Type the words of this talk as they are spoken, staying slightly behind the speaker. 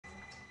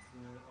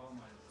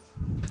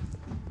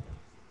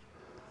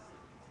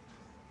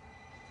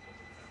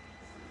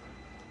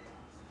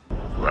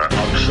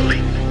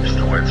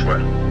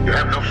Wordsworth. You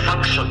have no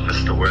function,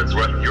 Mr.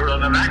 Wordsworth. You're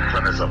an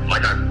anachronism,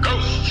 like a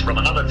ghost from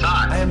another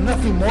time. I am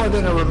nothing more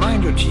than a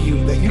reminder to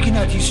you that you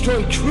cannot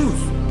destroy truth.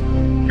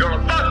 You're a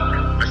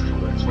bug, Mr.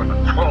 Wordsworth,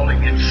 a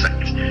crawling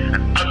insect,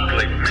 an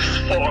ugly,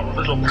 misformed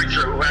little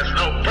creature who has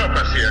no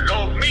purpose here,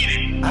 no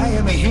meaning. I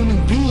am a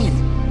human being.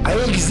 I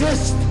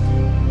exist.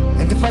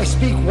 And if I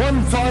speak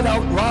one thought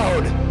out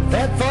loud,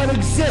 that thought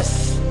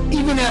exists,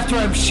 even after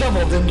I'm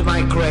shoveled into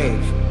my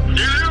grave.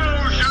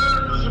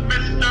 Delusions,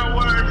 Mr.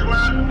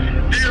 Wordsworth.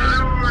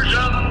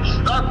 Delusions,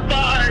 the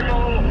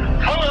Bible,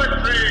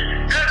 poetry,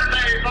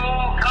 essays,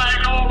 all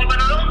kind, all of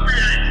it an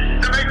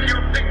opiate to make you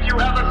think you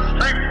have a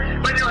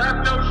strength when you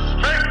have no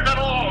strength at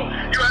all.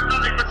 You have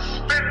nothing but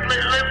spindly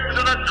limbs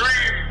and a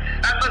dream,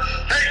 and the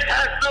state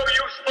has no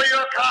use for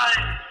your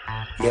kind.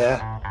 Yeah?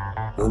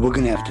 Well, we're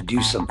gonna have to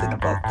do something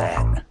about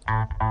that.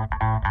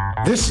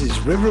 This is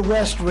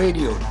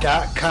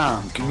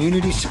RiverWestRadio.com,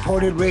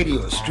 community-supported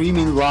radio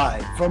streaming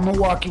live from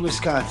Milwaukee,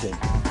 Wisconsin.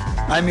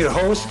 I'm your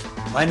host.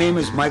 My name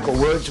is Michael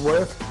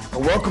Wordsworth,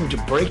 and welcome to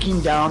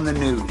Breaking Down the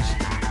News,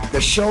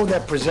 the show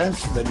that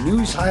presents the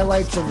news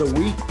highlights of the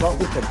week, but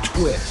with a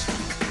twist.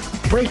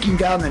 Breaking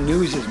Down the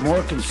News is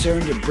more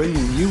concerned in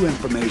bringing you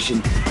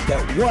information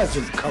that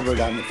wasn't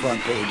covered on the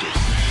front pages.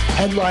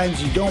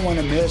 Headlines you don't want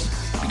to miss,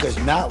 because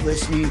not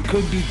listening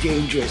could be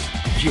dangerous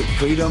to your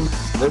freedom,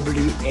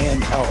 liberty,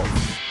 and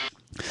health.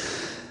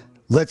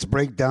 Let's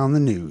break down the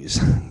news.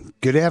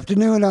 Good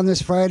afternoon on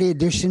this Friday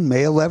edition,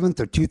 May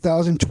 11th of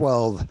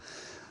 2012.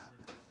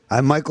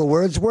 I'm Michael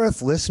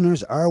Wordsworth.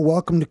 Listeners are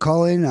welcome to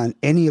call in on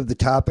any of the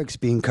topics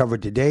being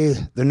covered today.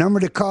 The number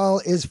to call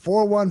is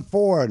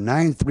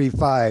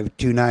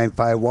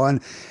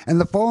 414-935-2951, and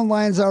the phone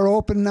lines are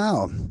open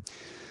now.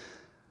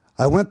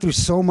 I went through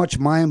so much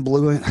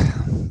blowing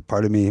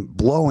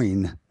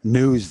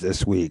news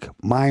this week.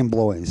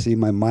 Mind-blowing. See,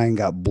 my mind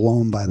got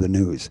blown by the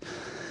news.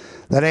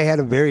 That I had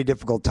a very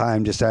difficult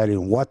time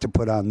deciding what to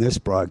put on this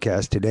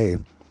broadcast today.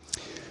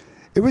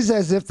 It was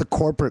as if the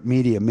corporate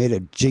media made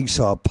a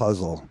jigsaw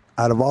puzzle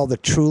out of all the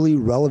truly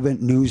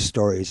relevant news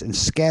stories and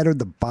scattered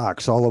the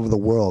box all over the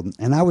world.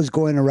 And I was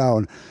going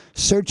around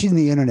searching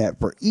the internet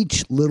for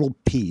each little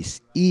piece,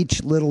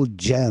 each little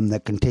gem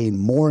that contained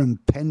more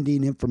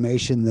impending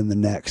information than the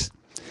next.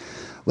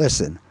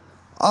 Listen,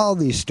 all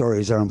these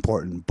stories are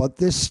important, but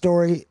this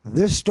story on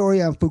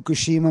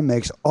Fukushima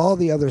makes all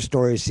the other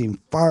stories seem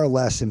far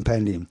less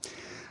impending.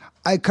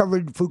 I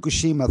covered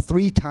Fukushima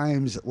 3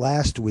 times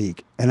last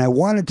week, and I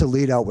wanted to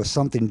lead out with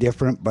something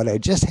different, but I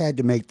just had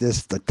to make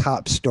this the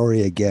top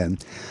story again.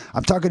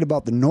 I'm talking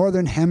about the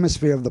northern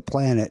hemisphere of the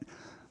planet,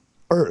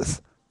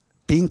 Earth,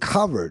 being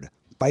covered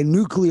by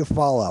nuclear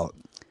fallout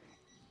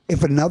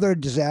if another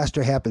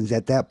disaster happens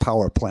at that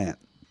power plant.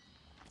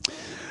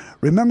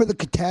 Remember the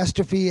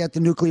catastrophe at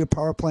the nuclear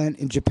power plant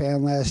in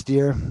Japan last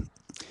year?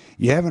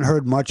 You haven't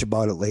heard much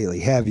about it lately,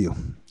 have you?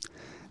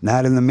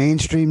 Not in the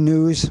mainstream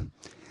news?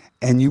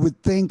 And you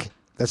would think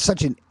that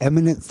such an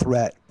imminent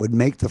threat would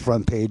make the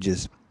front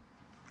pages.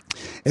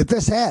 If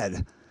this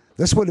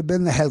would have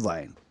been the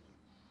headline.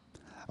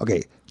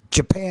 Okay,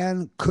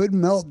 Japan could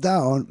melt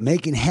down,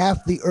 making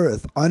half the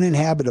Earth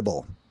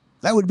uninhabitable.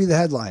 That would be the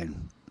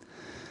headline.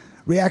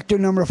 Reactor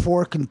number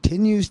 4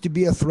 continues to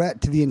be a threat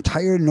to the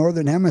entire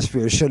northern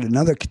hemisphere should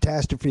another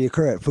catastrophe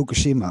occur at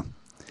Fukushima.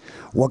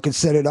 What could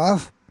set it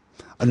off?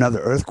 Another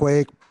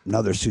earthquake,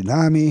 another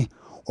tsunami,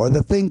 or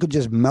the thing could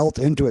just melt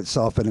into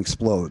itself and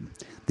explode.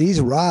 These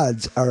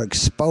rods are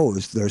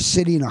exposed. They're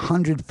sitting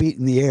 100 feet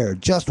in the air,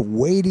 just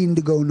waiting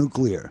to go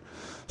nuclear.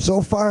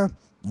 So far,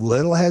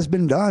 little has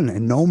been done,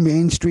 and no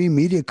mainstream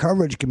media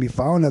coverage can be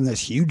found on this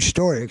huge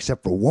story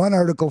except for one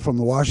article from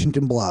the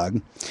Washington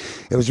Blog.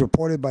 It was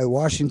reported by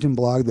Washington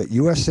Blog that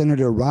U.S.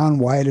 Senator Ron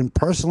Wyden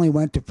personally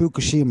went to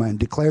Fukushima and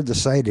declared the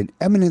site an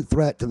imminent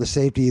threat to the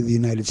safety of the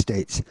United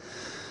States.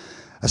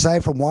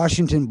 Aside from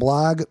Washington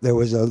Blog, there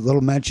was a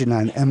little mention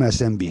on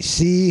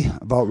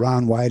MSNBC about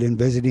Ron Wyden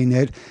visiting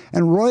it,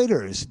 and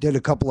Reuters did a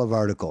couple of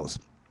articles.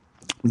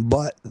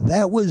 But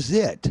that was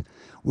it.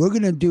 We're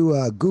going to do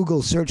a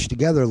Google search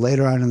together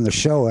later on in the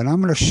show, and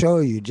I'm going to show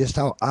you just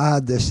how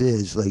odd this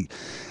is. Like,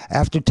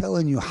 after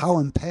telling you how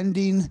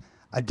impending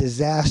a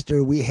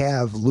disaster we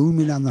have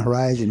looming on the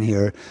horizon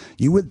here,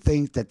 you would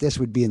think that this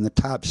would be in the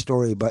top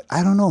story, but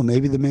I don't know.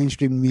 Maybe the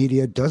mainstream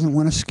media doesn't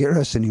want to scare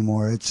us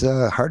anymore. It's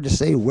hard to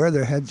say where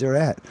their heads are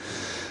at.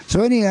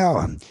 So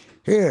anyhow,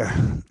 here,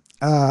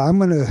 I'm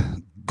going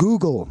to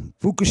Google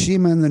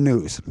Fukushima in the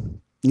news.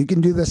 You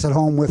can do this at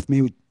home with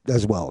me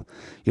as well.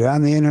 You're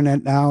on the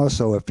internet now,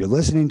 so if you're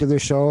listening to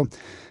this show,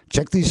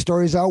 check these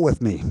stories out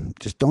with me.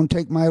 Just don't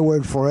take my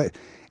word for it.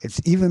 It's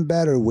even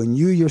better when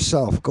you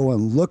yourself go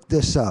and look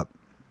this up.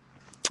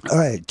 All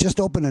right,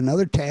 just open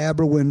another tab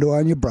or window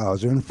on your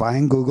browser and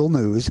find Google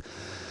News.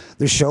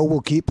 The show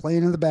will keep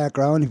playing in the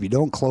background if you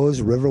don't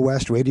close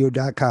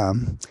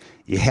RiverWestRadio.com.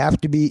 You have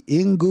to be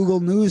in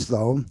Google News,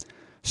 though.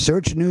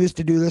 Search news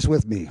to do this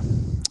with me.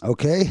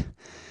 Okay?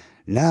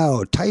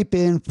 Now, type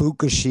in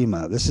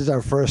Fukushima. This is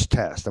our first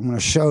test. I'm going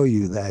to show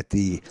you that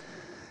the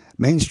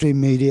Mainstream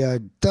media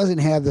doesn't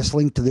have this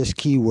link to this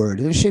keyword.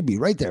 It should be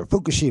right there,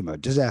 Fukushima,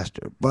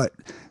 disaster. But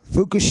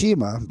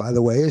Fukushima, by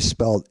the way, is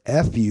spelled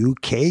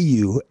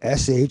Fukushima.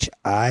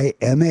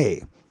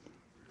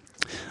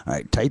 All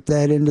right, type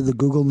that into the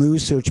Google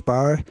News search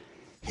bar,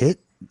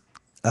 hit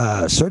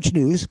search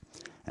news,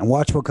 and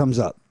watch what comes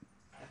up.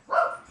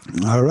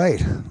 All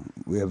right,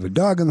 we have a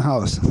dog in the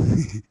house.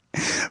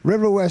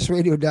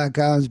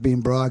 RiverWestRadio.com is being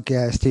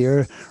broadcast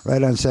here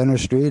right on Center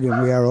Street,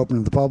 and we are open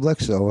to the public,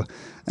 so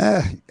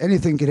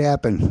anything could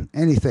happen,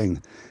 anything,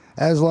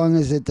 as long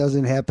as it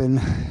doesn't happen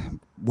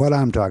what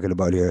I'm talking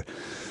about here.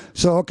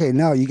 So, okay,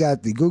 now you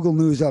got the Google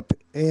News up,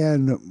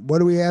 and what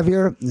do we have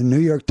here? The New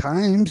York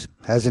Times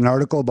has an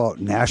article about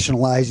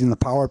nationalizing the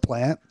power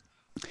plant.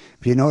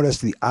 If you notice,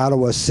 the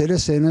Ottawa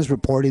Citizen is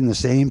reporting the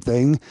same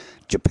thing.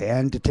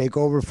 Japan to take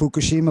over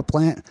Fukushima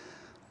plant.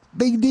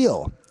 Big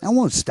deal. That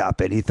won't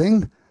stop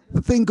anything.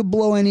 The thing could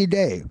blow any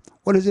day.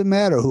 What does it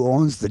matter who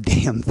owns the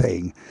damn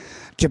thing?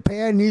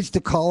 Japan needs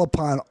to call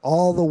upon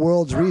all the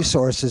world's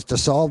resources to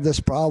solve this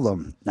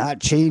problem, not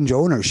change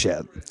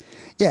ownership.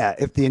 Yeah,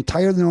 if the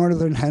entire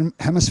northern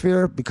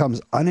hemisphere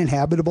becomes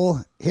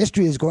uninhabitable,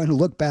 history is going to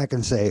look back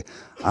and say,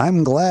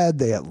 I'm glad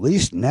they at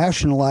least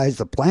nationalized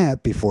the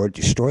plant before it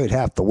destroyed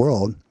half the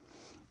world.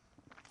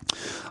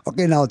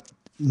 Okay, now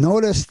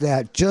notice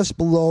that just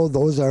below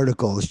those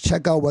articles,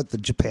 check out what the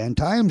Japan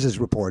Times is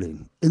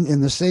reporting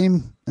in the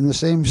same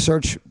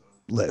search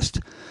list.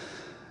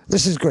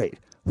 This is great.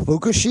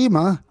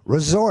 Fukushima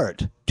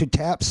resort to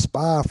tap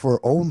spa for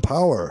own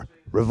power.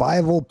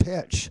 Revival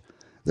pitch.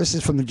 This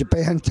is from the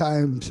Japan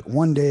Times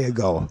one day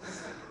ago.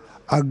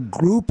 A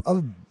group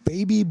of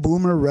baby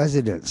boomer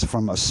residents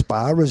from a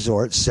spa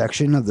resort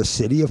section of the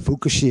city of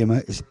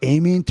Fukushima is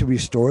aiming to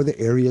restore the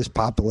area's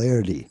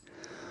popularity.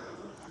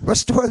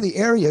 Restore the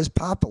area's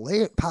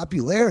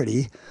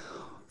popularity?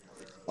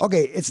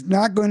 Okay, it's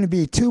not going to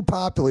be too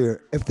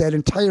popular if that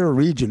entire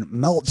region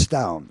melts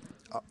down.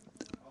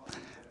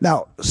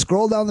 Now,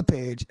 scroll down the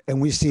page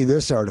and we see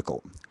this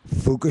article.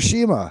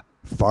 Fukushima,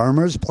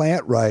 farmers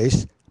plant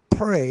rice,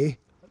 pray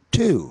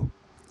too.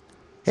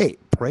 Hey,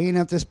 praying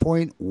at this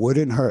point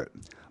wouldn't hurt.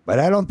 But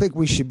I don't think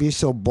we should be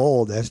so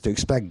bold as to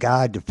expect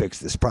God to fix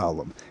this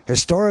problem.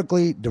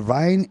 Historically,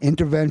 divine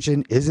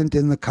intervention isn't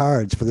in the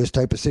cards for this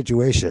type of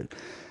situation.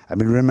 I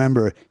mean,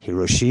 remember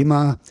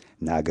Hiroshima,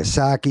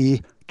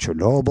 Nagasaki,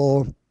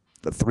 Chernobyl,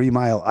 the 3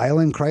 Mile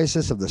Island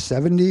crisis of the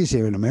 70s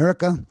here in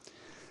America.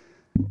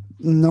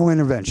 No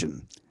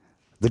intervention.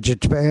 The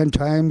Japan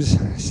Times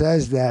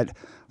says that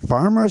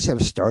farmers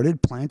have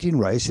started planting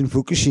rice in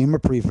Fukushima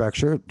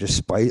Prefecture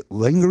despite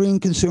lingering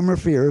consumer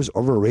fears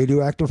over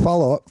radioactive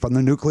fallout from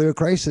the nuclear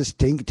crisis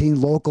tainting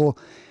local.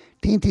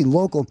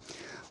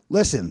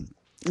 Listen,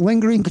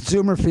 lingering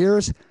consumer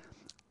fears.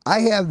 I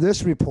have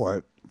this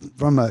report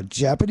from a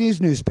Japanese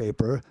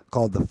newspaper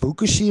called the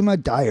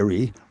Fukushima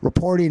Diary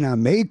reporting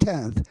on May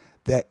 10th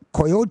that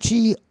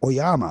Koichi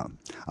Oyama,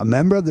 a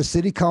member of the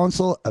city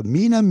council of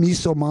Mina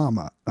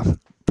Misoma,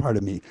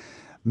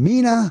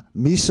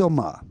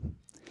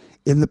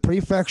 in the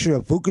prefecture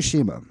of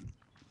Fukushima.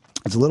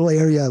 It's a little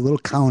area, a little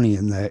county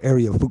in the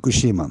area of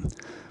Fukushima.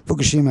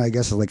 Fukushima, I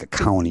guess, is like a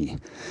county.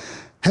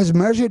 Has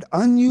measured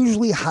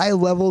unusually high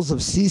levels of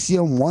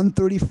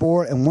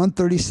cesium-134 and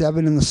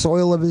 137 in the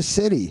soil of his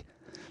city.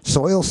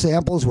 Soil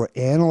samples were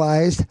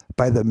analyzed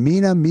by the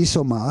Mina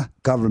Misoma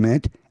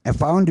government and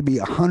found to be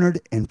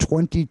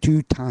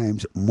 122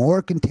 times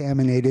more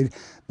contaminated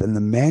than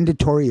the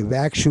mandatory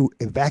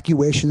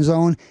evacuation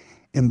zone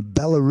in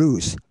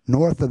Belarus,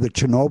 north of the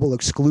Chernobyl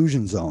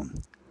exclusion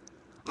zone.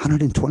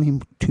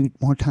 122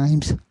 more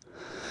times?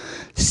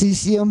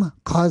 Cesium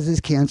causes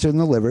cancer in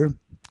the liver,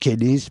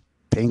 kidneys,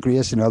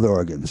 pancreas, and other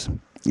organs.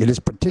 It is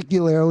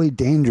particularly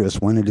dangerous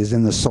when it is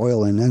in the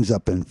soil and ends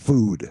up in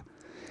food.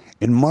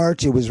 In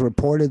March, it was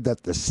reported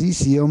that the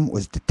cesium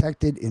was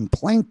detected in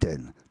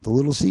plankton, the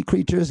little sea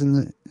creatures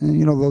and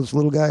those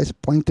little guys,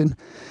 plankton.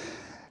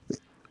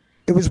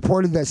 It was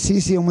reported that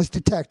cesium was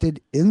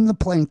detected in the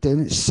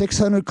plankton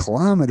 600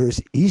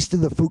 kilometers east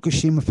of the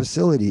Fukushima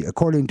facility,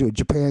 according to a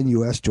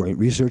Japan-U.S. joint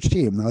research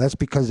team. Now, that's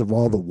because of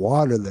all the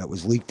water that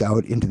was leaked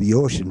out into the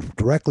ocean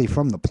directly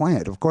from the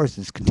plant. Of course,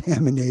 it's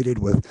contaminated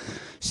with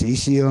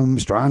cesium,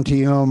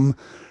 strontium,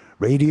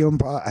 radium,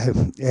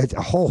 it's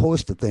a whole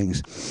host of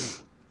things.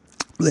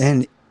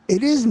 And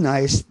it is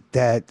nice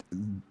that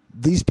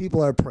these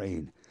people are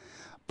praying,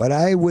 but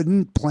I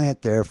wouldn't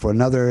plant there for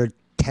another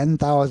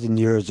 10,000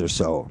 years or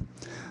so.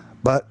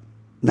 But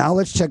now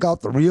let's check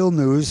out the real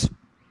news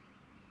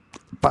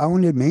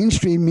found in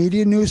mainstream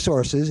media news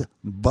sources,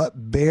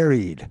 but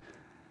buried.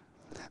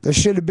 There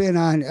should have been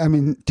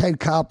Ted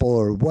Koppel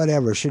or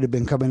whatever should have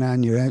been coming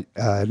on your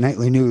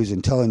nightly news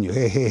and telling you,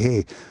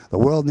 hey, the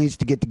world needs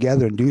to get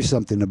together and do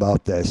something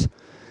about this.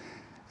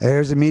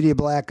 There's a media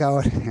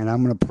blackout, and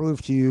I'm going to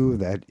prove to you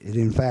that it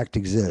in fact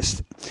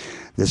exists,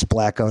 this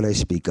blackout I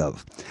speak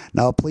of.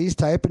 Now, please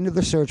type into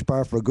the search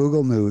bar for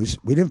Google News.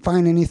 We didn't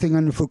find anything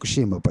under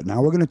Fukushima, but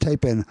now we're going to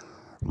type in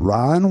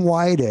Ron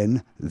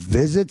Wyden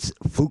visits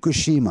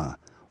Fukushima.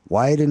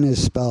 Wyden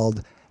is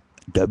spelled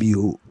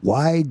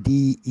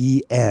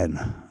Wyden.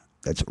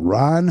 That's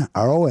Ron,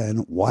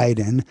 R-O-N,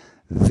 Wyden,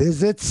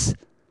 visits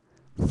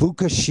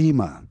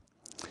Fukushima.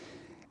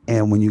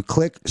 And when you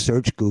click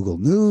search Google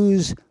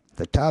News,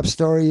 the top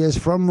story is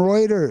from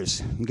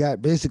Reuters. You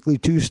got basically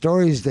two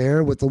stories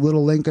there with a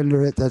little link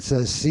under it that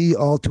says, see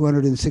all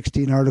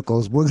 216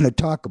 articles. We're going to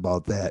talk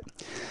about that.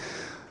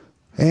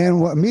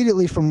 And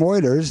immediately from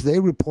Reuters, they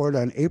report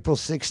on April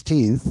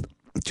 16th,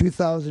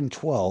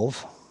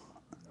 2012,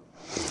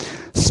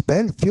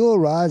 spent fuel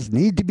rods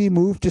need to be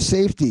moved to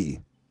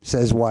safety,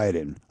 says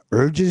Wyden.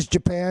 Urges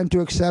Japan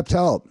to accept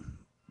help.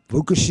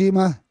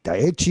 Fukushima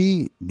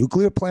Daiichi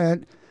nuclear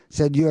plant,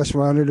 said U.S.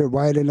 Senator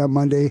Wyden on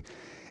Monday,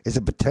 is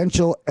a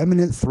potential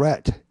imminent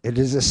threat. It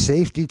is a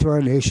safety to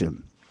our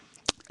nation.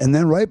 And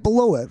then right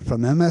below it,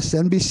 from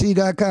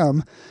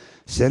MSNBC.com,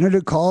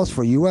 Senator calls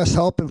for U.S.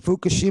 help in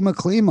Fukushima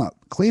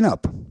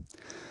cleanup.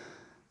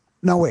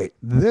 Now wait,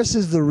 this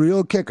is the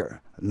real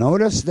kicker.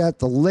 Notice that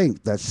the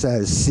link that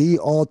says see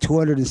all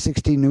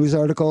 216 news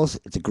articles,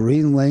 it's a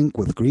green link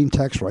with green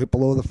text right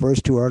below the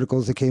first two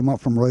articles that came up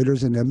from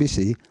Reuters and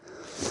NBC.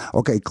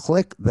 Okay,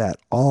 click that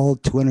all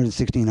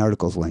 216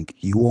 articles link.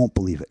 You won't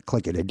believe it.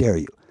 Click it, I dare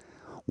you.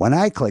 When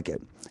I click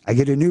it, I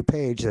get a new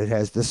page that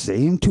has the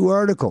same two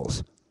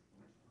articles.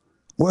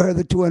 Where are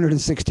the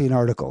 216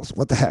 articles?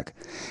 What the heck?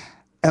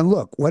 And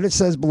look, what it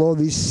says below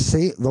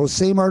those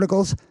same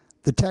articles,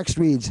 the text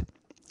reads,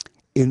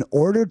 in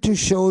order to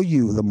show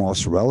you the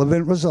most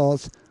relevant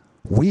results,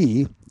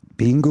 we,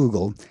 being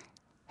Google,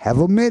 have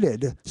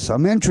omitted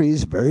some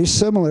entries very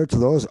similar to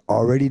those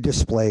already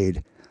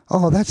displayed.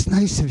 Oh, that's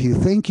nice of you.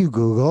 Thank you,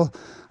 Google.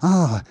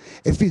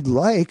 If you'd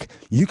like,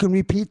 you can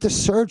repeat the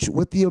search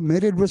with the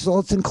omitted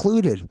results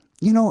included.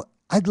 You know,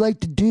 I'd like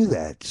to do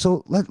that.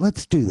 So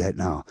let's do that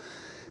now.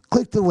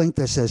 Click the link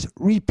that says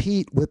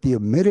repeat with the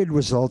omitted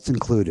results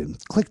included.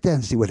 Click that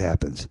and see what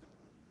happens.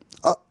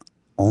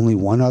 Only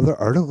one other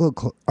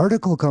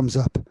article comes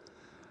up.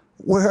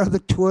 Where are the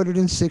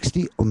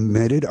 260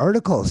 omitted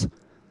articles?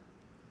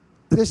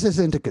 This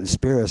isn't a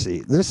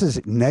conspiracy. This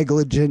is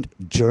negligent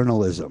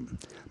journalism.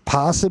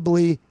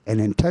 Possibly an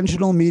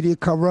intentional media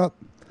cover-up.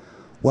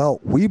 Well,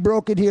 we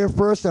broke it here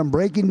first. I'm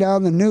breaking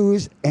down the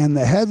news, and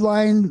the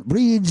headline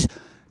reads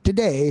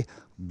today,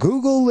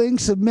 Google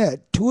links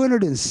omit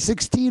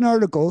 216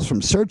 articles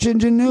from search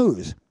engine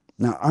news.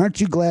 Now,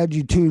 aren't you glad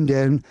you tuned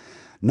in?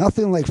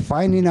 Nothing like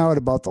finding out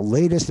about the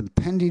latest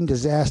impending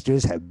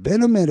disasters have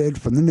been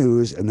omitted from the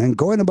news and then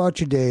going about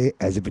your day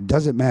as if it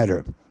doesn't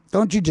matter.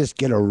 Don't you just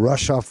get a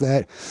rush off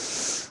that?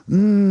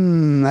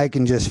 I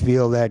can just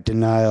feel that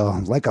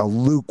denial, like a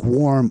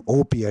lukewarm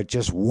opiate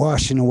just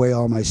washing away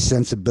all my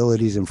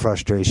sensibilities and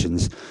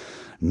frustrations.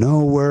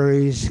 No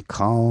worries,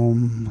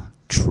 calm,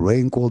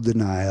 tranquil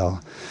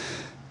denial.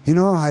 You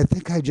know, I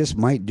think I just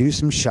might do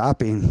some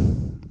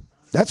shopping.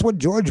 That's what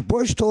George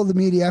Bush told the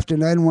media after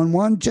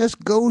 9/11.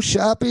 Just go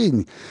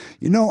shopping.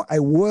 You know, I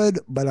would,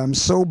 but I'm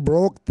so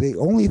broke, the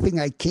only thing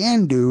I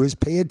can do is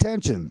pay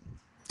attention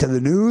to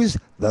the news,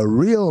 the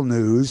real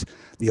news,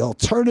 the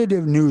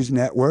alternative news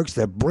networks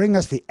that bring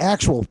us the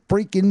actual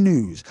freaking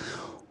news.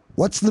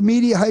 What's the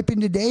media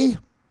hyping today?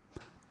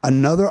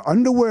 Another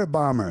underwear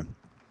bomber.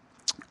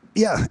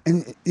 Yeah,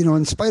 and you know,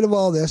 in spite of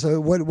all this,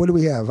 what do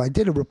we have? I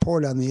did a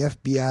report on the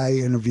FBI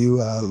interview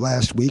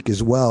last week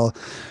as well,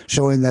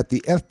 showing that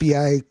the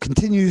FBI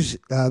continues.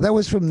 That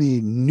was from the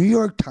New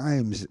York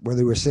Times, where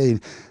they were saying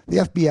the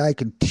FBI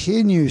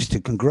continues to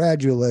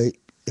congratulate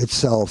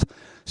itself,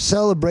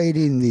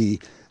 celebrating the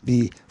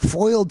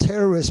foiled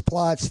terrorist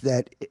plots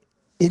that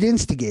it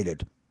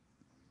instigated.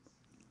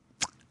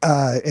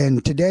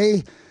 And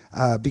today,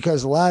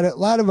 because a lot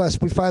of us,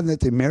 we find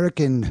that the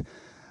American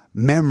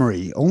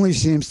memory only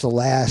seems to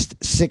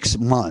last 6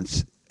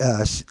 months.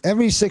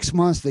 Every 6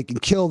 months, they can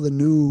kill the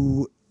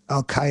new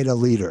Al-Qaeda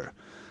leader,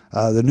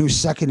 the new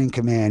second in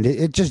command.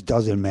 It just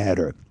doesn't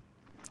matter.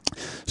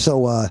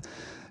 So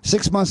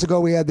 6 months ago,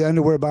 we had the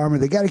underwear bomber.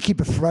 They got to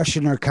keep it fresh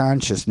in our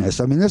consciousness.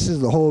 I mean, this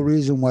is the whole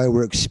reason why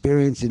we're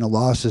experiencing a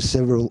loss of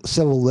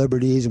civil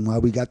liberties and why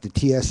we got the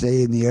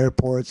TSA in the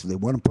airports. They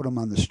want to put them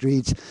on the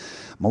streets,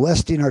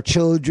 molesting our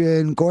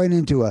children, going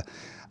into a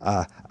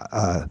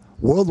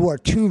World War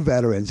II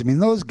veterans. I mean,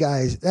 those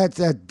guys,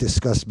 that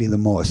disgusts me the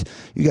most.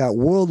 You got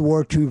World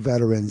War II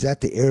veterans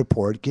at the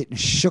airport getting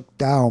shook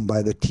down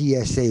by the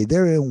TSA.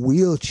 They're in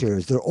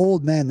wheelchairs. They're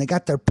old men. They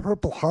got their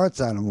Purple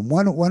Hearts on them.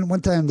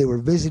 One time they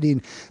were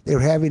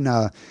having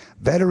a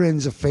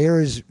Veterans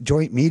Affairs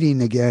joint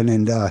meeting again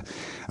and a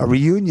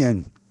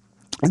reunion.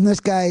 And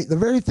this guy, the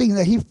very thing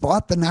that he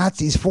fought the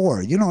Nazis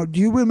for, you know, do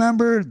you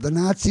remember the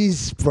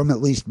Nazis from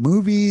at least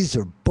movies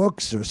or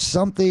books or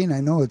something?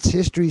 I know it's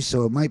history,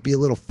 so it might be a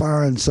little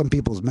far in some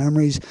people's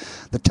memories.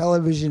 The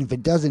television, if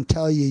it doesn't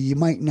tell you, you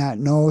might not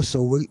know.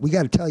 So we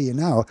got to tell you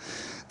now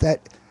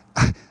that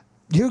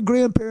your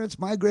grandparents,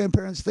 my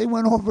grandparents, they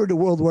went over to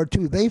World War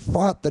II. They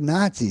fought the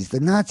Nazis. The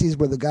Nazis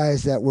were the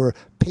guys that were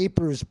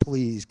papers,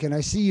 please. Can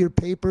I see your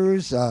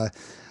papers?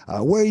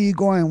 Where are you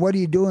going? What are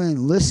you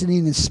doing?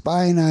 Listening and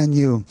spying on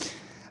you.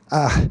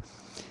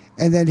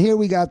 And then here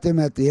we got them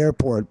at the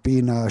airport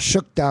being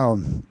shook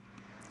down.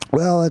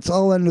 Well, it's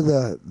all under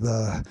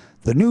the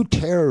new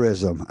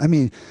terrorism. I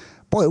mean,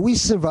 boy, we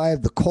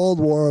survived the Cold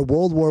War,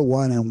 World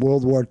War I, and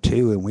World War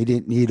II, and we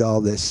didn't need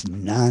all this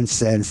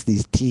nonsense,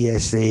 these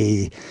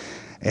TSA,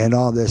 and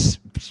all this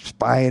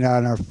spying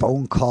on our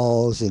phone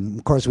calls. And,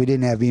 of course, we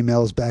didn't have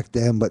emails back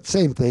then, but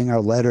same thing,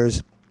 our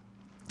letters.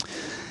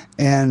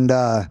 And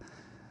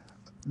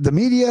the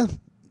media,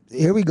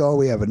 here we go.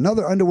 We have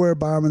another underwear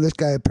bomber. This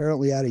guy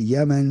apparently out of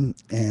Yemen.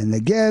 And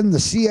again, the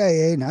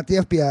CIA, not the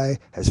FBI,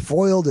 has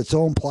foiled its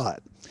own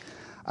plot.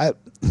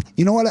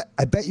 You know what?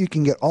 I bet you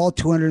can get all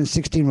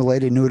 216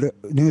 related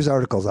news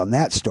articles on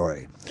that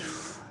story.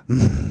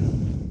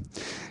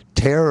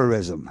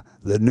 Terrorism,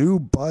 the new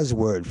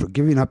buzzword for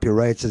giving up your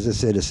rights as a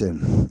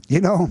citizen.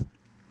 You know,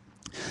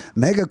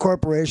 mega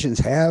corporations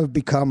have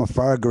become a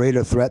far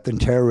greater threat than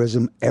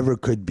terrorism ever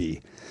could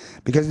be.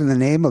 Because in the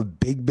name of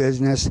big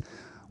business,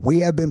 we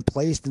have been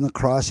placed in the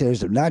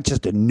crosshairs of not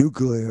just a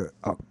nuclear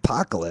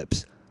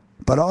apocalypse,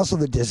 but also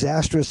the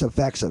disastrous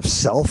effects of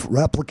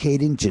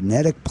self-replicating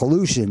genetic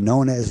pollution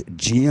known as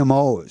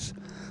GMOs.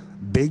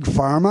 Big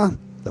Pharma,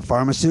 the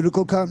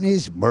pharmaceutical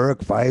companies,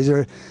 Merck,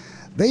 Pfizer,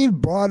 they've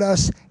brought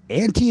us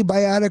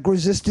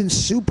antibiotic-resistant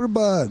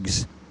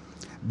superbugs.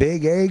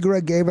 Big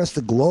Agra gave us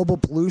the global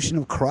pollution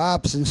of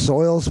crops and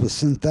soils with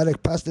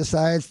synthetic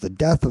pesticides, the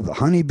death of the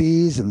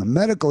honeybees, and the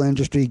medical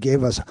industry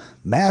gave us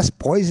mass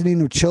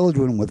poisoning of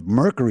children with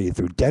mercury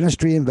through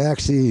dentistry and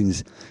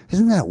vaccines.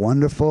 Isn't that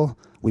wonderful?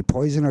 We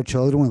poison our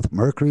children with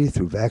mercury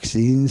through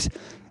vaccines.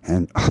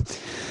 And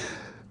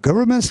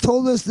governments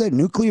told us that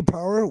nuclear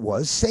power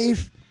was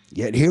safe.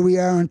 Yet here we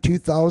are in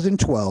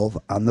 2012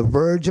 on the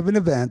verge of an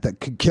event that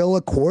could kill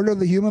a quarter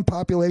of the human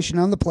population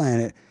on the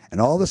planet,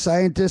 and all the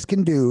scientists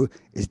can do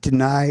is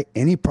deny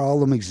any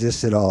problem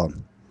exists at all.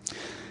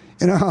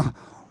 You know,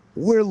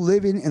 we're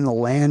living in the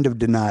land of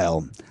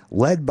denial,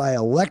 led by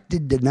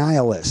elected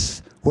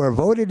denialists who are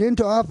voted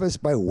into office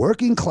by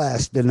working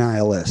class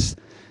denialists.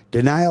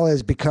 Denial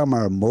has become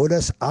our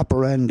modus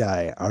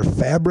operandi, our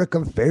fabric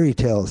of fairy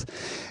tales.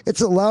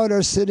 It's allowed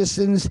our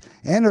citizens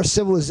and our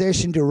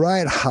civilization to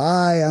ride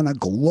high on a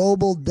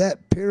global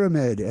debt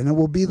pyramid, and it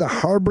will be the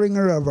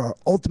harbinger of our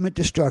ultimate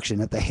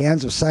destruction at the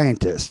hands of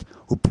scientists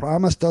who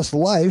promised us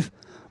life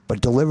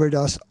but delivered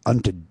us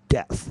unto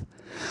death.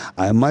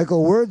 I'm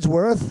Michael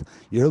Wordsworth.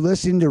 You're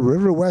listening to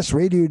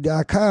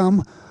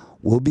RiverWestRadio.com.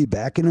 We'll be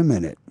back in a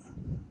minute.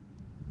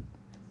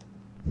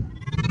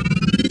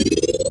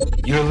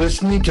 You're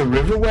listening to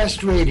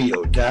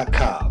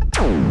RiverWestRadio.com.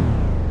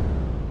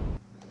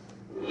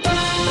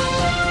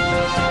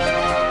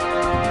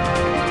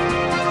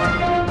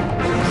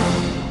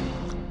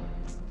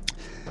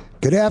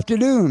 Good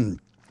afternoon.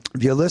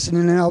 If you're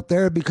listening out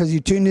there because you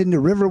tuned into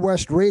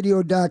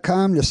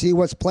RiverWestRadio.com to see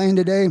what's playing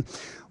today,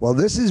 well,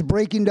 this is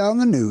Breaking Down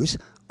the News.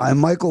 I'm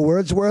Michael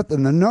Wordsworth,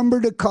 and the number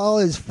to call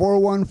is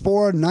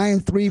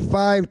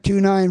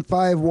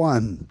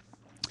 414-935-2951.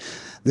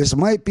 This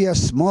might be a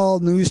small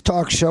news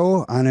talk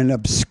show on an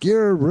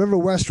obscure River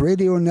West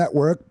radio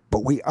network,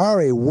 but we are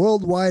a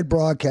worldwide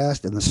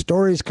broadcast, and the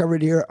stories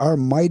covered here are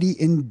mighty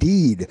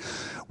indeed.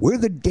 We're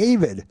the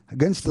David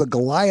against the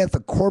Goliath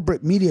of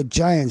corporate media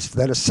giants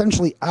that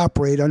essentially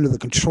operate under the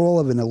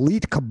control of an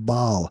elite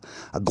cabal,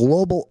 a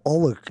global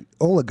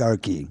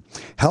oligarchy,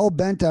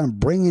 hell-bent on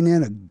bringing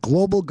in a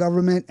global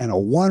government and a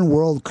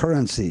one-world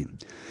currency.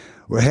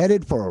 We're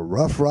headed for a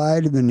rough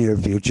ride in the near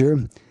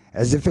future,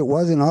 as if it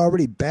wasn't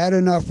already bad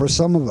enough for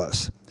some of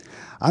us.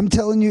 I'm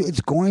telling you, it's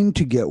going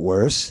to get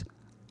worse.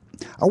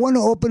 I wanted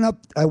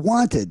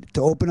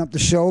to open up the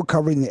show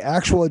covering the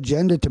actual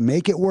agenda to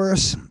make it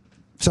worse,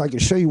 so I can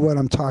show you what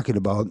I'm talking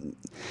about.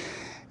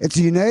 It's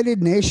the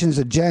United Nations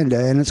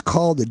agenda, and it's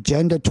called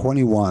Agenda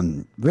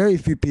 21. Very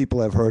few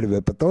people have heard of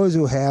it, but those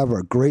who have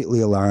are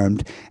greatly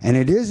alarmed, and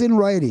it is in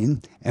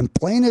writing and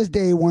plain as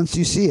day once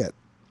you see it.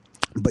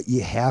 But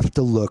you have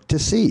to look to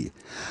see.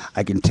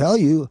 I can tell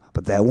you,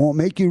 but that won't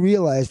make you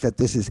realize that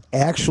this is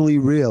actually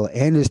real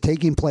and is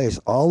taking place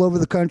all over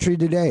the country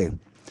today.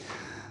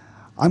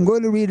 I'm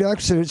going to read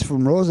excerpts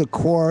from Rosa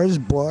Koir's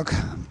book,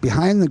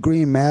 Behind the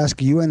Green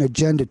Mask, UN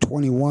Agenda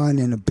 21,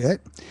 in a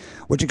bit,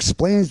 which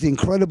explains the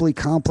incredibly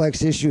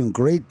complex issue in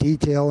great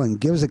detail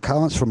and gives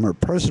accounts from her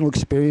personal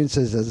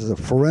experiences as a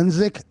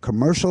forensic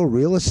commercial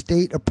real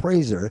estate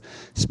appraiser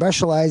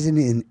specializing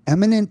in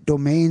eminent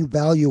domain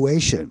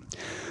valuation.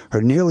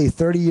 Her nearly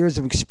 30 years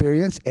of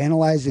experience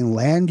analyzing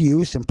land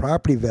use and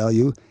property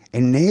value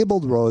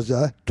enabled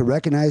Rosa to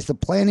recognize the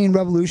planning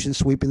revolution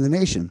sweeping the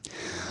nation.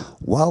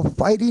 While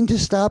fighting to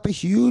stop a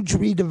huge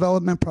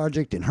redevelopment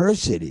project in her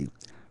city,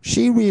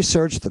 she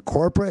researched the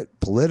corporate,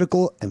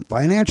 political, and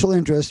financial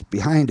interests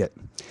behind it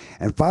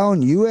and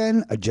found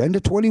UN Agenda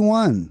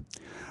 21.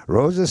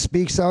 Rosa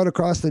speaks out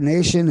across the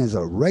nation as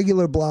a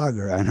regular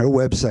blogger on her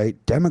website,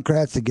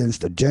 Democrats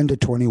Against Agenda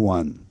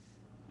 21.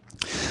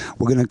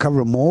 We're going to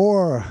cover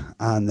more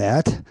on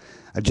that.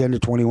 Agenda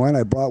 21.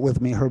 I brought with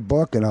me her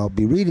book, and I'll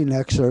be reading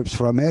excerpts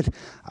from it.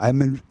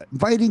 I'm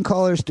inviting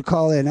callers to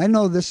call in. I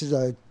know this is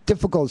a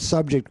difficult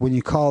subject when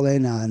you call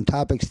in on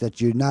topics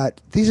that you're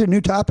not. These are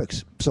new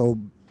topics, so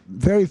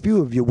very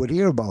few of you would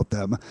hear about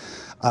them.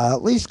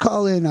 At least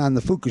call in on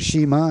the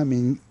Fukushima. I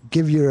mean,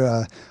 give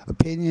your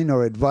opinion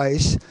or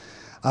advice.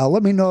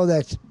 Let me know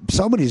that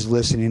somebody's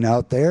listening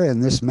out there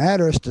and this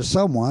matters to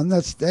someone.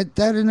 That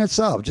in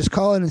itself. Just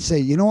call in and say,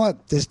 you know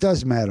what, this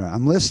does matter.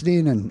 I'm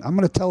listening and I'm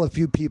going to tell a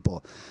few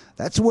people.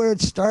 That's where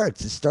it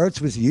starts. It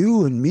starts with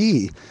you and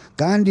me.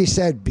 Gandhi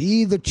said,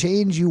 be the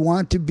change you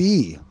want to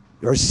be.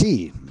 Or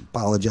see.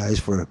 Apologize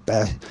for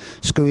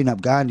screwing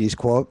up Gandhi's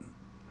quote.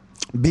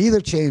 Be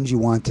the change you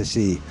want to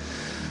see.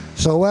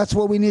 So that's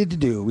what we need to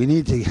do. We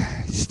need to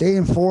stay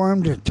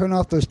informed, turn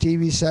off those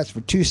TV sets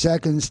for 2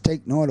 seconds,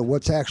 take note of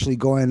what's actually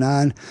going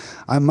on.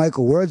 I'm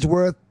Michael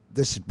Wordsworth.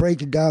 This is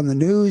Breaking Down the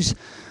News.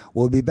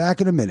 We'll be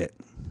back in a minute.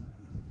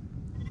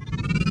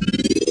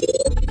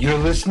 You're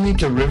listening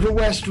to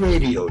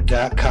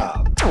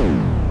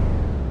RiverWestRadio.com.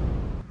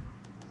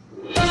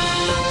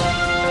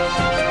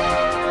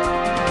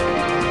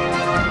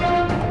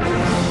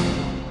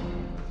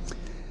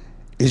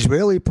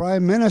 Israeli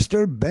Prime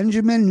Minister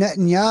Benjamin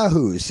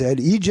Netanyahu said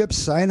Egypt's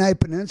Sinai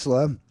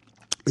Peninsula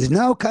is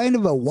now kind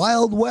of a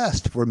Wild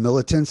West for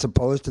militants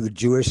opposed to the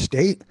Jewish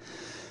state.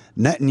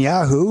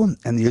 Netanyahu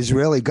and the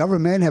Israeli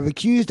government have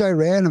accused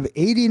Iran of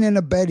aiding and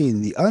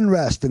abetting the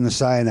unrest in the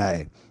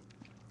Sinai.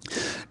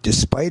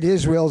 Despite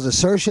Israel's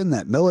assertion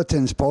that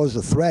militants pose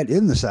a threat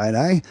in the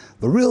Sinai,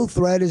 the real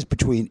threat is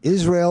between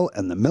Israel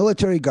and the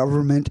military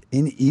government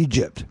in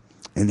Egypt.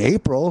 In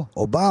April,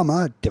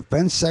 Obama,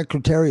 Defense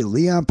Secretary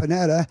Leon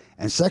Panetta,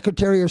 and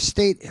Secretary of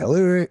State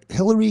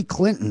Hillary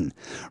Clinton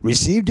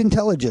received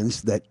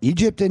intelligence that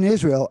Egypt and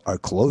Israel are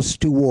close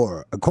to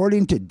war,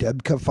 according to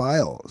Debka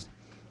Files.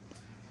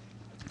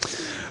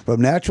 From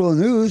Natural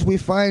News, we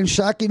find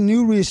shocking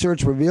new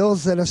research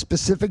reveals that a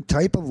specific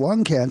type of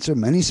lung cancer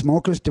many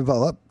smokers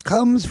develop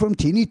comes from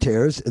teeny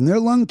tears in their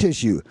lung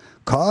tissue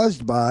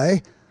caused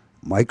by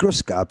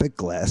microscopic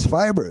glass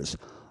fibers,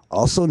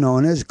 also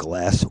known as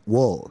glass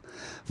wool,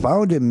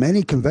 found in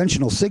many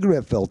conventional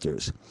cigarette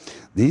filters.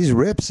 These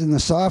rips in the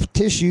soft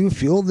tissue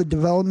fuel the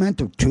development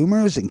of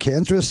tumors and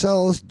cancerous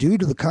cells due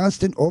to the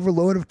constant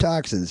overload of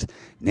toxins,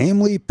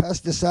 namely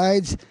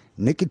pesticides,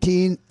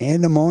 nicotine,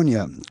 and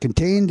ammonia,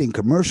 contained in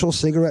commercial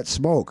cigarette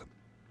smoke.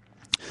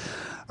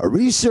 A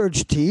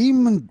research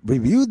team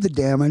reviewed the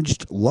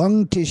damaged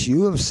lung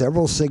tissue of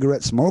several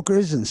cigarette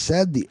smokers and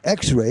said the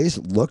x-rays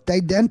looked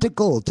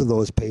identical to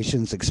those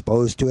patients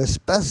exposed to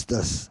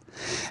asbestos.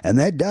 And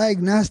that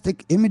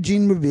diagnostic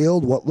imaging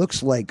revealed what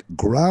looks like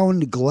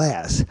ground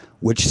glass,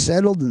 which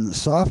settled in the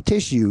soft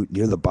tissue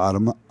near the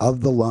bottom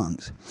of the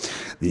lungs.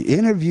 The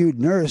interviewed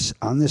nurse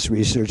on this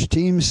research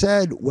team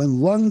said when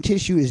lung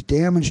tissue is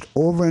damaged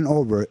over and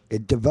over,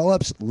 it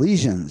develops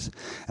lesions,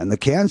 and the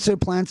cancer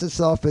plants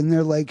itself in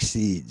there like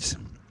seeds.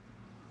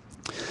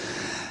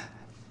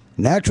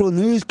 Natural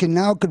News can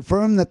now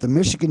confirm that the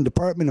Michigan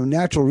Department of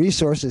Natural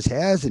Resources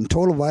has, in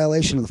total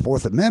violation of the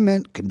Fourth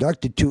Amendment,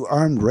 conducted 2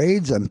 armed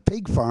raids on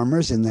pig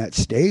farmers in that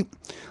state,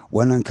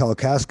 one in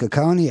Kalkaska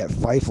County at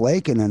Fife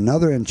Lake and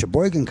another in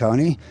Sheboygan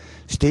County,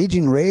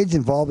 staging raids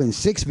involving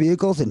 6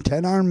 vehicles and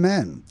 10 armed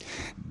men.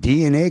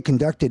 DNA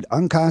conducted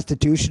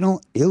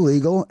unconstitutional,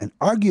 illegal, and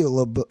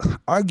arguably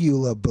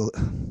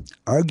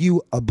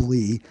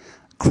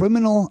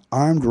criminal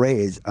armed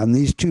raids on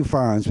these 2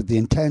 farms with the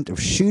intent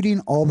of shooting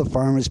all the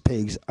farmers'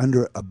 pigs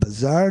under a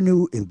bizarre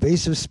new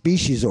invasive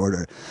species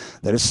order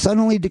that has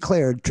suddenly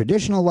declared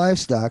traditional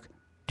livestock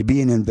to be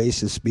an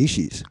invasive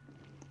species.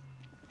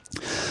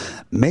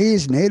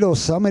 May's NATO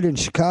summit in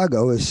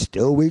Chicago is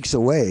still weeks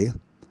away,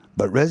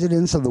 but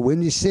residents of the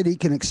Windy City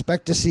can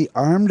expect to see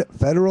armed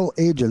federal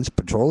agents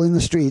patrolling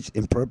the streets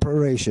in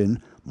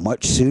preparation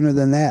much sooner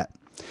than that.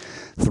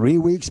 3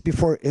 weeks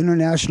before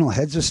international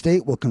heads of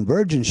state will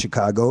converge in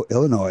Chicago,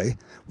 Illinois,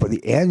 for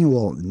the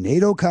annual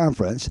NATO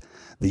conference,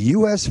 the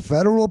U.S.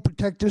 Federal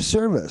Protective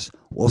Service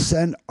will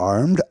send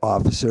armed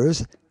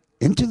officers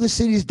into the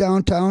city's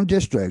downtown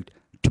district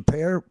to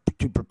prepare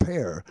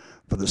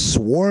for the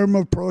swarm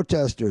of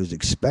protesters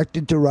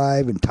expected to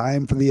arrive in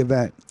time for the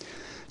event,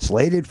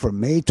 slated for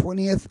May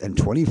 20th and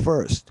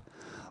 21st.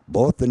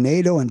 Both the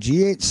NATO and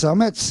G8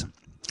 summits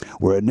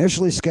were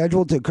initially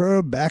scheduled to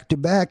occur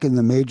back-to-back in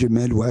the major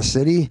Midwest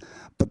city,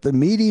 but the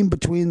meeting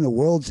between the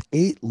world's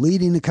 8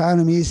 leading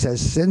economies has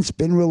since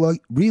been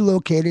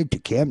relocated to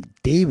Camp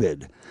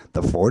David,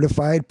 the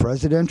fortified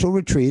presidential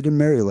retreat in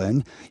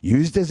Maryland,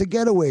 used as a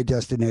getaway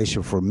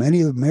destination for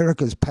many of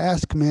America's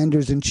past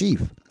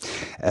commanders-in-chief.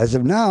 As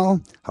of now,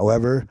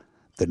 however,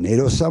 the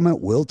NATO summit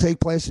will take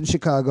place in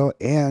Chicago,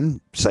 and,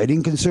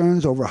 citing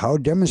concerns over how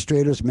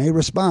demonstrators may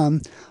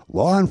respond,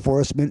 law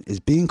enforcement is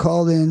being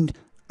called in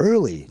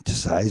early to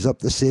size up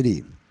the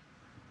city.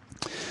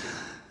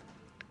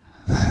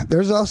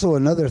 There's also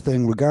another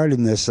thing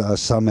regarding this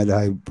summit.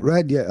 I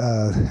read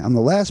on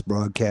the last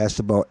broadcast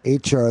about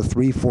H.R.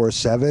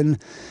 347.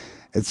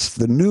 It's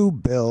the new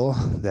bill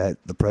that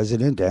the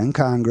President and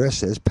Congress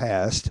has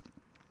passed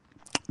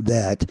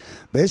that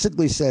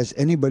basically says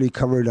anybody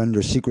covered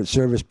under Secret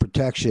Service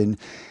protection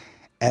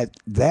at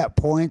that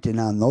point and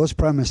on those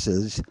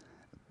premises,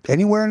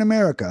 anywhere in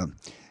America,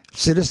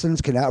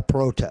 citizens cannot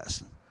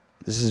protest.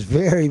 This is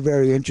very,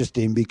 very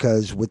interesting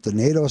because with the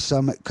NATO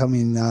summit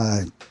coming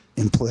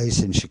in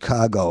place in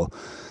Chicago,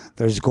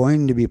 there's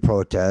going to be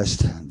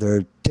protests.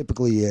 There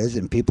typically is,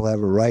 and people have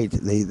a right.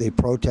 They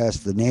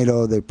protest the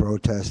NATO, they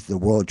protest the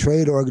World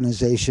Trade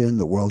Organization,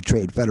 the World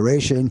Trade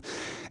Federation.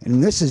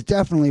 And this is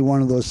definitely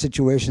one of those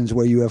situations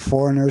where you have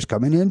foreigners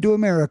coming into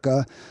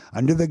America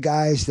under the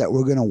guise that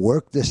we're going to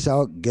work this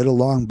out, get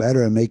along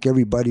better, and make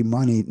everybody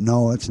money.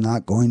 No, it's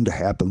not going to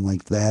happen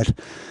like that.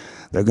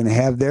 They're going to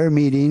have their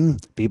meeting.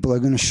 People are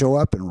going to show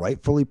up and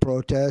rightfully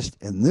protest.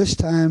 And this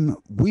time,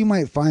 we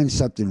might find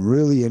something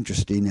really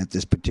interesting at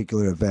this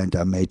particular event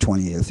on May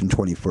 20th and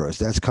 21st.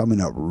 That's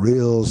coming up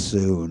real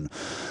soon.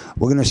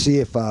 We're going to see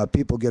if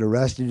people get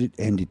arrested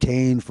and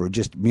detained for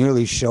just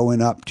merely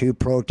showing up to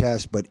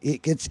protest. But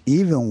it gets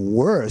even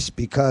worse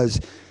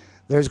because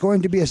there's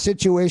going to be a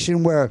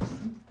situation where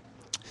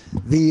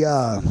the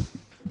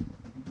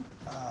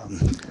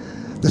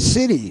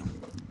city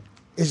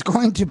is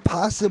going to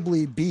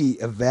possibly be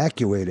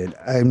evacuated.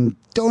 I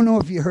don't know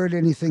if you heard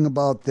anything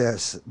about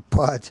this,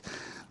 but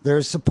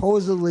there's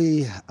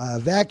supposedly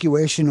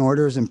evacuation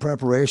orders and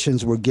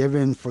preparations were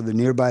given for the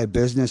nearby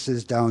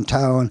businesses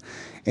downtown,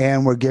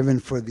 and were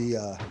given for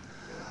the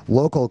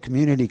local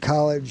community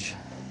college.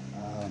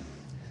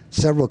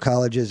 Several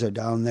colleges are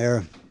down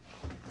there.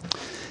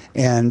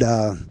 And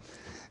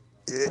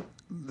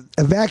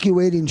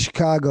evacuating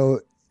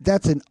Chicago,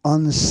 that's an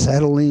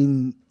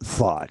unsettling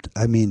thought.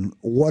 I mean,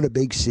 what a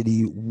big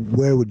city.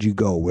 Where would you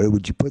go? Where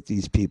would you put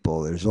these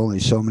people? There's only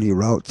so many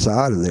routes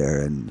out of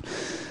there. And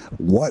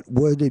what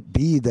would it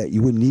be that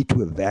you would need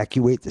to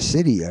evacuate the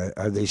city?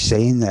 Are they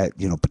saying that,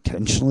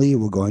 potentially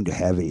we're going to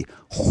have a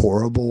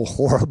horrible,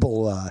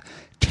 horrible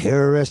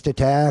terrorist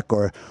attack?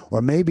 Or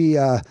maybe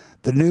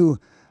the new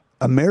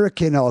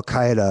American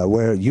Al-Qaeda,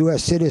 where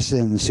U.S.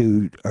 citizens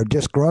who are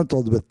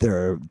disgruntled with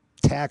their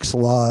tax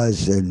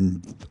laws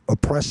and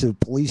oppressive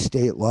police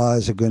state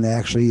laws are going to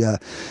actually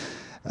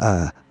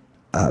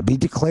be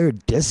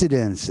declared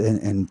dissidents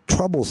and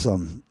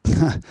troublesome.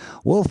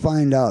 We'll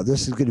find out.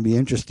 This is going to be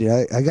interesting.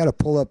 I got to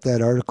pull up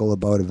that article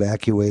about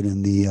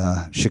evacuating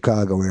the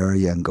Chicago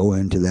area and go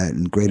into that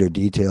in greater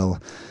detail.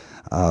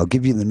 I'll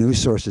give you the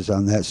news sources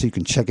on that so you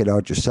can check it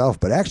out yourself.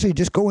 But actually,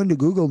 just go into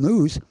Google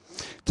News,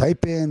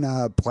 type in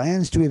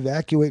plans to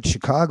evacuate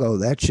Chicago.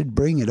 That should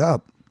bring it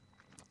up.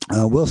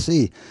 We'll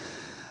see.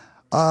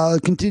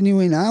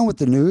 Continuing on with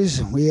the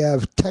news, we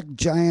have tech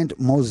giant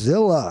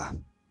Mozilla,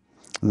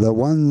 the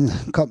one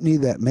company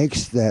that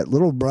makes that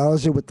little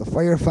browser with the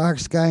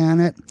Firefox guy on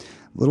it,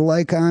 little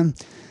icon.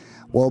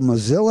 Well,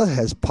 Mozilla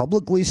has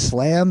publicly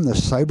slammed the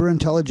Cyber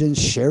Intelligence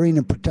Sharing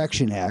and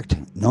Protection Act,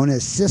 known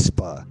as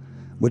CISPA,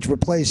 which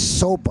replaced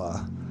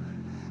SOPA.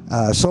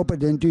 SOPA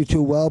didn't do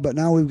too well, but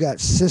now we've got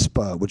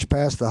CISPA, which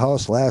passed the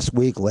House last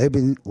week,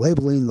 labeling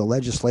the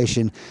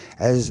legislation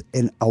as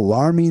an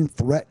alarming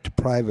threat to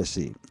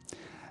privacy.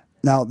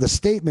 Now, that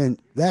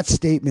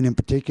statement in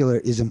particular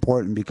is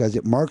important because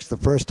it marks the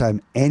first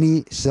time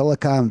any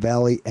Silicon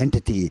Valley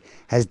entity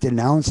has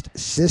denounced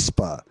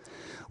CISPA,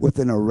 with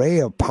an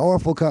array of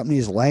powerful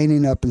companies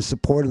lining up in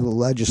support of the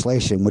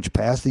legislation, which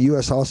passed the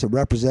U.S. House of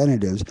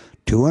Representatives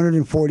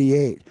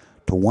 248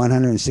 to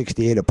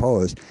 168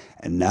 opposed,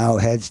 and now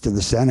heads to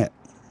the Senate.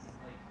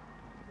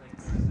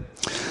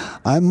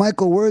 I'm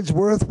Michael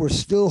Wordsworth. We're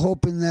still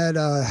hoping that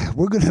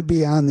we're going to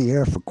be on the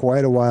air for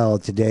quite a while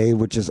today,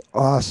 which is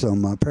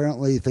awesome.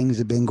 Apparently, things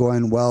have been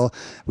going well.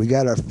 We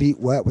got our feet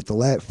wet with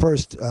the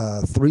first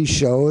 3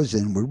 shows,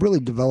 and we're really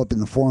developing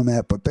the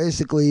format. But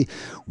basically,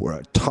 we're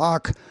a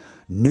talk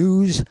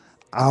news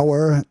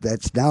hour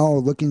that's now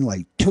looking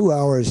like 2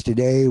 hours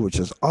today, which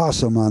is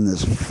awesome on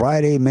this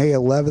Friday, May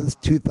 11th,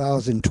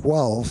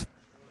 2012.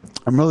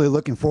 I'm really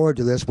looking forward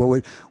to this.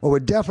 What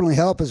would definitely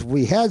help is if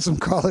we had some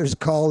callers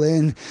call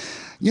in.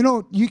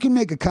 You can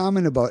make a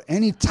comment about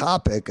any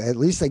topic, at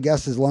least I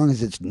guess as long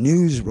as it's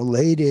news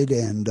related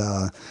and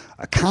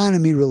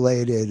economy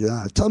related.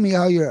 Tell me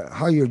how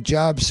your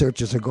job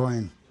searches are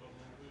going.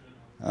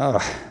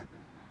 Let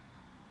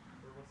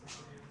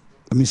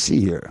me see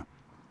here.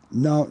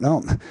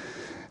 No.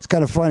 It's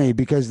kind of funny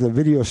because the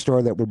video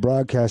store that we're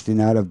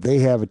broadcasting out of, they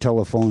have a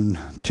telephone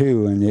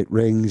too, and it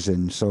rings,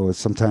 and so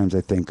sometimes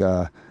I think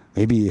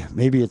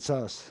maybe it's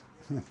us.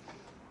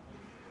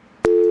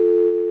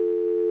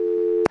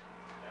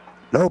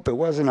 Nope, it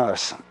wasn't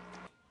us.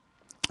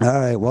 All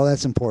right, well,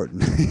 that's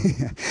important.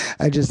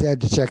 I just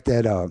had to check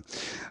that out.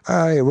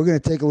 All right, we're going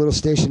to take a little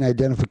station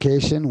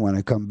identification. When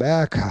I come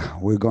back,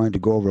 we're going to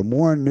go over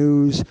more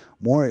news,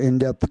 more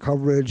in-depth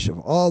coverage of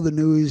all the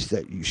news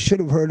that you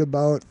should have heard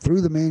about through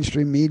the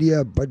mainstream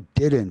media but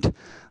didn't.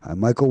 I'm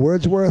Michael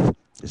Wordsworth.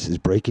 This is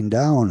Breaking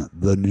Down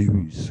the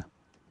News.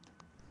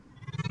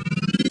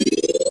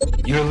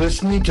 You're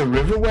listening to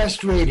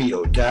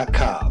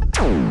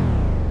RiverWestRadio.com.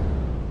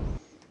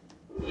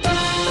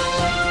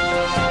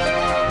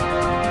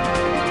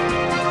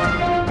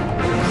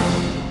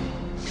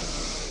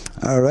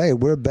 All right,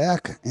 we're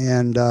back,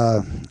 and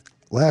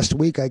last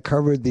week I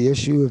covered the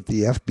issue of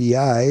the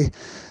FBI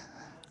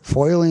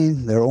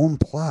foiling their own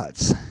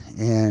plots.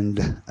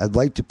 And I'd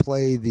like to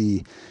play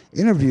the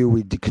interview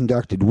we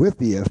conducted with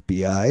the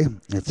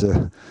FBI. It's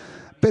a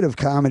bit of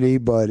comedy,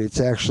 but it's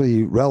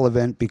actually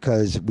relevant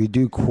because we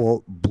do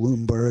quote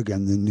Bloomberg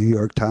and the New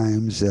York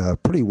Times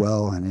pretty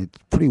well, and it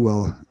pretty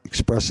well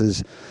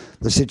expresses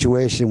the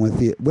situation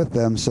with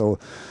them. So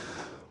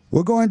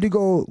we're going to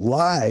go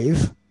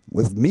live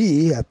with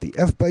me at the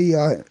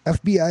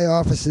FBI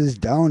offices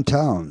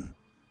downtown.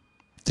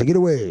 Take it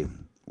away.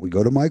 We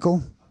go to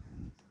Michael.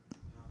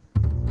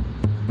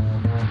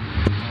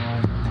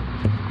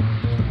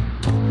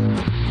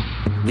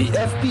 The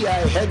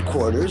FBI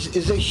headquarters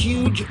is a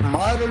huge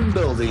modern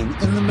building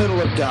in the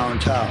middle of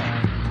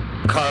downtown.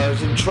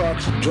 Cars and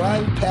trucks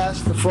drive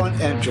past the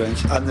front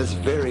entrance on this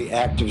very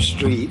active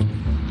street,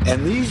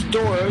 and these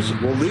doors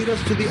will lead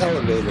us to the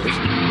elevators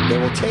that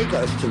will take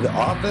us to the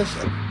office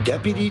of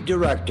Deputy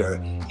Director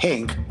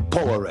Hank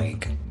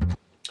Polarank.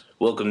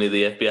 Welcome to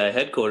the FBI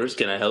headquarters.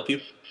 Can I help you?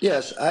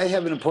 Yes, I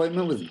have an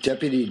appointment with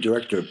Deputy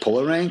Director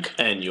Polarank.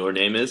 And your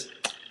name is?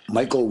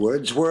 Michael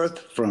Wordsworth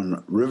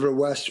from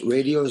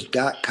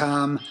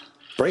RiverWestRadios.com,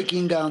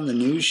 breaking down the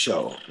news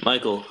show.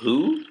 Michael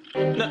who?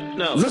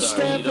 No. The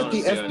staff at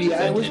the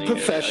FBI was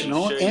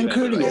professional and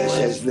courteous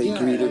as they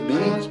greeted me,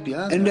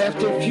 and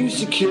after a few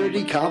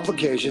security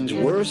complications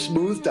were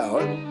smoothed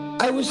out,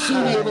 I was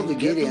soon able to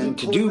get in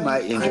to do my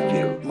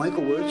interview.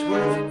 Michael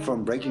Wordsworth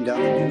from Breaking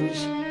Down the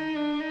News.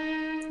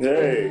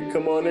 Hey,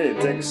 come on in,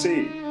 take a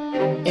seat.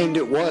 And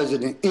it was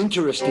an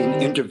interesting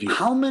interview.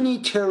 How many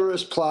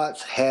terrorist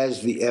plots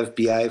has the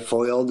FBI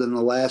foiled in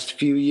the last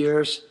few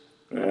years?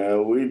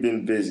 We've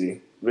been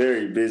busy,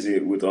 very busy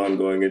with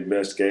ongoing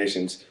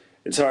investigations.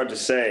 It's hard to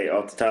say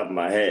off the top of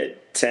my head.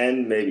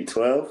 10, maybe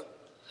 12?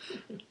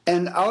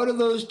 And out of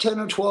those 10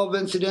 or 12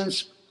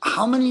 incidents,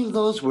 how many of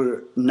those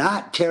were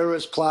not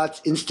terrorist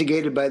plots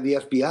instigated by the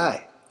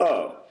FBI?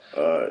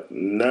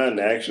 None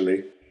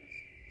actually.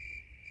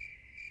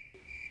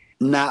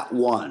 Not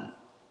one.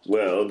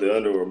 Well, the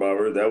underwear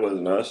bomber, that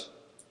wasn't us.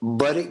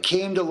 But it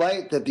came to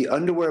light that the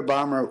underwear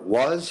bomber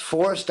was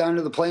forced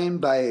onto the plane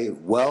by a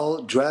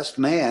well-dressed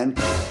man,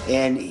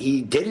 and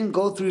he didn't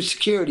go through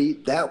security.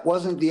 That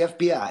wasn't the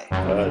FBI.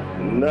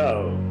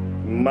 No.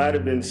 Might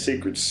have been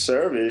Secret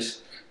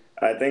Service.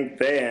 I think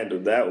they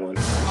handled that one.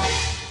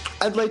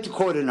 I'd like to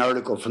quote an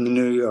article from the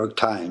New York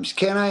Times.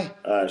 Can I?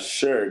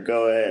 Sure,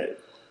 go ahead.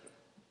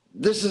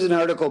 This is an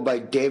article by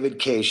David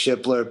K.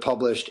 Shipler,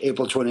 published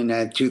April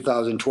 29,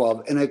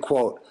 2012, and I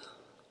quote,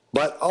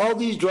 "But all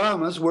these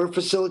dramas were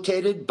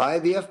facilitated by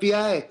the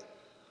FBI,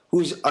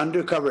 whose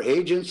undercover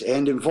agents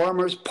and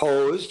informers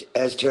posed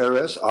as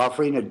terrorists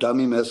offering a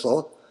dummy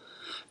missile,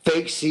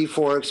 fake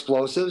C4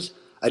 explosives,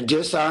 a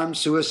disarmed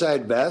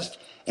suicide vest,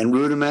 and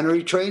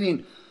rudimentary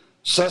training.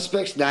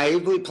 Suspects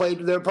naively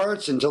played their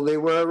parts until they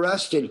were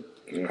arrested.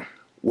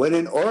 When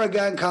an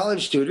Oregon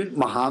college student,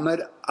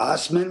 Mohammed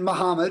Osman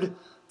Mohammed,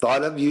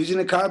 thought of using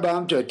a car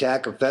bomb to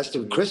attack a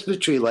festive Christmas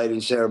tree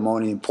lighting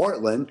ceremony in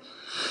Portland,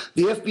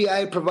 the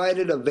FBI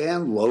provided a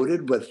van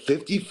loaded with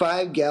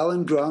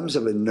 55-gallon drums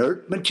of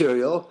inert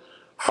material,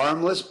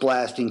 harmless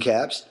blasting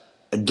caps,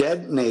 a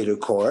detonator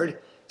cord,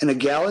 and a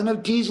gallon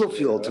of diesel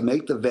fuel to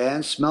make the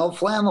van smell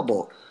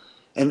flammable.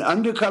 An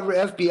undercover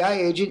FBI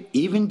agent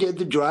even did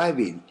the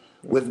driving,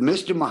 with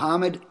Mr.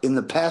 Muhammad in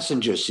the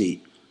passenger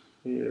seat.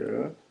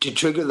 To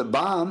trigger the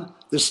bomb,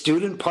 the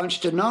student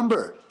punched a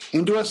number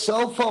into a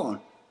cell phone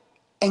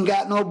and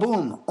got no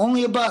boom,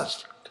 only a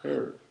bust.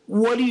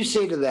 What do you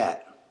say to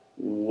that?"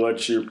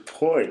 What's your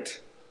point?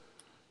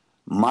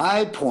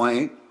 My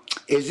point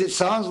is it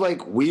sounds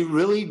like we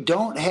really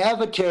don't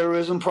have a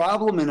terrorism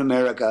problem in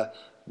America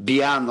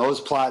beyond those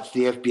plots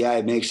the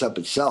FBI makes up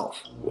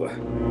itself. What?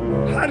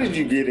 How did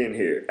you get in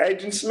here?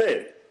 Agent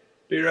Smith.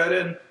 Be right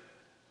in.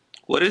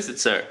 What is it,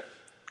 sir?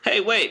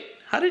 Hey, wait.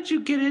 How did you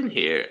get in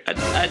here?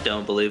 I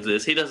don't believe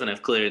this. He doesn't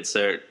have clearance,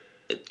 sir.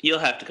 You'll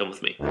have to come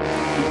with me.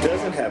 He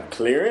doesn't have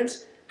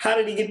clearance? How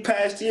did he get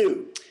past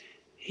you?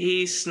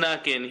 He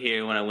snuck in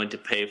here when I went to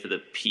pay for the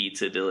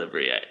pizza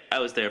delivery. I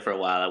was there for a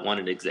while. I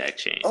wanted exact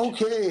change.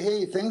 Okay,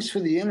 hey, thanks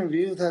for the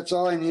interview. That's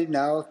all I need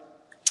now.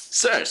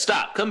 Sir,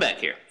 stop. Come back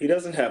here. He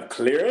doesn't have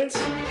clearance?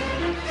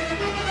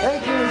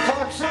 Thank you.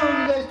 Talk soon.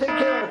 You guys take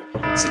care.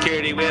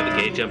 Security, we have a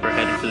gate jumper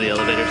headed for the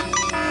elevators.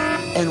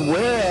 And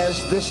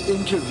whereas this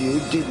interview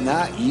did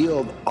not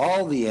yield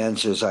all the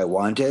answers I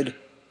wanted,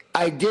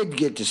 I did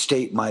get to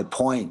state my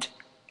point.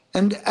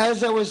 And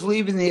as I was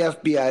leaving the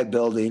FBI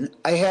building,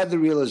 I had the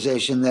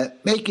realization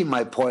that making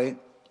my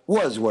point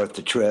was worth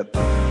the trip.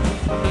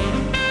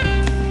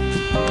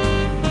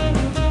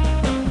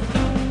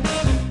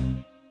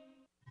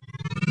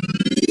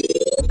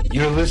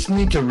 You're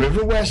listening to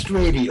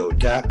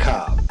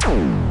RiverWestRadio.com.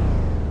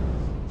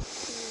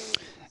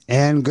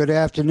 And good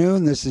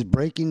afternoon. This is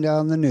Breaking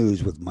Down the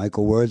News with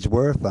Michael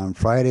Wordsworth on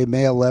Friday,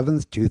 May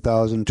 11th,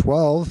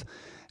 2012.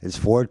 It's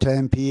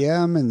 4:10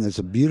 p.m. and it's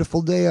a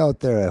beautiful day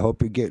out there. I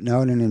hope you're getting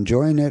out and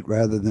enjoying it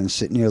rather than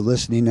sitting here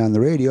listening on the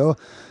radio.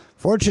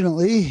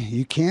 Fortunately,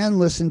 you can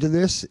listen to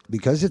this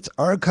because it's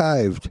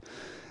archived.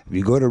 If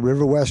you go to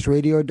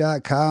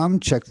riverwestradio.com,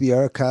 check the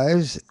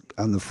archives.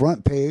 On the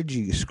front page,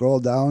 you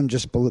scroll down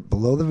just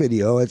below the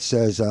video. It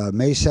says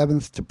May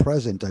 7th to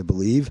present, I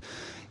believe.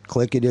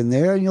 Click it in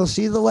there, and you'll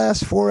see the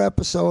last 4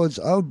 episodes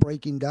of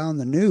Breaking Down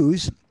the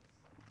News.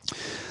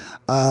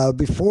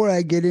 Before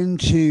I get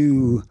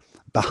into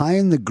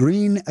Behind the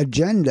Green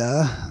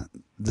Agenda,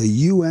 the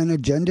UN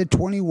Agenda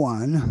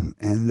 21,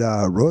 and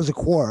Rosa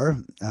Quar,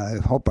 I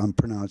hope I'm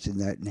pronouncing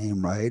that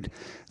name right.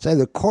 It's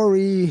either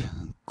Corey,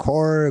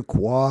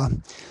 Qua.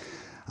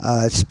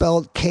 It's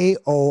spelled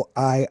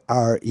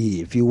Koire.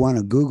 If you want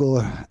to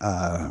Google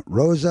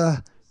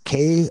Rosa,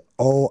 Koire,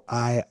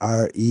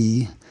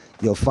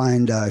 you'll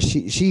find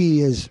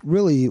she is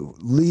really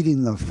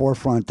leading the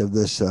forefront of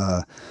this,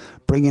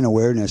 bringing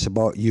awareness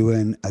about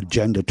UN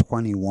Agenda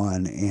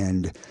 21,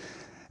 and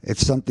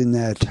it's something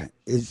that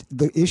is,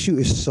 the issue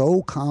is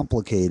so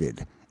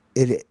complicated.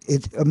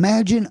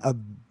 Imagine a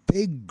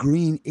big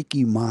green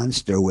icky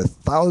monster with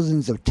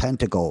thousands of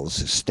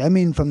tentacles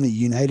stemming from the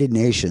United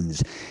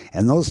Nations,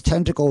 and those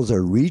tentacles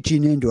are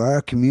reaching into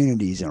our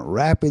communities and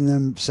wrapping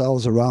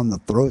themselves around the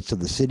throats of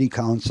the city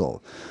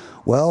council.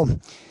 Well,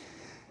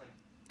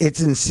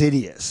 it's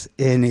insidious,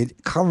 and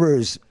it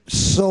covers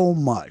so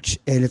much,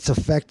 and it's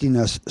affecting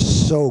us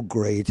so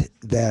great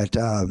that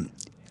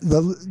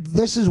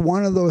this is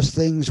one of those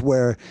things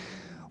where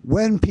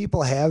when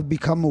people have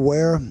become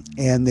aware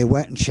and they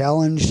went and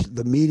challenged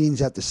the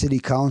meetings at the city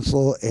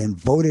council and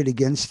voted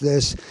against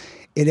this,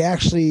 it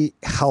actually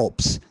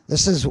helps.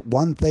 This is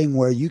one thing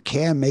where you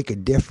can make a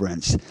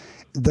difference.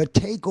 The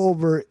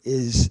takeover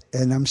is,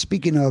 and I'm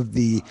speaking of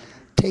the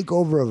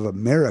takeover of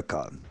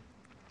America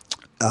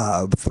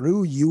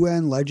through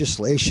UN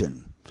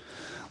legislation,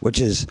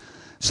 which is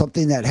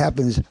something that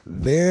happens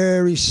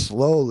very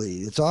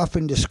slowly. It's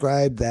often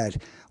described that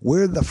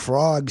we're the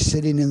frog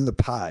sitting in the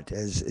pot,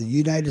 as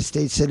United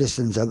States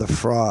citizens are the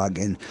frog,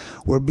 and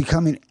we're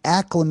becoming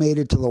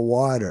acclimated to the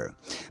water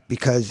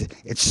because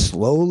it's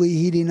slowly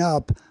heating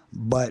up,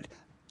 but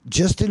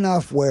just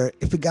enough where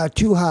if it got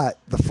too hot,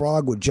 the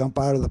frog would jump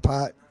out of the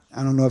pot.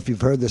 I don't know if you've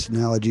heard this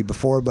analogy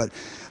before, but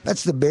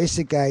that's the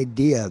basic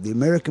idea. The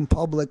American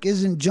public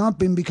isn't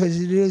jumping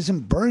because it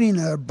isn't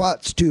burning our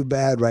butts too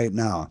bad right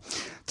now.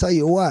 Tell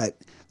you what,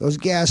 those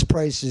gas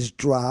prices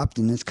dropped,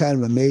 and it's kind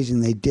of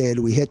amazing they did.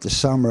 We hit the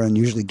summer, and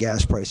usually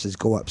gas prices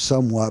go up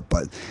somewhat,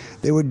 but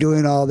they were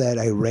doing all that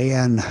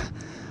Iran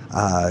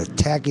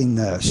attacking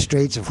the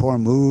Straits of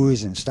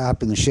Hormuz and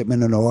stopping the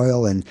shipment of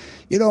oil. And,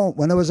 you know,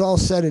 when it was all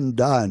said and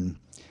done,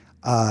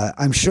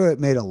 I'm sure it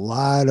made a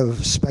lot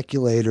of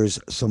speculators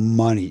some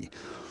money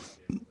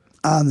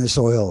on this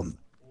oil,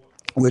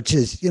 which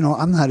is, you know,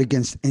 I'm not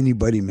against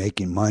anybody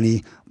making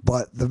money,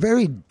 but the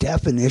very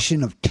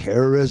definition of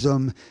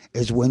terrorism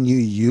is when you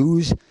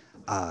use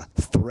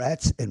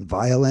threats and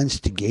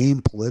violence to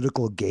gain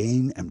political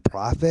gain and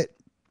profit.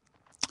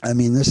 I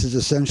mean, this is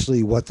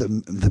essentially what the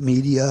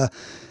media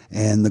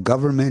and the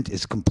government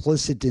is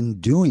complicit in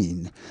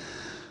doing.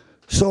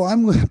 So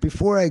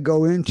before I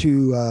go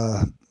into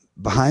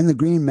Behind the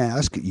Green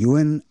Mask,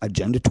 UN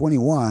Agenda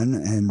 21,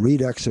 and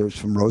read excerpts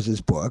from Rosa's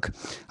book,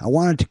 I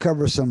wanted to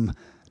cover some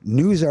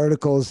news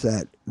articles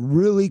that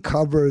really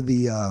cover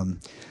the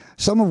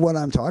some of what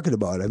I'm talking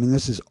about. I mean,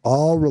 this is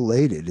all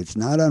related. It's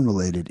not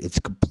unrelated. It's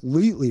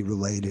completely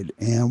related.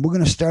 And we're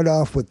going to start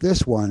off with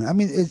this one. I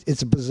mean,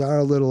 it's a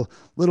bizarre little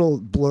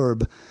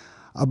blurb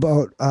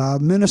about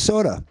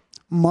Minnesota.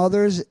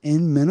 Mothers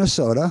in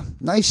Minnesota,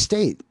 nice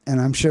state,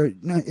 and I'm sure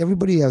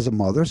everybody has a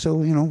mother,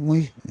 so you know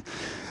we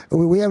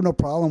have no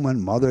problem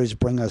when mothers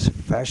bring us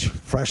fresh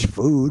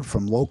food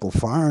from local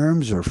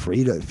farms or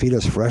feed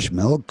us fresh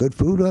milk, good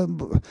food.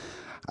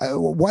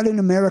 What in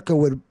America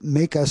would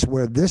make us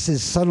where this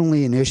is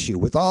suddenly an issue?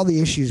 With all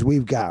the issues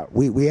we've got,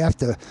 we have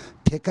to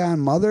pick on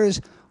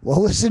mothers?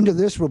 Well, listen to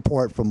this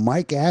report from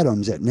Mike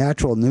Adams at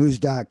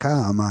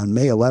naturalnews.com on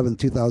May 11,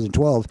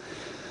 2012.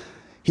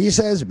 He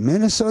says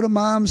Minnesota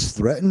moms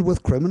threatened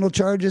with criminal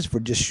charges for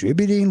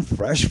distributing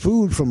fresh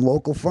food from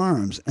local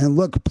farms. And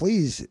look,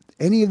 please,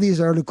 any of these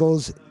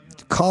articles,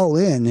 call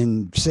in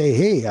and say,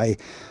 hey, I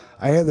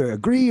either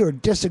agree or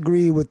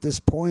disagree with this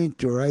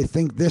point, or I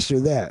think this or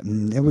that.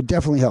 And it would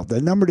definitely help.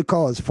 The number to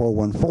call is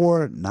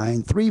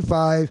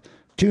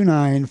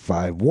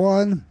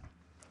 414-935-2951.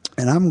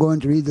 And I'm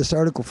going to read this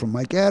article from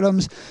Mike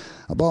Adams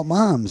about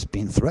moms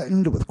being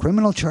threatened with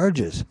criminal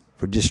charges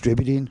for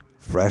distributing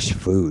fresh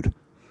food.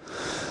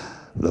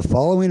 The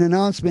following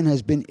announcement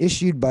has been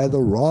issued by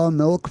the Raw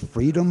Milk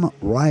Freedom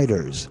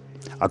Riders.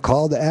 A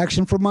call to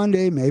action for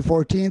Monday, May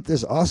 14th,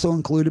 is also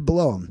included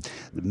below.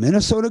 The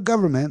Minnesota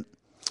government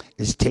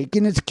is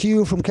taking its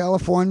cue from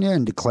California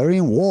and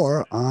declaring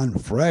war on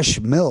fresh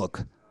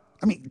milk.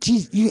 I mean,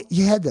 geez,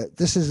 you had that.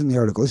 This isn't the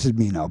article. This is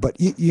me now. But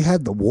you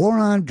had the war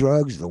on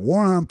drugs, the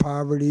war on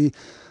poverty,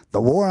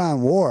 the war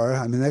on war.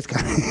 I mean, that's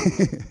kind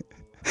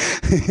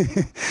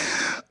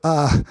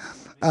of...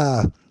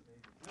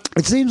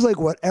 It seems like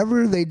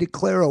whatever they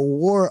declare a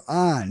war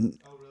on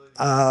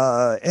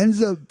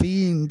ends up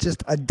being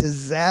just a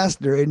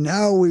disaster. And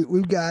now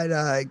we've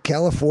got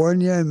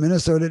California and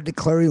Minnesota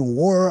declaring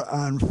war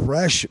on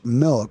fresh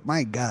milk.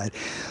 My God.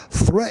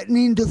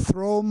 Threatening to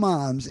throw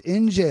moms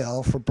in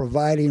jail for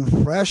providing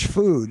fresh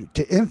food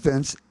to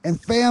infants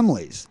and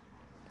families.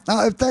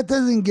 Now, if that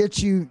doesn't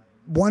get you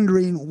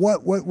wondering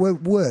what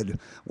would,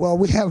 well,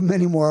 we have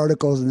many more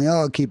articles and they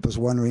all keep us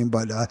wondering,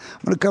 but I'm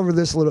going to cover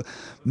this a little.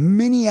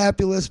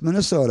 Minneapolis,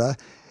 Minnesota.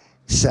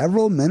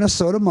 Several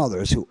Minnesota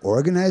mothers who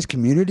organize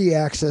community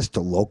access to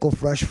local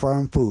fresh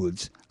farm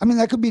foods. I mean,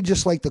 that could be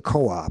just like the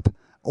co-op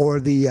or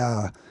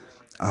the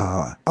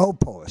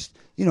outpost.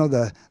 You know,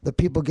 the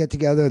people get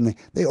together and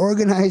they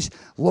organize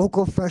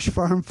local fresh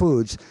farm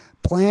foods,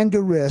 plan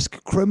to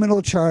risk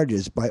criminal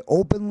charges by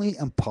openly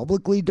and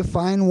publicly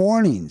defined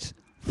warnings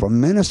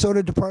from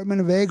Minnesota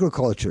Department of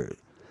Agriculture.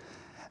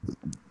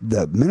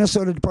 The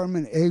Minnesota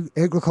Department of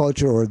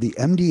Agriculture, or the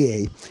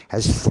MDA,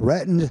 has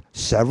threatened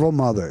several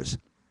mothers.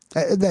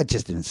 That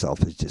just in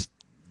itself is just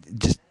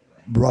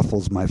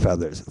ruffles my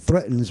feathers.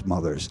 Threatens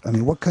mothers. I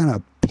mean, what kind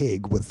of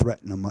pig would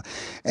threaten them?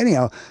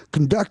 Anyhow,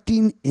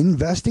 conducting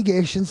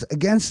investigations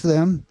against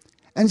them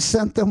and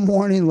sent them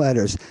warning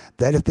letters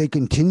that if they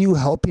continue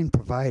helping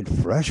provide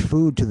fresh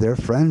food to their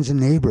friends and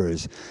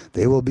neighbors,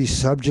 they will be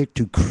subject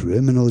to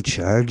criminal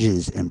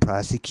charges and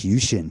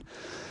prosecution.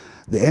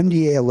 The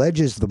MDA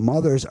alleges the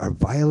mothers are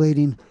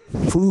violating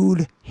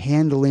food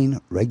handling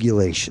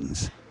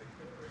regulations.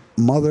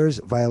 Mothers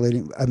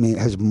violating, I mean,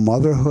 has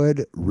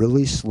motherhood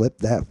really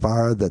slipped that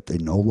far that they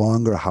no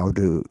longer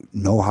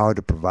know how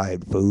to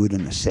provide food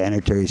in a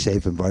sanitary,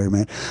 safe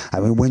environment? I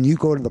mean, when you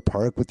go to the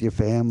park with your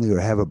family or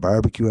have a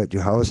barbecue at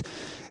your house,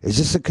 is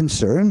this a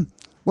concern?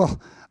 Well,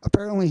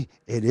 apparently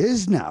it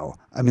is now.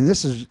 I mean,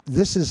 this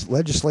is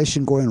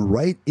legislation going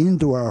right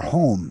into our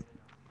home.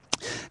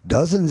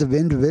 Dozens of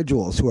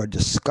individuals who are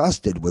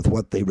disgusted with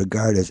what they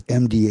regard as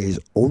MDA's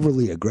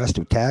overly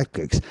aggressive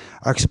tactics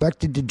are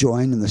expected to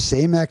join in the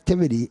same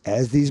activity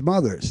as these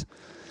mothers.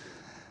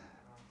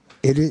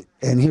 And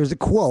here's a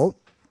quote,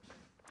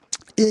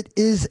 "It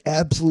is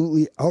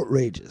absolutely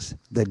outrageous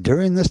that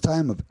during this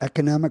time of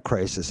economic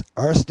crisis,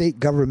 our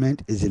state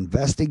government is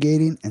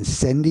investigating and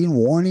sending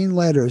warning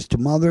letters to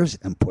mothers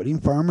and putting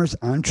farmers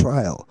on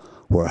trial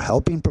who are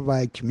helping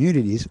provide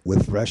communities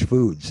with fresh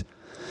foods.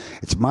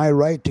 It's my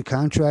right to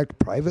contract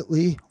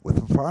privately with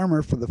a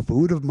farmer for the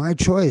food of my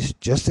choice,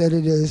 just as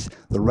it is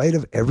the right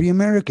of every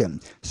American,"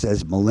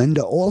 says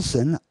Melinda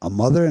Olson, a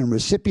mother and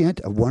recipient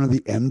of one of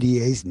the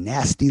MDA's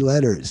nasty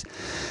letters.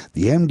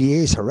 The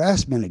MDA's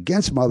harassment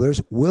against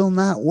mothers will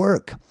not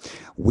work.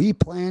 We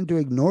plan to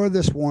ignore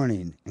this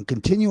warning and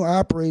continue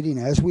operating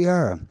as we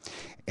are.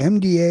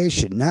 MDA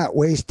should not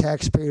waste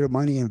taxpayer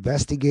money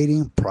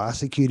investigating,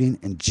 prosecuting,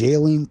 and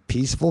jailing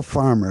peaceful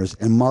farmers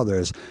and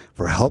mothers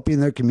for helping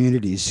their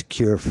communities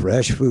secure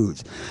fresh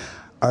foods.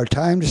 Our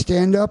time to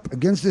stand up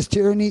against this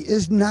tyranny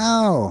is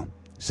now,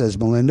 says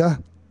Melinda.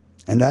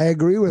 And I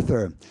agree with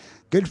her.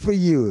 Good for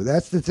you.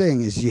 That's the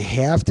thing, is you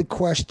have to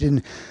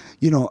question,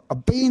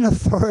 obeying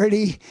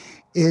authority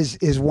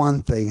is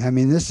one thing. I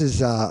mean, this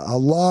is a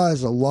law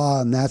is a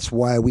law, and that's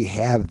why we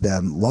have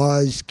them.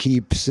 Laws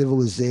keep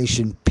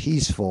civilization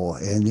peaceful,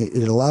 and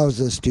it allows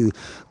us to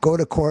go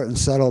to court and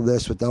settle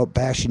this without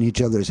bashing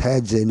each other's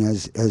heads in,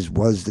 as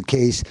was the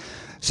case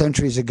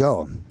centuries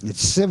ago.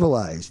 It's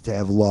civilized to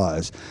have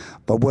laws.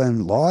 But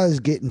when laws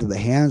get into the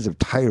hands of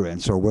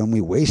tyrants, or when we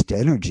waste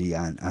energy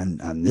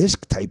on this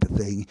type of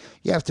thing,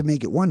 you have to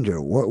make it wonder,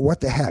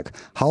 what the heck?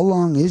 How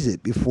long is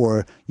it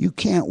before you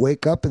can't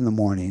wake up in the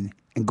morning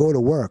and go to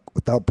work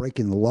without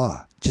breaking the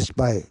law, just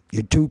by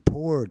you're too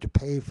poor to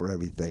pay for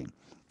everything?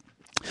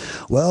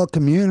 Well,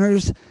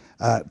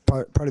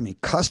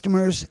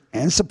 customers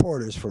and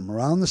supporters from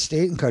around the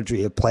state and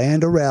country have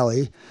planned a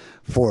rally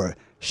for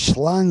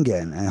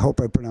Schlangen, I hope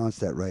I pronounced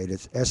that right,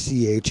 it's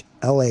Schlangen,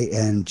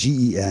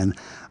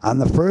 on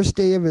the first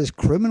day of his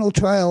criminal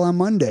trial on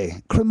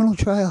Monday. Criminal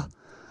trial?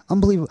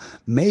 Unbelievable.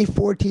 May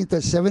 14th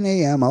at 7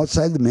 a.m.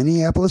 outside the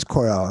Minneapolis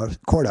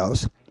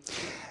courthouse.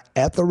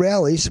 At the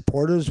rally,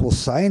 supporters will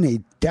sign a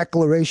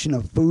Declaration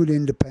of Food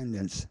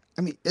Independence.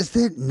 I mean, is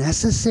it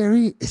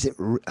necessary?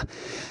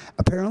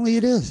 Apparently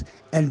it is.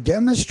 And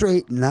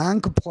demonstrate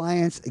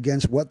non-compliance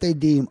against what they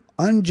deem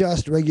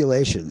unjust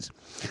regulations.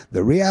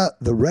 The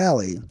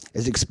rally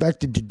is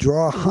expected to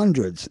draw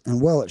hundreds,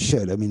 and well, it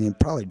should. I mean, it'd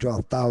probably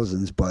draw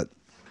thousands, but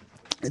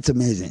it's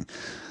amazing.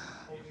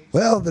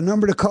 Well, the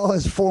number to call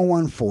is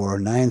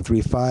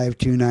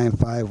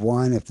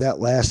 414-935-2951. If that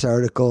last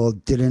article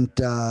didn't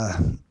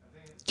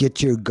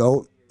get your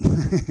goat,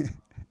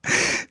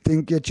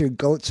 didn't get your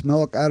goat's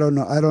milk, I don't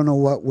know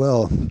what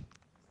will.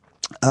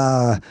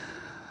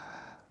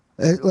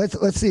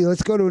 Let's see.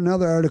 Let's go to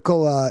another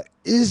article.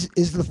 Is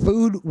the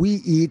food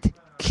we eat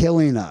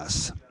killing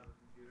us?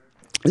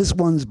 This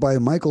one's by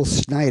Michael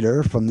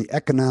Snyder from The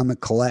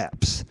Economic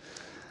Collapse.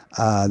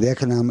 The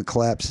Economic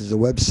Collapse is a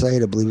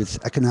website. I believe it's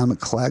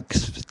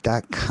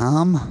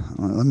economiccollapse.com.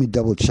 Let me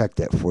double check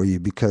that for you,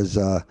 because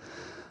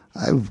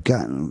I've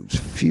gotten a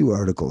few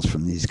articles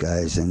from these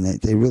guys, and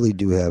they really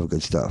do have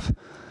good stuff.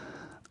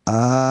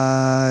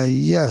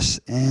 Yes,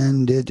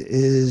 and it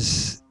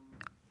is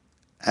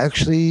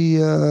actually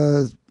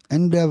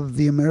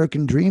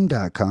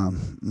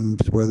endoftheamericandream.com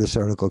is where this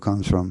article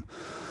comes from.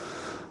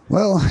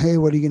 Well, hey,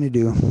 what are you going to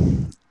do?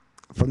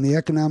 From the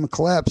economic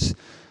collapse,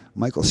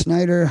 Michael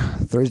Snyder,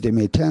 Thursday,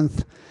 May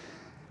 10th,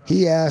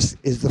 he asks,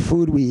 is the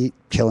food we eat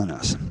killing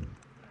us?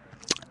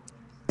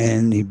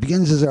 And he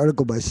begins his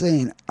article by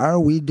saying, are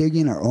we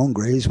digging our own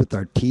graves with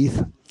our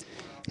teeth?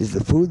 Is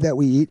the food that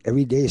we eat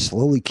every day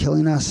slowly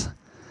killing us?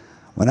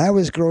 When I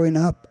was growing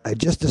up, I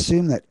just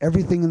assumed that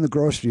everything in the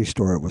grocery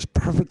store was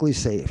perfectly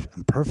safe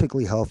and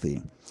perfectly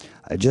healthy.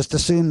 I just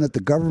assumed that the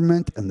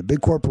government and the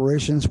big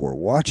corporations were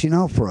watching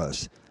out for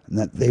us and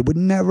that they would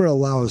never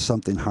allow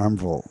something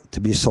harmful to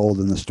be sold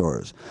in the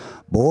stores.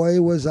 Boy,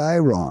 was I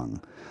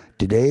wrong.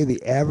 Today,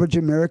 the average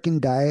American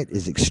diet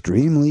is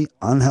extremely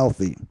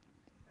unhealthy.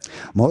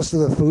 Most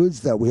of the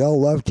foods that we all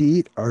love to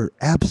eat are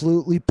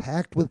absolutely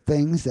packed with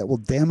things that will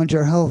damage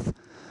our health.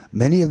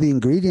 Many of the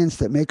ingredients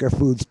that make our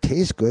foods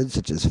taste good,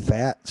 such as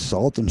fat,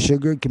 salt, and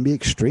sugar, can be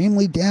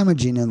extremely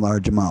damaging in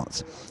large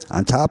amounts.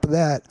 On top of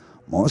that,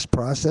 most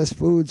processed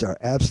foods are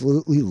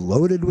absolutely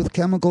loaded with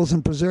chemicals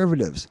and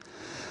preservatives.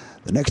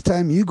 The next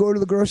time you go to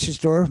the grocery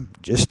store,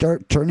 just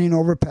start turning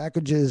over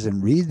packages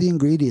and read the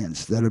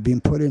ingredients that are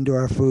being put into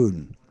our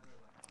food.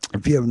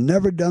 If you have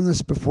never done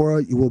this before,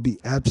 you will be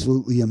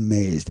absolutely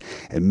amazed.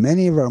 In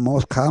many of our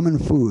most common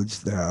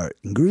foods, there are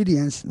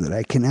ingredients that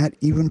I cannot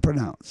even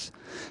pronounce.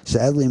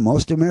 Sadly,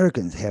 most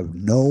Americans have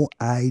no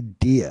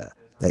idea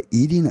that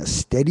eating a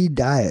steady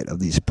diet of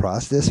these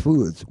processed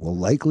foods will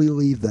likely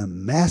leave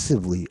them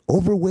massively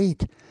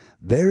overweight,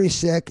 very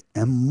sick,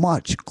 and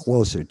much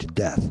closer to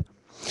death.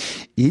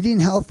 Eating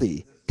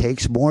healthy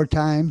takes more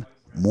time,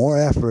 more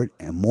effort,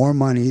 and more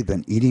money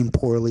than eating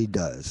poorly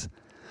does.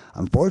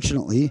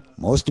 Unfortunately,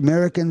 most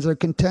Americans are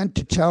content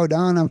to chow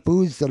down on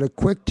foods that are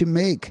quick to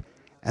make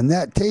and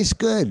that taste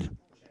good.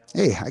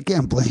 Hey, I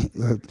can't blame,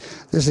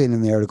 this ain't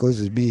in the article, this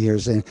is me here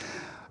saying,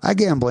 I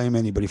can't blame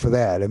anybody for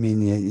that. I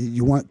mean,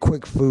 you want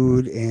quick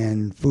food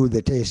and food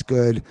that tastes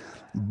good,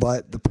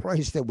 but the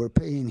price that we're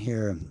paying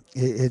here,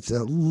 it's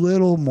a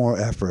little more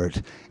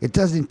effort. It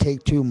doesn't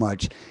take too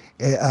much.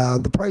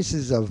 The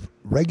prices of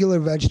regular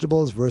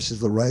vegetables versus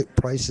the right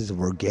prices of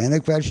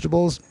organic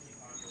vegetables,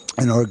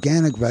 and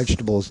organic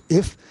vegetables,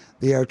 if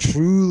they are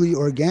truly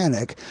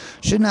organic,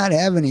 should not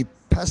have any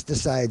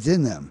pesticides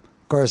in them.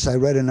 Of course, I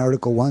read an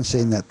article once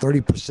saying that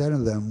 30%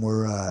 of them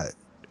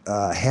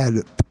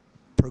had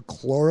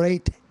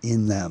perchlorate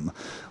in them,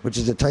 which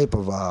is a type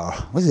of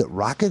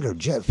rocket or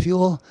jet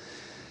fuel,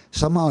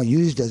 somehow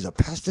used as a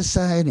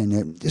pesticide.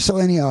 And so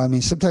anyhow, I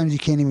mean, sometimes you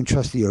can't even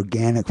trust the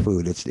organic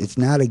food. It's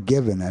not a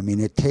given. I mean,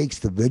 it takes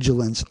the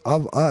vigilance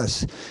of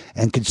us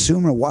and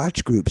consumer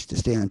watch groups to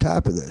stay on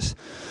top of this.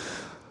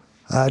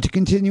 To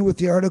continue with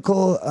the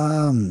article,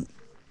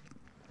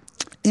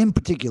 in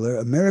particular,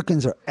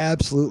 Americans are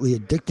absolutely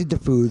addicted to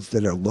foods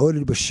that are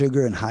loaded with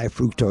sugar and high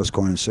fructose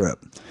corn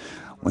syrup.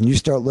 When you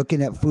start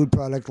looking at food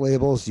product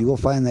labels, you will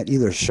find that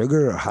either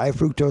sugar or high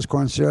fructose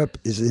corn syrup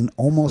is in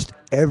almost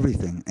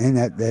everything, and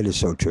that is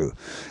so true.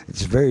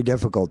 It's very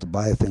difficult to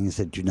buy things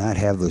that do not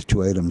have those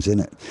two items in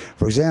it.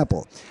 For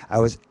example, I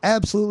was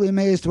absolutely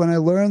amazed when I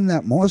learned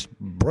that most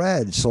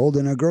bread sold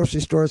in our grocery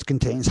stores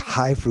contains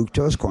high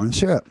fructose corn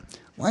syrup.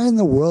 Why in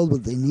the world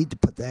would they need to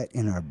put that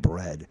in our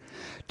bread?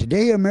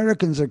 Today,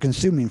 Americans are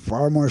consuming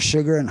far more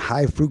sugar and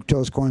high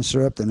fructose corn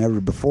syrup than ever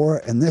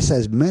before, and this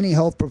has many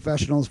health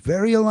professionals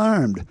very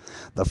alarmed.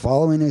 The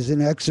following is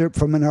an excerpt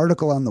from an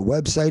article on the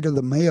website of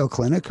the Mayo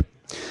Clinic.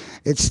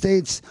 It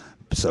states,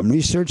 some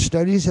research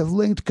studies have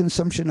linked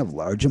consumption of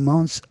large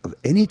amounts of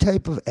any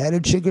type of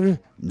added sugar,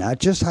 not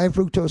just high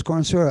fructose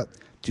corn syrup,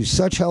 to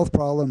such health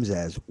problems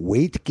as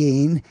weight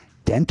gain,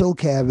 dental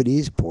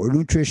cavities, poor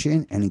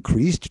nutrition, and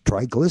increased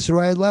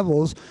triglyceride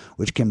levels,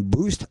 which can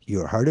boost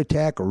your heart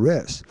attack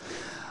risk.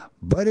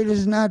 But it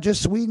is not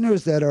just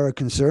sweeteners that are a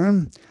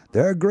concern.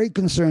 There are great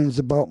concerns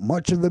about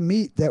much of the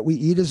meat that we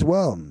eat as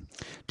well.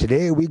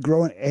 Today, we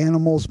grow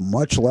animals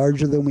much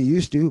larger than we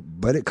used to,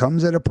 but it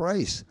comes at a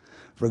price.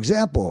 For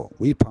example,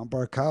 we pump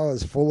our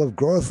cows full of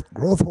growth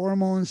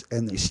hormones,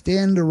 and they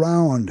stand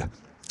around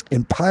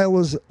in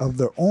piles of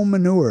their own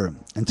manure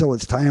until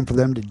it's time for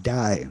them to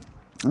die.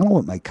 I don't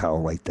want my cow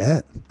like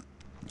that.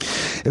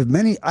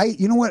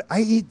 You know what?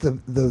 I eat the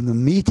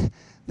meat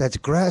that's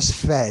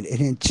grass-fed,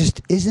 and it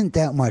just isn't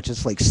that much.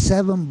 It's like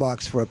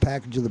 $7 for a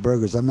package of the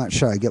burgers. I'm not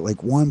sure. I get like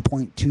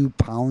 1.2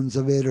 pounds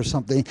of it or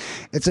something.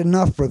 It's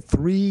enough for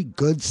 3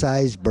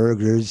 good-sized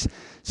burgers.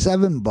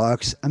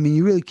 $7. I mean,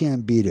 you really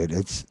can't beat it.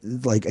 It's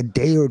like a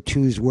day or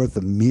two's worth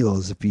of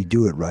meals if you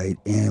do it right.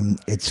 And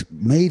it's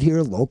made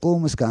here local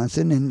in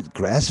Wisconsin and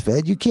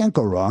grass-fed. You can't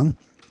go wrong.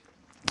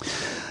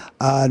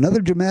 Another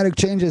dramatic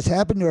change that's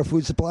happened to our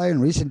food supply in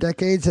recent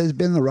decades has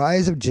been the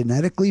rise of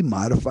genetically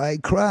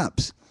modified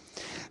crops,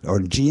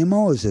 or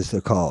GMOs as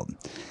they're called.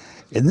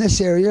 In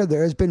this area,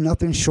 there has been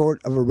nothing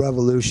short of a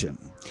revolution.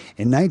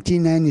 In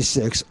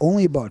 1996,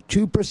 only about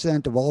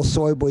 2% of all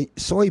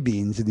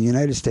soybeans in the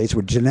United States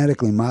were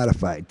genetically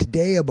modified.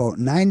 Today, about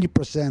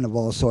 90% of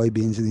all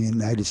soybeans in the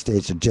United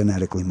States are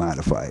genetically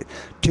modified.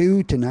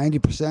 2 to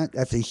 90%,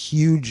 that's a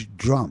huge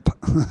jump.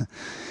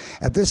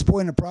 At this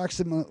point,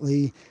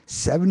 approximately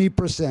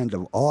 70%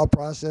 of all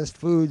processed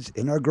foods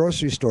in our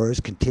grocery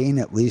stores contain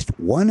at least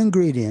one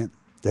ingredient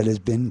that has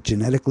been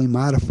genetically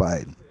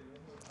modified.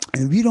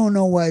 And if you don't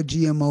know why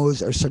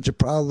GMOs are such a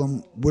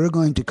problem, we're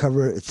going to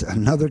cover, it's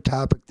another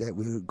topic that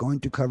we're going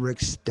to cover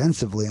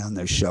extensively on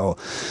this show.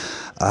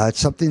 It's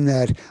something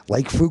that,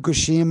 like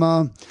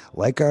Fukushima,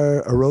 like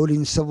our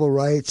eroding civil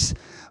rights,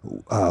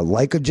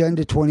 like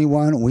Agenda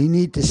 21, we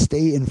need to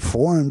stay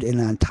informed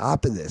and on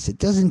top of this. It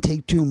doesn't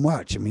take too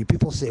much. I mean,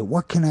 people say,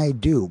 what can I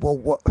do?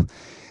 Well,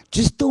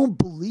 just don't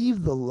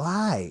believe the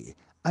lie.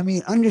 I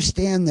mean,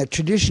 understand that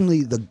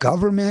traditionally the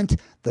government,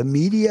 the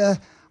media,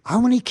 how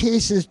many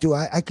cases do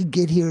I could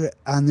get here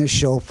on this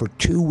show for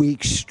 2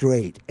 weeks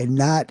straight and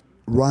not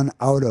run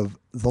out of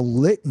the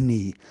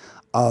litany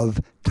of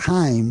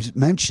times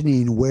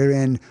mentioning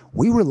wherein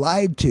we were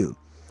lied to.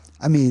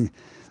 I mean,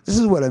 this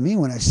is what I mean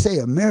when I say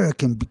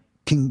America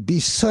can be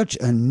such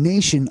a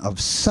nation of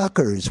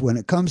suckers when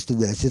it comes to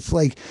this. It's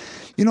like,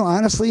 you know,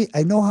 honestly,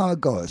 I know how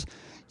it goes.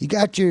 You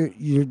got your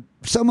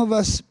some of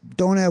us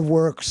don't have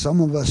work,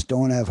 some of us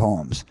don't have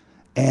homes.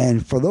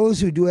 And for those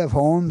who do have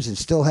homes and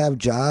still have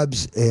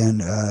jobs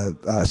and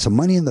some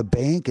money in the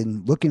bank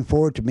and looking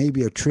forward to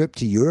maybe a trip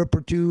to Europe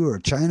or two or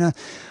China,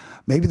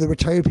 maybe the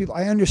retired people,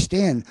 I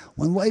understand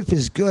when life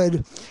is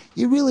good,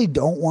 you really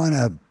don't want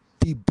to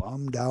be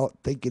bummed out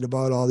thinking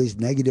about all these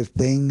negative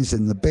things.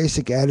 And the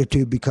basic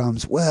attitude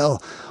becomes,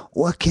 well,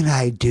 what can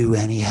I do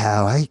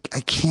anyhow? I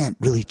can't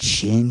really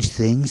change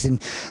things and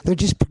they're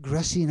just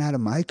progressing out of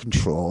my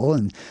control.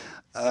 And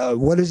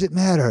what does it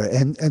matter?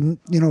 And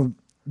you know,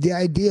 the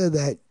idea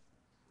that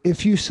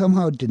if you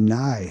somehow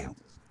deny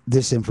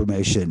this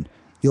information,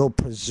 you'll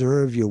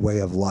preserve your way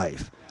of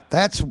life.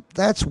 That's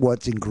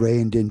what's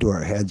ingrained into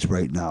our heads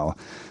right now,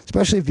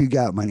 especially if you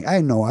got money.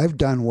 I know I've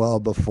done well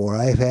before.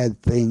 I've had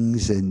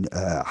things and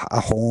a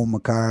home, a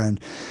car,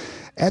 and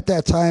at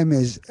that time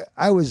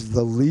I was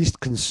the least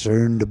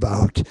concerned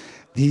about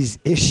these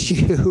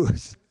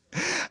issues.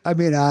 I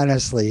mean,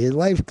 honestly,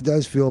 life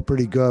does feel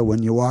pretty good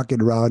when you're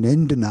walking around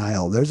in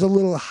denial. There's a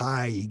little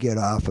high you get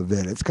off of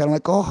it. It's kind of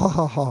like, oh, ha,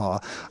 ha, ha.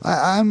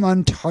 I'm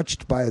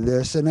untouched by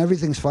this and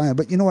everything's fine.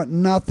 But you know what?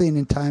 Nothing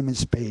in time and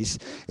space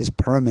is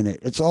permanent.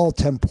 It's all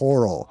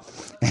temporal.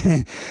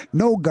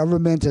 No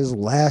government has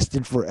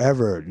lasted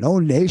forever. No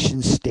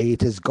nation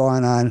state has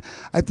gone on.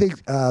 I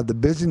think the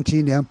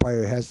Byzantine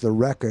Empire has the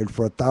record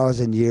for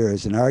 1,000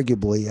 years. And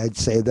arguably, I'd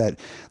say that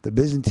the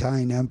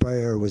Byzantine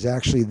Empire was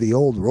actually the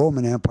old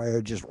Roman Empire,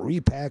 just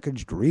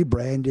repackaged,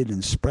 rebranded,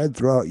 and spread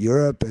throughout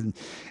Europe. And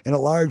in a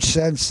large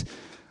sense,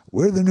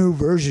 we're the new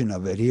version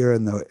of it here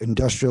in the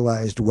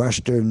industrialized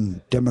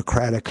Western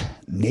democratic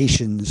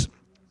nations.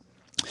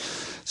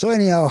 So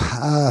anyhow,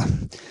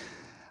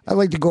 I'd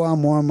like to go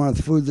on more and more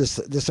with food.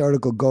 This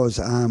article goes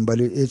on, but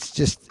it's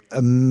just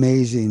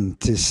amazing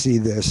to see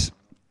this.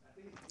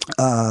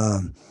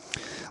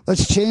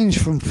 Let's change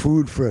from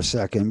food for a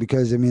second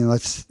because, I mean,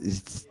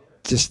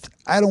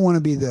 I don't want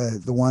to be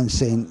the one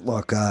saying,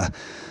 look,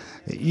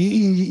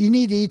 you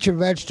need to eat your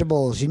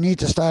vegetables. You need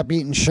to stop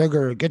eating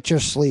sugar. Get your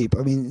sleep.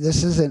 I mean,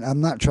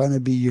 I'm not trying to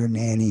be your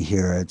nanny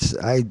here.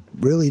 I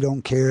really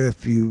don't care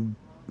if you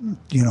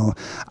know,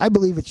 I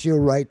believe it's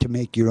your right to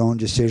make your own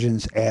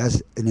decisions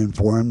as an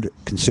informed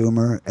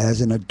consumer,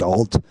 as an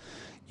adult.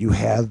 You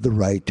have the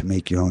right to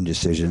make your own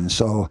decisions.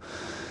 So,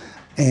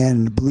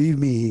 and believe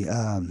me,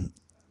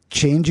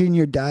 changing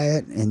your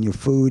diet and your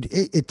food,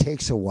 it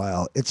takes a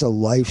while. It's a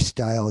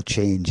lifestyle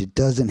change. It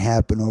doesn't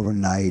happen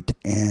overnight.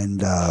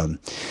 And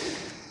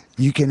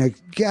you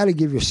got to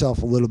give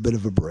yourself a little bit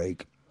of a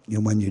break, you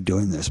know, when you're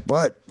doing this.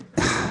 But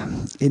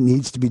it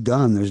needs to be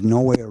done. There's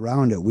no way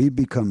around it. We've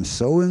become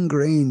so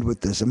ingrained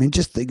with this. I mean,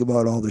 just think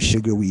about all the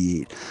sugar we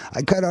eat.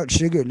 I cut out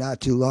sugar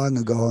not too long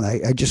ago, and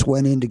I just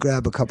went in to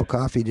grab a cup of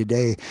coffee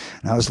today,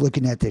 and I was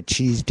looking at that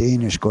cheese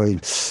Danish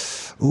going,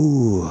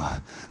 ooh,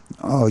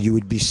 oh, you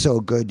would be so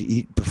good to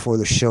eat before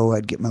the show.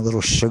 I'd get my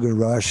little sugar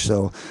rush.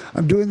 So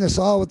I'm doing this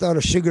all without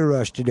a sugar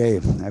rush today.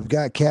 I've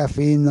got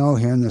caffeine, though,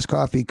 here in this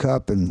coffee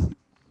cup, and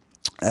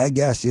I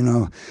guess, you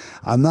know,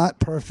 I'm not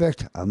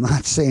perfect. I'm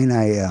not saying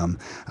I am.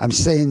 I'm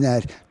saying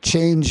that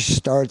change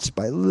starts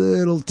by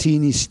little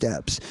teeny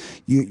steps.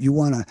 You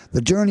want to,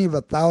 the journey of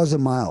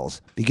 1,000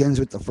 miles begins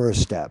with the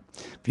first step.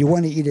 If you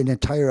want to eat an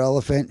entire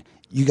elephant,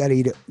 you got to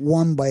eat it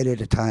one bite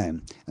at a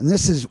time. And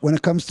this is, when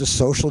it comes to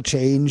social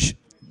change,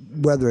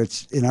 whether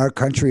it's in our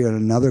country or in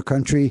another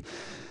country,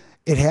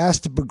 it has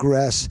to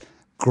progress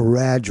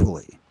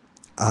gradually.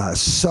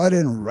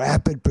 Sudden,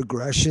 rapid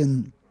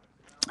progression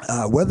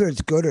whether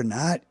it's good or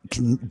not,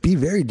 can be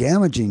very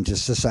damaging to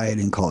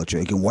society and culture.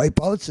 It can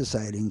wipe out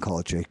society and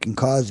culture. It can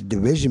cause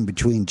division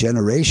between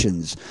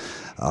generations,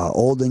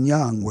 old and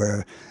young,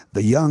 where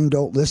the young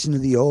don't listen to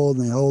the old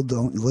and the old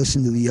don't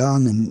listen to the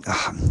young. And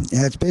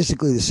that's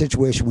basically the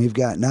situation we've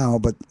got now,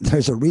 but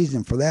there's a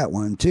reason for that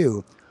one,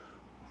 too.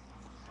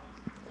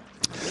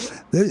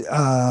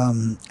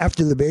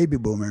 After the baby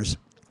boomers,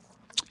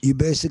 you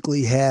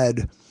basically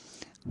had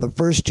the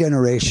first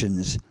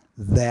generations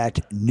that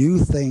knew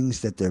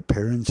things that their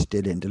parents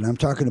didn't. And I'm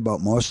talking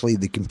about mostly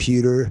the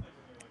computer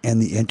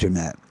and the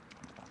internet.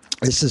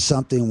 This is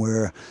something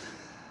where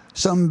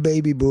some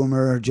baby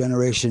boomer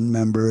generation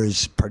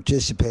members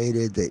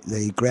participated,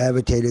 they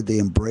gravitated, they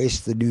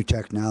embraced the new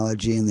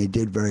technology, and they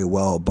did very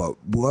well. But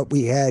what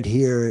we had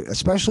here,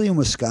 especially in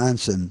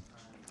Wisconsin,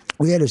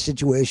 we had a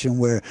situation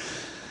where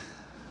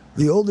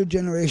the older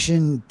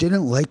generation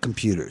didn't like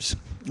computers.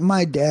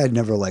 My dad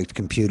never liked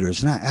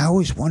computers, and I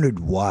always wondered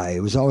why. It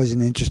was always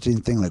an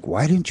interesting thing, like,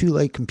 why didn't you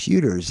like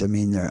computers? I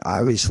mean, they're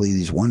obviously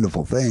these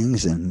wonderful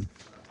things,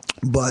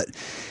 but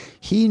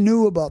he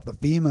knew about the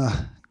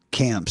FEMA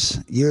camps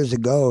years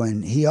ago,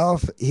 and he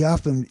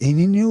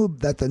knew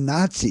that the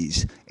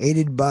Nazis,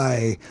 aided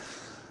by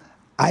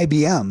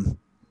IBM,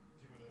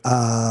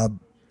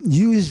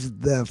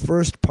 used the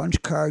first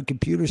punch card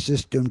computer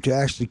system to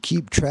actually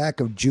keep track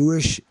of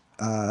Jewish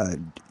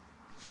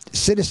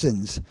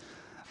citizens,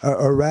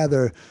 or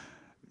rather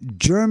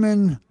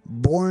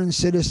German-born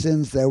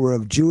citizens that were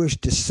of Jewish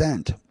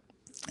descent.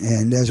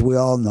 And as we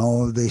all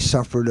know, they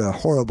suffered a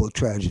horrible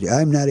tragedy.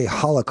 I'm not a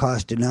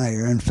Holocaust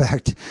denier. In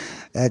fact,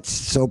 that's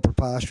so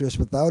preposterous.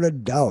 Without a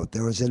doubt,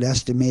 there was an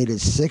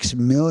estimated 6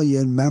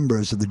 million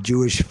members of the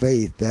Jewish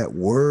faith that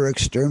were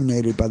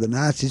exterminated by the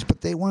Nazis,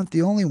 but they weren't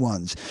the only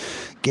ones.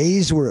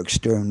 Gays were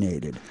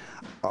exterminated.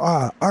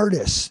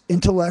 Artists,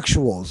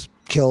 intellectuals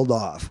killed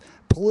off.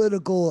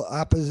 Political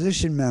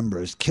opposition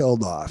members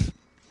killed off.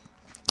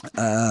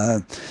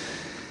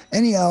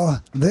 Anyhow,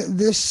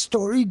 this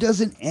story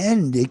doesn't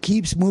end. It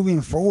keeps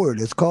moving forward.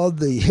 It's called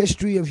The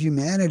History of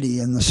Humanity,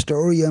 and the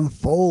story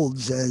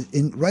unfolds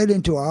right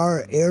into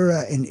our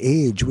era and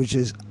age, which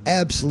is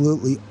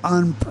absolutely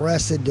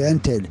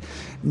unprecedented.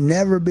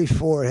 Never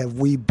before have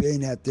we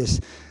been at this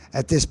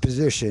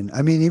position.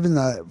 I mean, even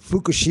the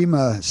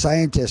Fukushima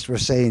scientists were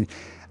saying,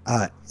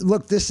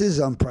 look, this is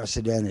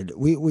unprecedented.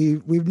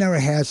 We've never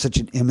had such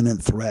an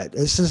imminent threat.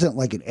 This isn't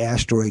like an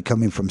asteroid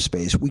coming from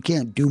space. We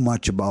can't do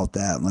much about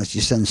that unless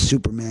you send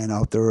Superman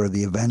out there or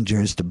the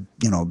Avengers to,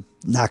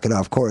 knock it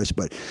off course.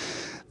 But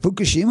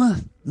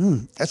Fukushima,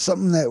 that's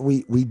something that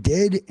we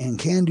did and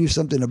can do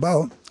something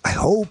about. I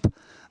hope.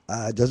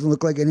 It doesn't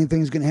look like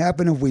anything's going to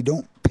happen if we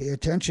don't pay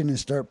attention and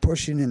start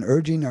pushing and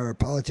urging our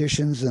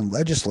politicians and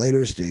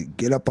legislators to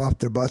get up off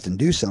their butts and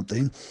do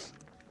something.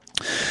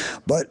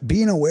 But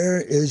being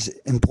aware is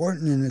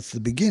important, and it's the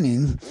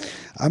beginning.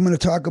 I'm going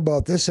to talk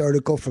about this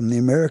article from The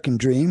American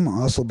Dream,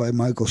 also by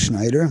Michael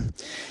Schneider,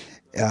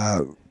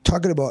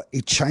 talking about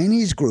a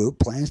Chinese group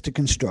plans to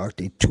construct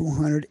a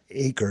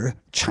 200-acre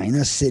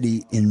China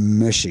city in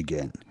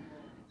Michigan.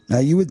 Now,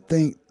 you would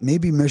think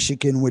maybe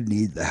Michigan would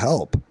need the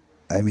help.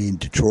 I mean,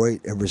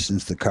 Detroit, ever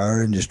since the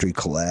car industry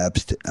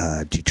collapsed,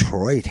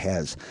 Detroit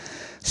has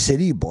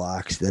city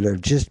blocks that have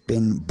just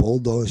been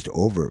bulldozed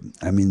over.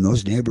 I mean,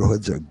 those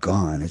neighborhoods are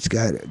gone. It's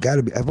got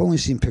to be. I've only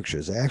seen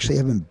pictures. I actually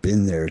haven't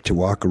been there to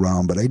walk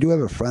around, but I do have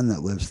a friend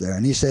that lives there,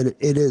 and he said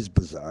it is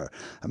bizarre.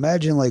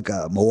 Imagine like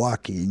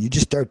Milwaukee, and you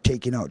just start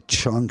taking out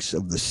chunks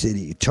of the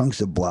city,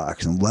 chunks of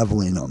blocks, and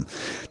leveling them.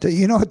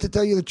 You know what, to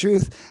tell you the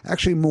truth,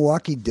 actually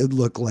Milwaukee did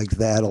look like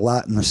that a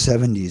lot in the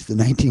 70s, the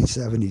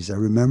 1970s. I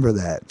remember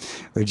that.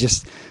 Where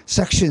just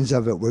sections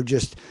of it were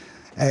just,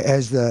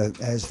 as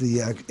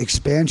the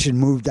expansion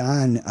moved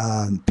on,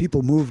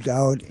 people moved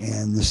out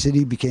and the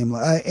city became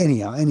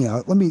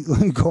anyhow. Let me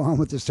go on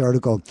with this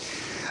article.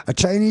 A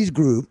Chinese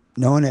group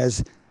known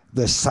as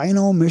the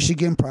Sino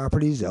Michigan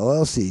Properties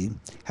LLC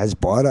has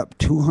bought up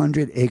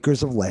 200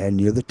 acres of land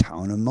near the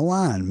town of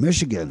Milan,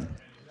 Michigan.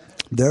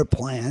 Their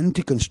plan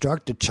to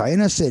construct a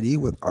China city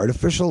with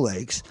artificial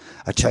lakes,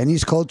 a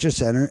Chinese culture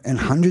center, and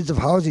hundreds of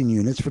housing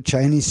units for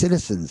Chinese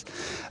citizens.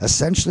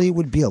 Essentially, it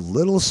would be a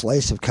little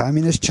slice of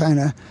communist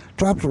China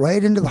dropped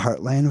right into the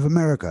heartland of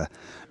America.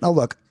 Now,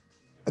 look,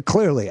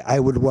 clearly, I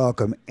would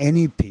welcome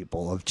any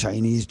people of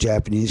Chinese,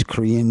 Japanese,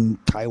 Korean,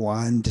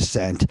 Taiwan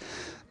descent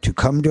to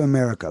come to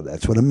America.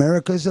 That's what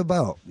America is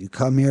about. You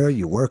come here,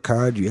 you work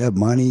hard, you have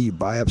money, you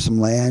buy up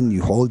some land,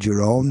 you hold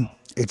your own.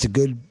 It's a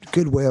good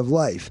way of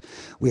life.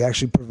 We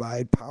actually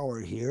provide power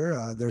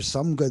here. There's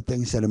some good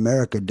things that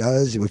America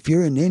does. If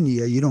you're in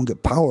India, you don't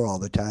get power all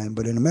the time.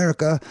 But in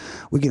America,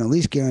 we can at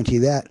least guarantee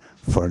that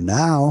for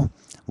now.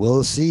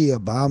 We'll see.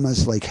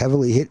 Obama's like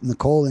heavily hitting the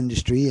coal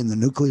industry, and the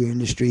nuclear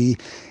industry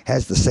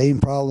has the same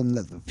problem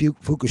that the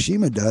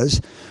Fukushima does.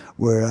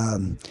 We're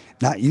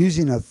not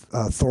using a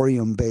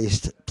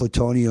thorium-based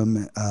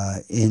plutonium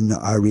in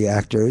our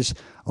reactors,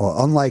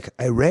 unlike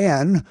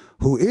Iran,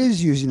 who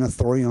is using a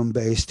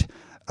thorium-based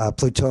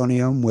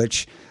plutonium,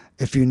 which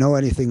if you know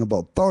anything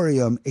about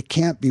thorium, it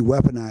can't be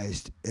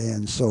weaponized.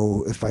 And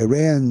so if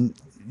Iran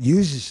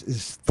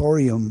uses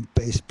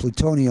thorium-based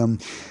plutonium,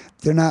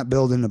 they're not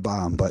building a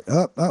bomb. But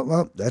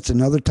well, that's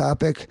another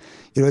topic.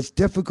 It's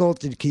difficult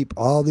to keep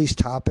all these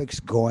topics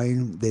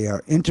going. They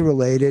are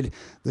interrelated.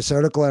 This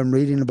article I'm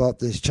reading about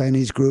this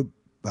Chinese group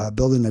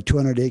building a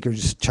 200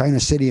 acres China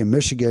city in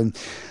Michigan.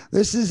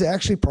 This is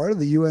actually part of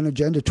the UN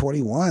Agenda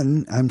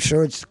 21. I'm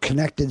sure it's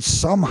connected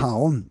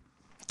somehow,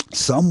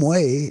 some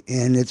way,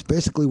 and it's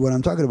basically what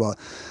I'm talking about.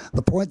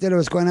 The point that it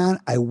was going on,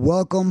 I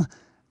welcome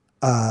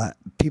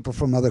people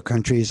from other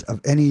countries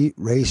of any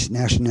race,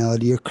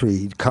 nationality, or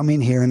creed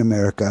coming here in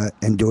America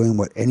and doing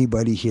what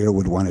anybody here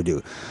would want to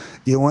do.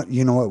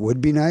 You know what would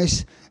be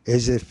nice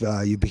is if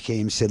you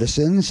became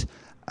citizens.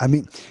 I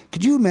mean,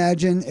 could you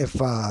imagine if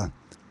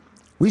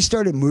we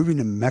started moving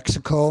to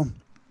Mexico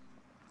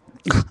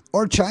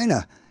or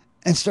China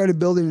and started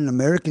building an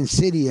American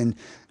city, and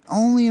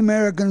only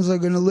Americans are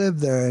going to live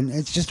there, and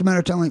it's just a matter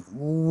of time, like,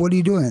 what are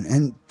you doing?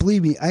 And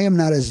believe me, I am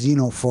not a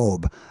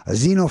xenophobe. A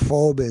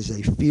xenophobe is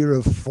a fear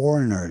of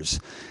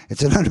foreigners.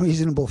 It's an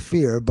unreasonable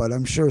fear, but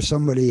I'm sure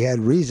somebody had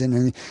reason.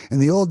 And in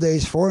the old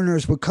days,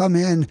 foreigners would come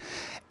in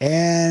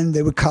and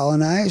they would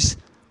colonize,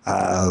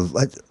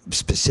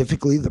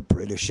 specifically the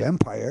British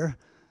Empire,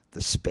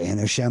 the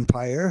Spanish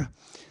Empire,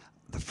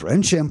 the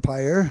French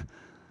Empire,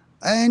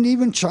 and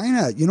even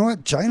China. You know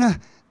what? China,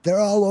 they're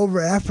all over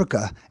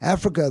Africa.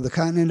 Africa, the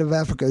continent of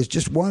Africa, is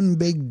just one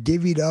big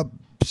divvied up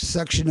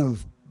section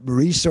of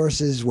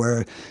resources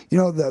where,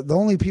 the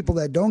only people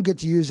that don't get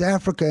to use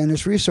Africa and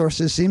its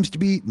resources seems to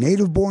be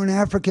native-born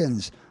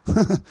Africans.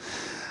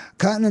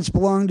 Continents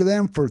belong to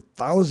them for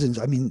thousands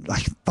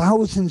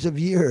of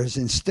years,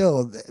 and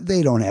still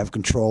they don't have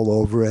control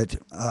over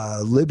it.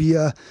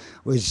 Libya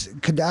was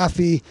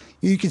Gaddafi.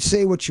 You could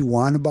say what you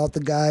want about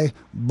the guy,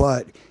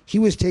 but he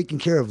was taking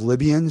care of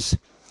Libyans.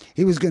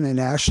 He was going to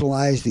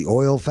nationalize the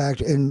oil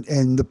factory,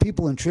 and the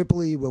people in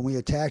Tripoli, when we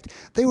attacked,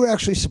 they were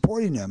actually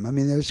supporting him. I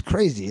mean, it was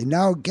crazy. And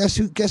now guess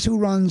who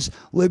runs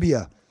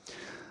Libya?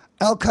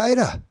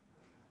 Al-Qaeda.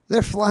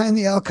 They're flying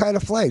the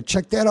Al-Qaeda flag.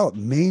 Check that out.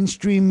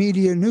 Mainstream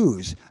media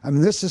news. I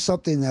mean, this is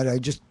something that I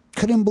just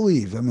couldn't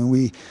believe. I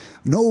mean,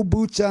 no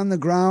boots on the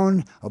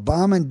ground.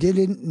 Obama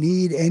didn't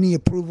need any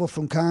approval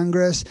from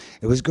Congress.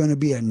 It was going to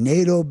be a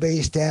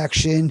NATO-based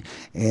action,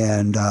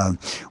 and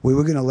we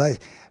were going to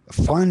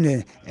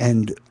fund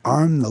and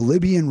arm the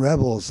Libyan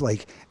rebels.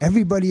 Like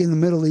everybody in the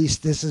Middle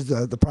East, this is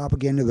the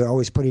propaganda they're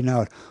always putting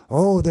out.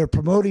 Oh, they're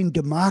promoting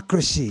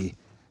democracy.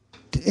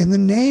 In the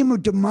name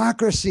of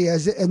democracy,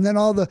 and then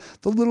all the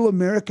little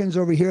Americans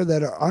over here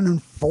that are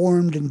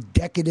uninformed and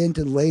decadent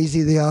and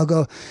lazy, they all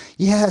go,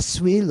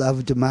 yes, we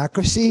love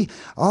democracy.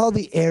 All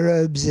the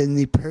Arabs and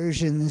the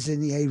Persians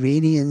and the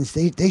Iranians,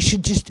 they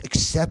should just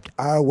accept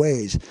our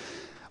ways.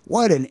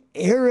 What an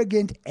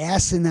arrogant,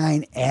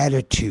 asinine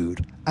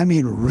attitude. I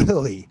mean,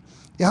 really.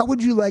 How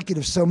would you like it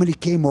if somebody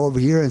came over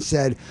here and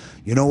said,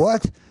 you know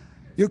what?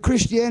 Your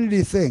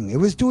Christianity thing, it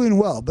was doing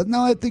well, but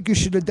now I think you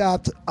should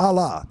adopt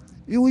Allah.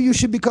 You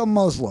should become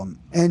Muslim.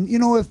 And,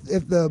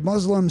 if the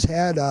Muslims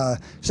had,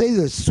 say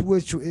the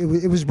switch,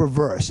 it was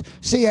reversed.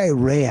 Say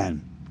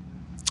Iran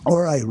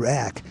or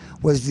Iraq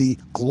was the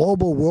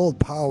global world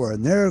power,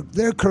 and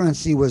their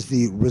currency was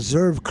the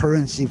reserve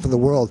currency for the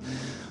world.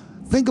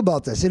 Think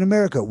about this. In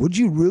America, would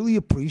you really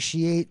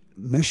appreciate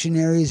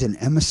missionaries and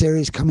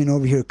emissaries coming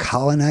over here,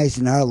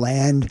 colonizing our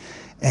land,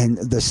 and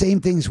the same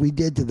things we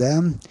did to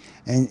them?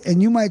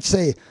 And you might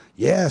say,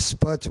 yes,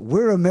 but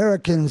we're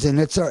Americans and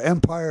it's our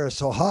empire,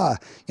 so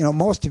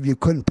most of you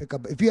couldn't pick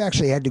up. If you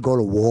actually had to go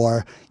to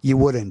war, you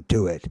wouldn't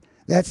do it.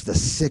 That's the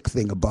sick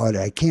thing about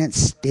it. I can't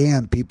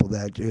stand people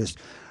that just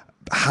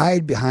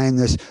hide behind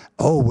this.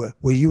 Oh,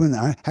 were you in the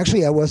army?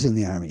 Actually, I was in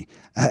the army.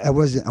 I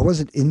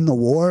wasn't in the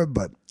war,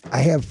 but I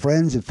have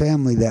friends and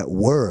family that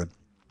were.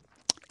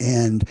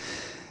 And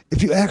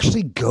if you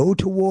actually go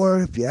to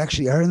war, if you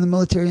actually are in the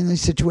military in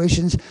these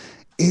situations,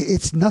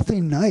 it's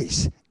nothing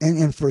nice.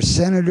 And for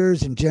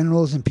senators and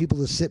generals and people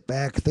to sit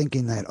back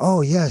thinking that, oh,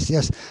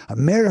 yes,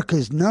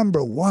 America's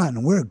number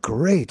one. We're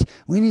great.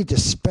 We need to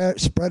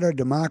spread our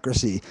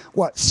democracy.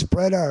 What?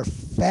 Spread our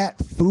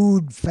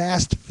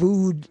fast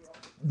food,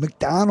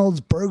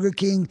 McDonald's, Burger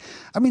King.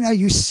 I mean, are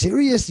you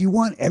serious? You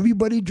want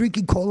everybody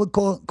drinking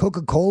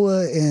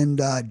Coca-Cola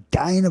and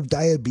dying of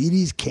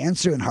diabetes,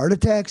 cancer, and heart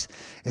attacks?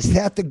 Is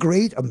that the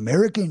great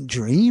American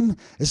dream?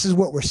 This is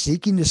what we're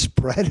seeking to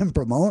spread and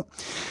promote?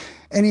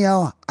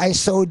 Anyhow, I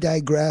so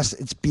digress.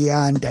 It's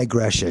beyond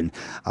digression.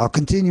 I'll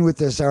continue with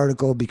this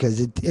article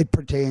because it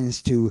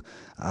pertains to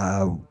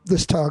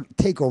this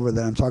takeover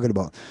that I'm talking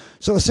about.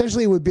 So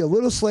essentially, it would be a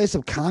little slice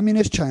of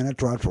communist China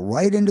dropped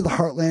right into the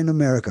heartland of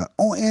America.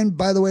 Oh, and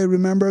by the way,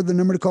 remember the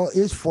number to call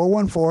is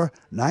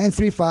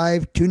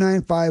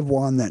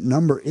 414-935-2951. That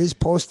number is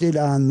posted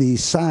on the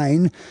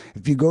sign.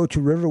 If you go to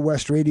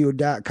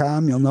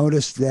riverwestradio.com, you'll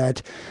notice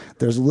that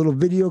There's a little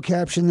video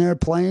caption there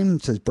playing.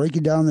 It says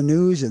breaking down the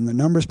news and the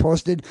numbers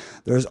posted.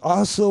 There's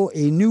also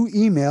a new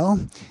email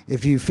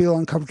if you feel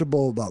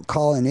uncomfortable about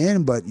calling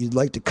in, but you'd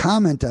like to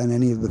comment on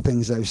any of the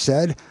things I've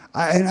said.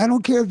 And I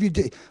don't care if you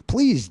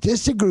please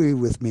disagree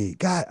with me.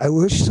 God, I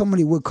wish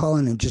somebody would call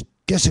in and just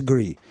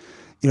disagree.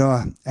 You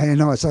know, I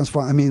know it sounds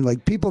fun. I mean,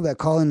 like, people that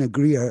call and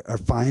agree are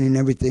fine and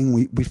everything.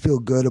 We feel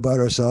good about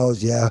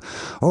ourselves. Yeah.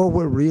 Oh,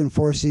 we're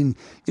reinforcing,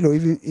 you know,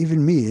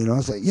 even me, you know,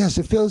 it's like, yes,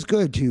 it feels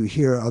good to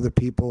hear other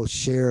people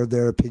share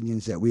their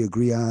opinions that we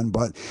agree on,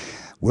 but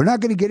we're not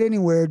going to get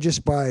anywhere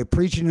just by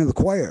preaching to the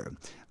choir.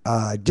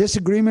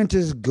 Disagreement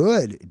is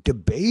good.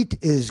 Debate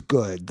is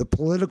good. The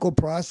political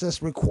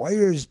process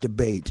requires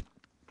debate.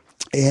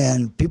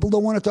 And people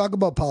don't want to talk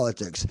about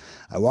politics.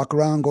 I walk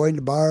around going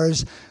to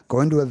bars,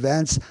 going to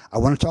events. I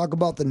want to talk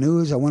about the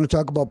news. I want to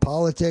talk about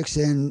politics.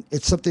 And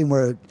it's something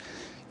where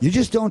you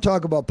just don't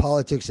talk about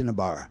politics in a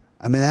bar.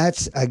 I mean,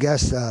 that's, I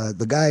guess,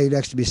 the guy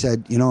next to me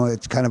said, you know,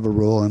 it's kind of a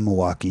rule in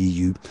Milwaukee.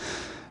 You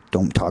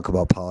don't talk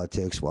about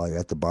politics while you're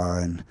at the bar.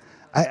 And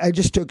I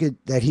just took it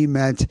that he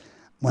meant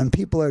when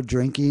people are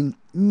drinking,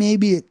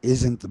 maybe it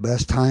isn't the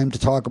best time to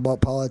talk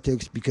about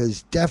politics,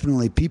 because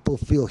definitely people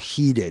feel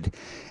heated.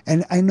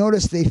 And I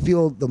notice they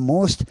feel the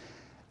most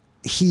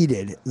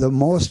heated, the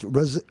most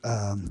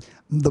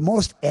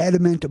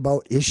adamant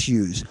about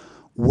issues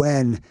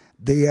when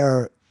they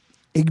are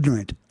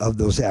ignorant of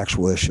those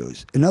actual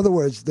issues. In other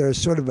words, there's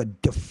sort of a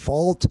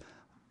default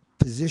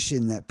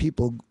position that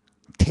people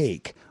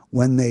take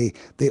when they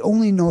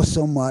only know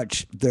so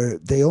much,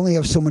 they only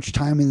have so much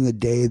time in the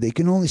day, they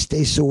can only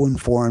stay so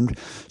informed.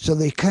 So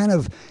they kind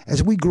of,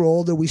 as we grow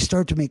older, we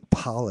start to make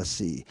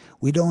policy.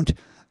 We don't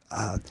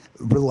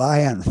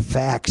rely on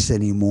facts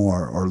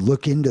anymore or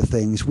look into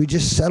things. We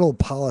just settle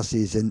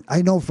policies. And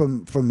I know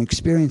from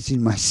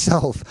experiencing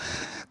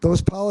myself,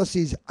 those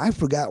policies, I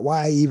forgot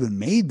why I even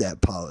made that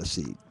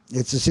policy.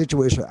 It's a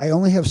situation. I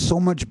only have so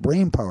much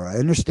brain power. I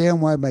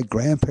understand why my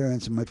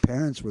grandparents and my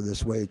parents were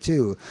this way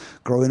too,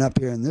 growing up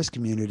here in this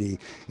community.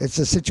 It's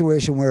a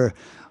situation where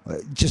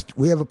just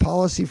we have a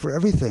policy for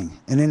everything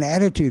and an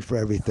attitude for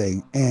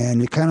everything,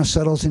 and it kind of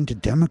settles into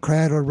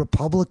Democrat or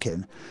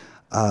Republican.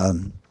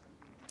 And,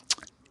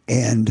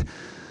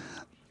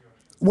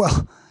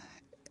 well,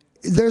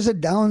 there's a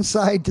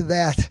downside to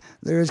that.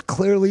 There is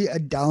clearly a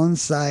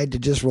downside to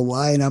just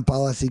relying on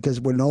policy,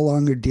 because we're no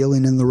longer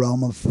dealing in the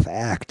realm of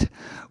fact.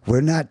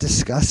 We're not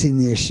discussing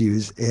the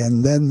issues.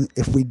 And then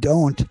if we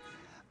don't,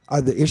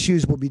 the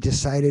issues will be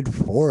decided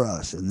for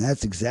us. And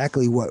that's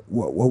exactly what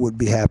would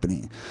be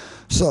happening.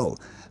 So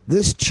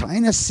this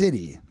China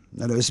City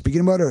that I was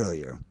speaking about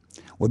earlier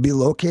would be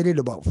located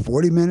about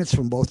 40 minutes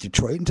from both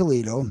Detroit and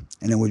Toledo,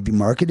 and it would be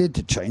marketed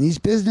to Chinese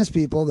business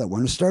people that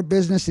want to start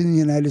business in the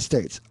United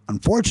States.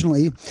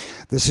 Unfortunately,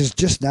 this is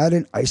just not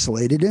an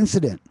isolated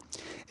incident.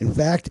 In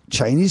fact,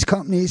 Chinese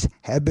companies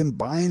have been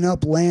buying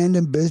up land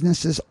and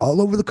businesses all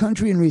over the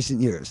country in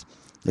recent years.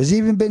 There's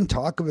even been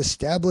talk of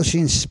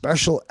establishing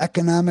special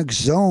economic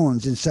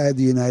zones inside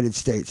the United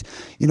States.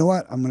 You know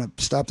what? I'm going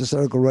to stop this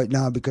article right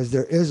now, because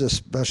there is a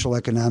special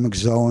economic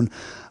zone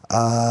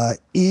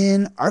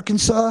in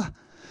Arkansas.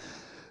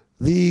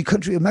 The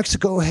country of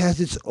Mexico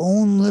has its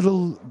own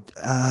little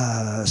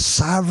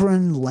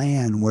sovereign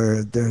land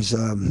where there's,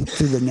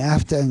 through the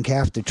NAFTA and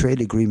CAFTA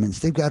trade agreements,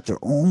 they've got their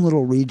own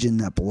little region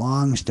that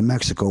belongs to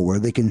Mexico, where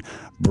they can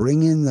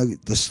bring in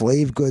the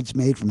slave goods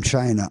made from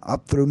China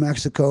up through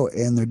Mexico,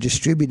 and they're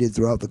distributed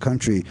throughout the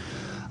country.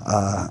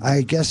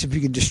 I guess if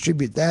you can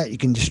distribute that, you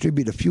can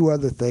distribute a few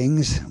other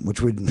things, which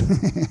would...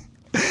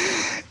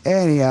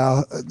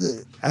 Anyhow,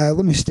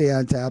 let me stay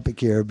on topic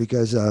here,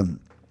 because...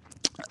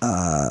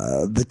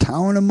 the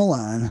town of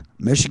Milan,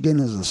 Michigan,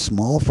 is a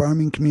small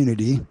farming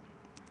community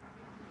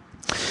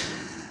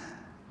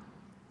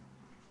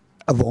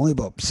of only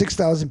about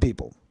 6,000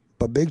 people,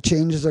 but big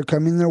changes are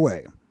coming their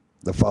way.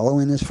 The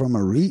following is from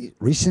a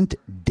recent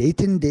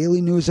Dayton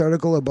Daily News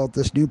article about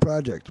this new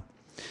project.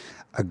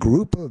 A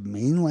group of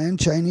mainland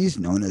Chinese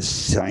known as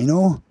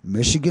Sino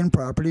Michigan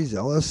Properties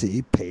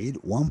LLC paid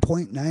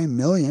 $1.9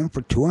 million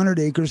for 200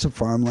 acres of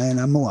farmland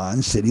on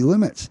Milan city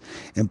limits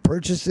in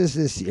purchases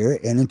this year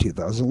and in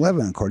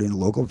 2011, according to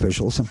local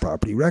officials and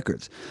property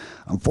records.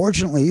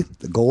 Unfortunately,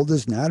 the goal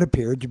does not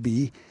appear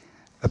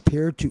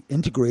to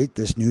integrate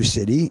this new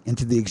city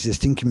into the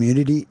existing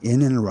community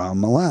in and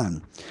around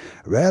Milan.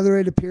 Rather,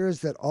 it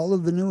appears that all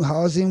of the new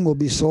housing will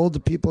be sold to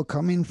people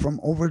coming from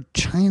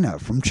China.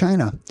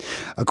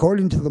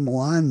 According to the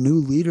Milan New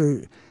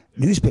Leader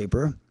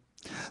newspaper,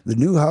 the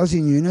new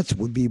housing units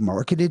would be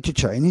marketed to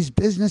Chinese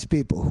business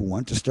people who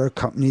want to start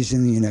companies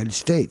in the United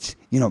States.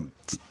 You know,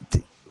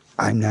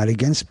 I'm not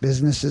against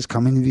businesses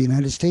coming to the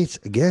United States.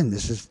 Again,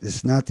 this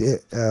is not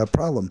the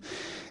problem.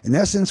 In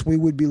essence, we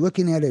would be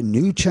looking at a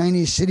new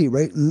Chinese city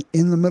right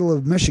in the middle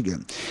of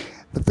Michigan.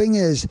 The thing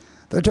is,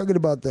 they're talking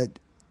about that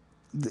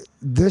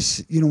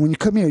this, you know, when you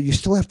come here, you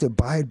still have to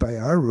abide by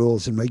our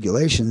rules and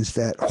regulations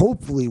that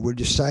hopefully were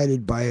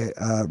decided by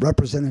a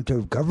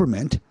representative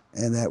government,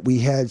 and that we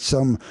had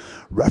some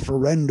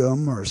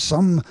referendum or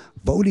some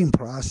voting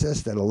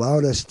process that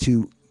allowed us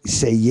to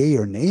say yay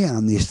or nay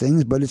on these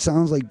things, but it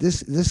sounds like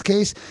this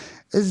case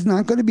is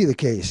not going to be the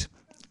case.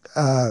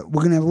 We're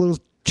going to have a little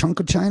chunk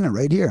of China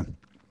right here.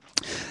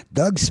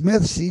 Doug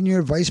Smith,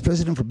 Senior Vice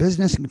President for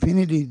Business and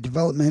Community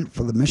Development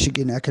for the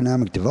Michigan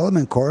Economic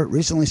Development Corps,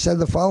 recently said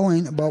the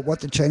following about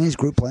what the Chinese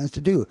group plans to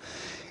do.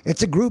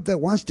 It's a group that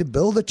wants to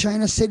build a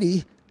China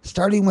city,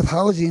 starting with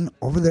housing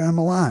over there in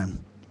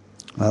Milan.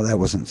 Well, that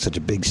wasn't such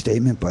a big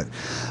statement, but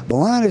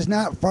Milan is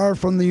not far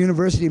from the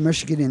University of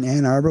Michigan in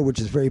Ann Arbor, which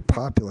is very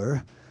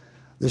popular.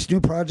 This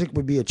new project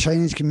would be a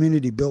Chinese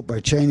community built by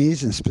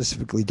Chinese and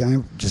specifically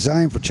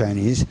designed for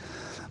Chinese.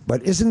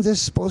 But isn't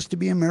this supposed to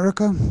be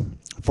America?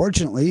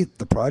 Fortunately,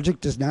 the project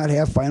does not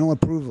have final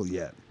approval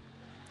yet.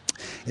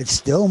 It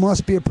still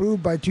must be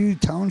approved by 2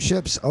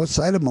 townships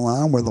outside of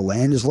Milan where the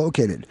land is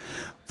located.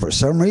 For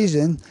some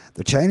reason,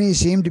 the Chinese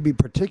seem to be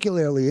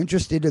particularly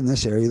interested in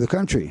this area of the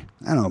country.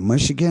 I don't know,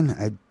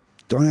 Michigan?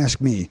 Don't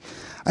ask me.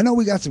 I know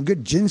we got some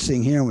good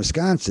ginseng here in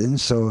Wisconsin,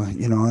 so,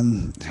 you know,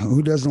 and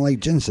who doesn't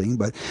like ginseng?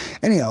 But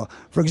anyhow,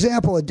 for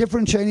example, a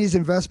different Chinese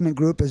investment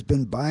group has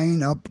been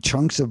buying up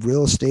chunks of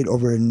real estate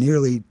over in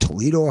nearly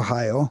Toledo,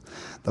 Ohio.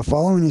 The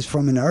following is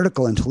from an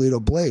article in Toledo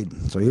Blade.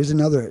 So here's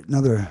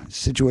another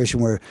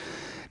situation where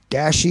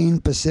Dashing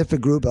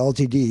Pacific Group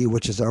Ltd.,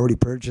 which has already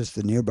purchased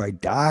the nearby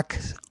Dock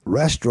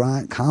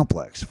Restaurant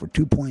Complex for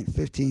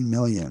 $2.15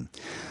 million,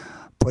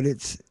 put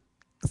its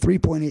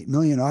 $3.8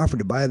 million offer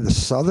to buy the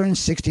southern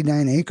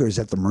 69 acres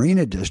at the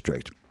Marina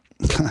District.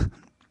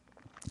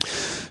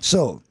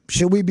 So,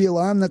 should we be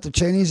alarmed that the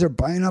Chinese are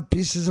buying up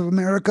pieces of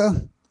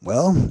America?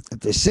 Well, if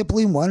they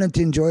simply wanted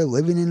to enjoy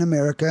living in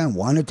America and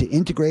wanted to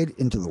integrate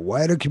into the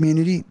wider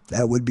community,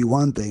 that would be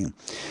one thing.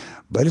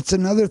 But it's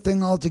another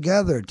thing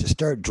altogether to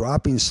start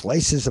dropping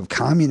slices of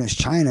communist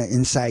China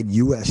inside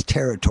U.S.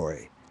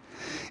 territory.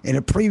 In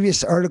a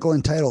previous article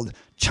entitled,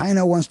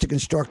 China Wants to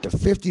Construct a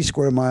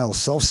 50-square-mile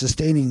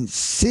self-sustaining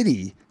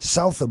city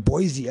south of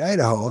Boise,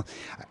 Idaho,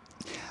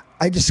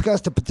 I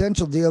discussed a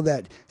potential deal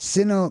that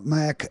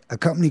Sinomac, a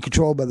company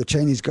controlled by the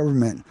Chinese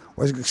government,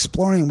 was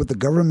exploring with the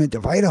government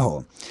of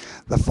Idaho.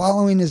 The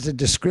following is a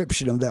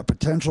description of that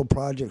potential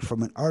project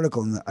from an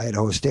article in the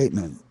Idaho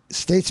Statesman.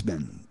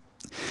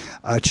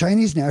 A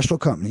Chinese national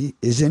company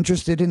is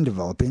interested in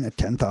developing a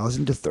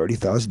 10,000 to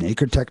 30,000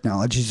 acre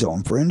technology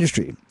zone for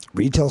industry,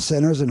 retail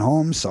centers, and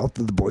homes south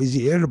of the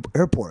Boise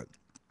Airport.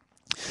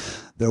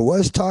 There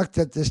was talk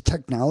that this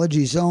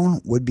technology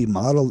zone would be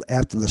modeled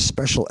after the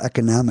special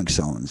economic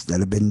zones that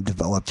have been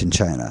developed in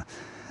China.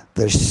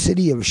 The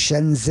city of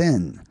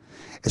Shenzhen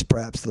is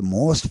perhaps the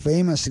most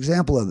famous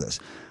example of this.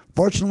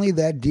 Fortunately,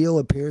 that deal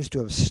appears to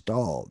have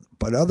stalled,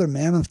 but other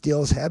mammoth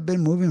deals have been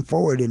moving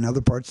forward in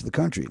other parts of the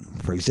country.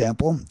 For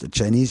example, the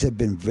Chinese have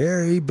been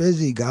very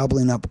busy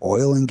gobbling up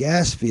oil and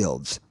gas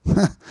fields.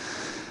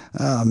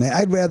 Oh, man,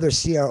 I'd rather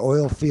see our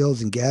oil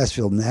fields and gas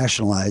fields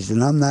nationalized,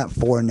 and I'm not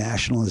for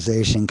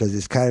nationalization because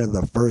it's kind of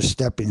the first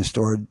step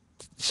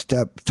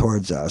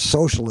towards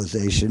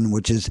socialization,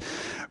 which is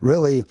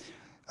really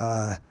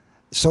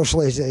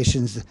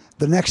socialization's.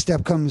 The next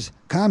step comes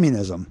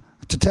communism,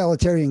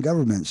 totalitarian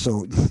government.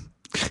 So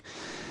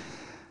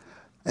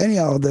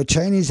anyhow, the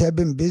Chinese have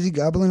been busy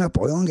gobbling up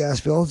oil and gas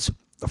fields.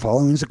 The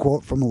following is a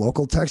quote from a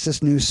local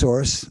Texas news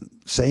source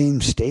saying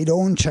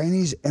state-owned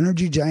Chinese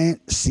energy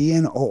giant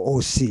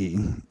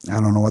CNOOC, I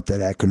don't know what that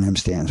acronym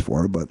stands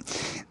for, but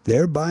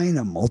they're buying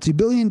a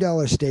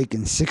multi-billion-dollar stake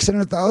in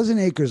 600,000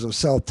 acres of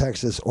South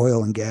Texas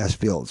oil and gas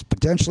fields,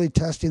 potentially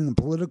testing the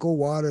political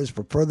waters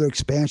for further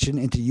expansion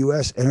into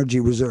U.S. energy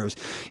reserves.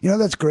 You know,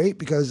 that's great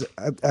because,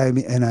 I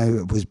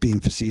was being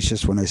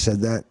facetious when I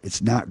said that.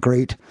 It's not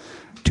great.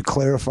 To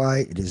clarify,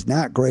 it is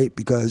not great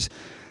because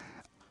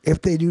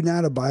if they do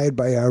not abide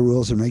by our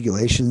rules and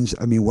regulations,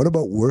 I mean, what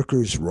about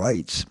workers'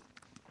 rights?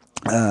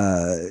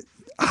 How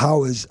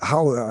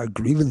are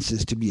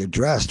grievances to be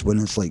addressed when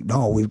it's like,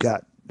 no, we've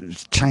got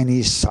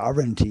Chinese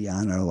sovereignty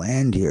on our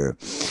land here?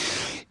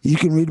 You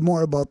can read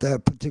more about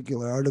that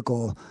particular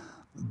article,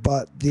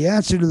 but the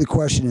answer to the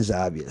question is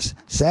obvious.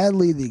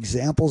 Sadly, the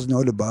examples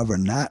noted above are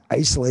not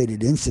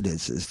isolated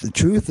incidences. The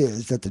truth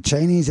is that the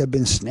Chinese have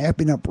been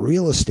snapping up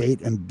real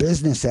estate and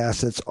business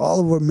assets all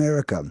over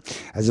America,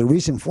 as a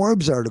recent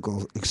Forbes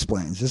article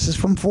explains. This is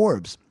from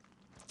Forbes.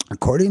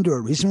 According to a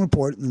recent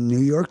report in the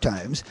New York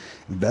Times,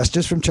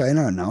 investors from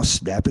China are now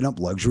snapping up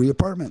luxury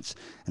apartments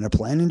and are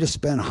planning to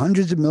spend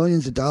hundreds of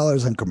millions of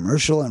dollars on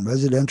commercial and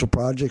residential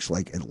projects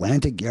like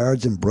Atlantic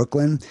Yards in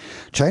Brooklyn.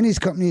 Chinese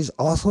companies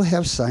also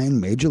have signed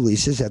major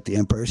leases at the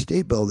Empire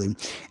State Building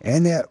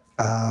and at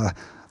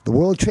the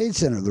World Trade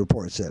Center, the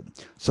report said.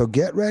 So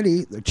get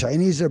ready. The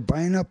Chinese are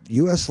buying up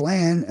U.S.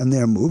 land, and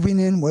they're moving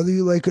in whether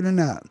you like it or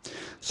not.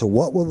 So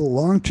what will the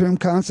long-term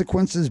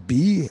consequences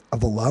be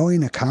of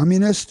allowing a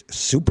communist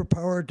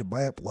superpower to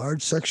buy up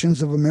large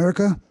sections of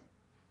America?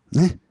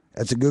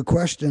 That's a good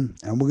question,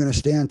 and we're going to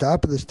stay on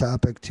top of this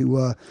topic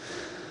to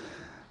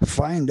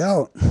find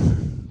out.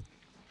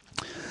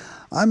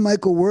 I'm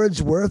Michael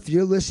Wordsworth.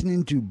 You're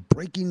listening to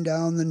Breaking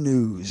Down the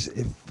News.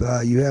 If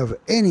you have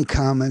any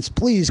comments,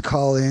 please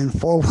call in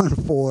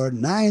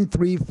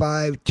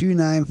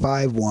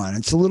 414-935-2951.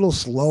 It's a little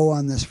slow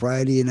on this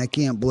Friday, and I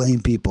can't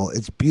blame people.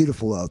 It's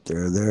beautiful out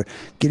there. They're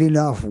getting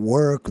off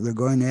work. They're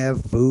going to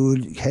have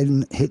food,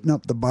 hitting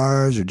up the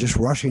bars, or just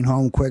rushing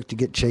home quick to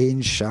get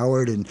changed,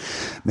 showered, and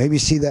maybe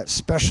see that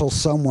special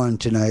someone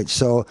tonight.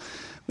 So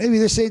maybe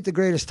this ain't the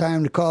greatest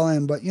time to call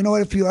in, but you know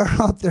what? If you are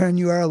out there and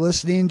you are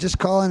listening, just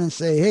call in and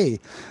say, hey,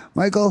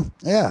 Michael,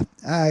 yeah,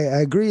 I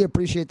agree,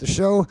 appreciate the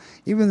show.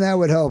 Even that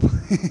would help.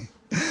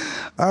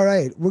 All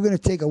right, we're going to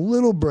take a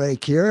little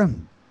break here.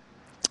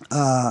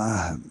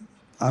 I'm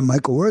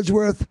Michael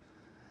Wordsworth.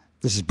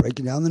 This is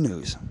Breaking Down the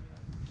News.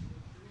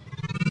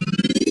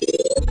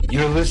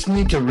 You're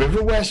listening to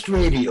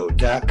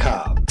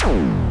RiverWestRadio.com.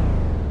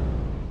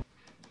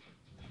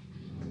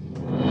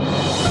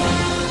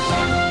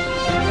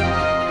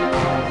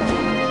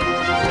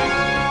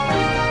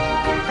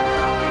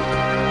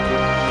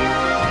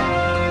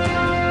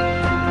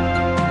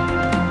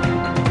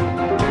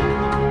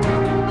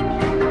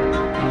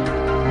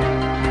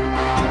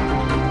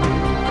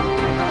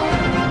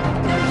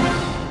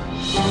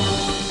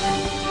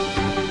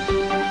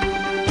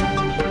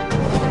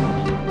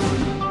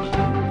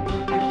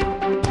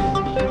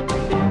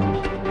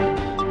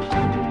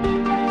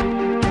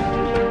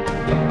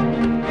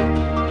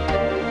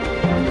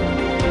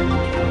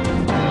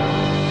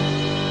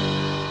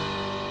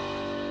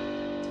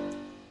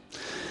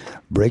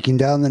 Breaking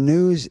Down the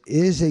News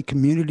is a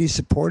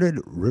community-supported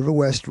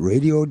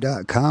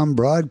RiverWestRadio.com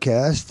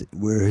broadcast.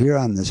 We're here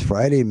on this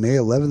Friday, May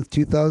 11th,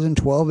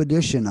 2012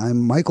 edition.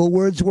 I'm Michael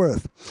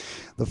Wordsworth.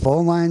 The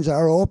phone lines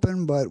are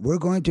open, but we're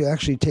going to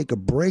actually take a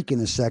break in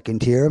a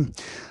second here.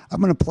 I'm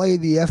going to play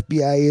the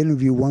FBI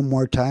interview one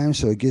more time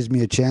so it gives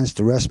me a chance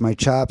to rest my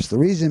chops. The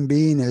reason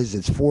being is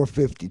it's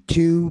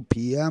 4:52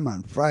 p.m.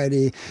 on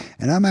Friday,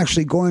 and I'm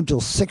actually going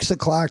till 6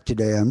 o'clock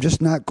today. I'm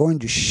just not going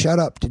to shut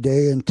up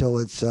today until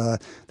it's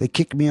they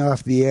kick me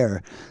off the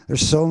air.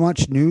 There's so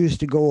much news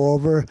to go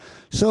over,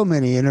 so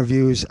many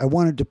interviews. I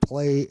wanted to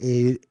play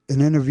an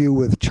interview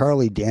with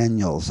Charlie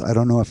Daniels. I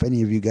don't know if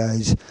any of you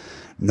guys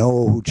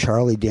know who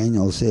Charlie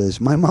Daniels is.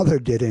 My mother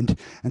didn't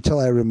until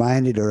I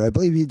reminded her. I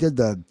believe he did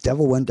the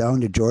Devil Went Down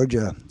to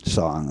Georgia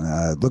song,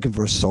 looking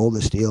for a soul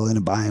to steal, in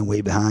a buying, way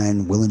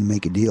behind, willing to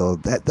make a deal.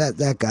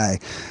 That guy.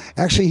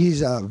 Actually,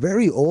 he's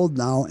very old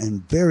now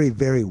and very,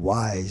 very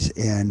wise.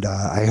 And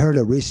I heard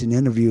a recent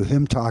interview,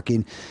 him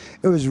talking.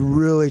 It was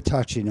really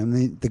touching. I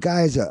mean, the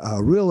guy's a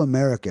real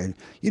American.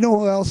 You know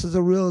who else is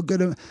a real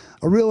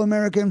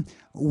American?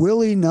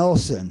 Willie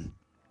Nelson.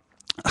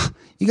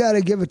 You got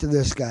to give it to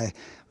this guy.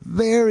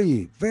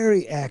 Very,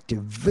 very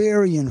active,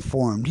 very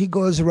informed. He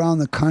goes around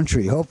the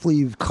country. Hopefully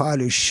you've caught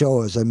his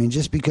shows. I mean,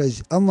 just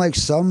because, unlike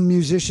some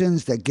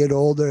musicians that get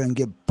older and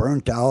get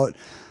burnt out,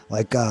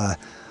 like,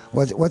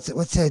 what's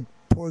that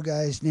poor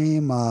guy's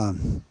name? I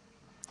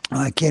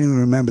can't even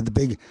remember, the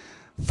big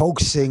folk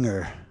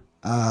singer.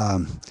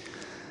 Bob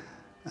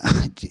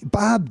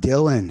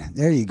Dylan.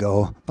 There you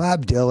go.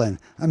 Bob Dylan.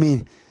 I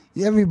mean,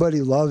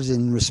 everybody loves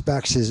and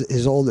respects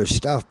his older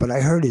stuff, but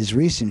I heard his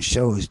recent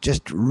shows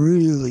just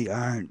really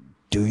aren't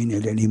doing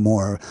it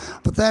anymore.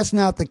 But that's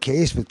not the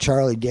case with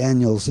Charlie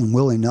Daniels and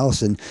Willie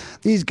Nelson.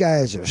 These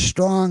guys are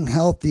strong,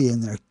 healthy,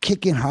 and they're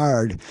kicking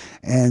hard,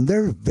 and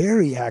they're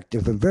very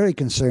active and very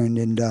concerned.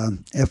 And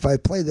if I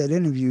played that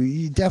interview,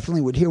 you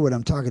definitely would hear what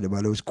I'm talking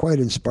about. It was quite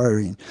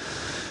inspiring.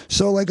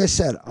 So like I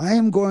said, I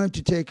am going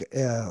to take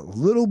a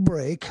little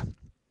break.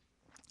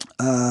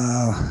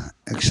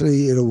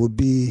 Actually, it will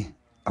be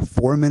a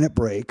 4-minute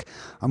break.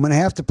 I'm going to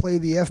have to play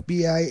the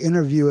FBI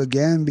interview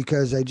again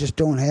because I just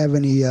don't have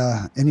any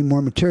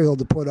more material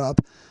to put up.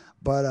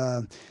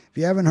 But if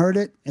you haven't heard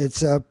it,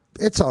 it's all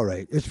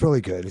right. It's really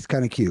good. It's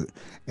kind of cute.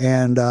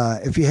 And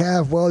if you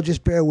have, well,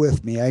 just bear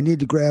with me. I need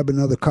to grab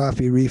another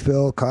coffee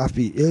refill.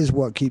 Coffee is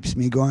what keeps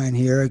me going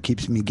here. It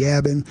keeps me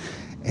gabbing.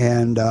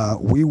 And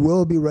we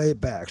will be right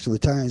back. So the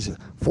time is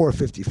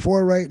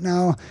 4:54 right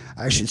now.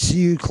 I should see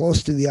you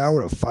close to the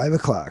hour of 5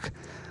 o'clock.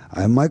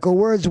 I'm Michael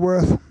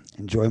Wordsworth.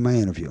 Enjoy my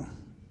interview.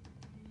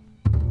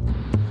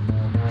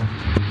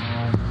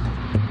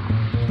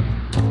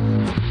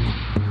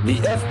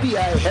 The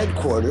FBI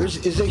headquarters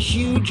is a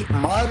huge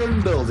modern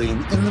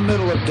building in the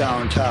middle of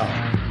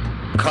downtown.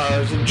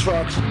 Cars and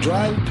trucks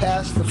drive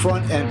past the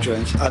front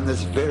entrance on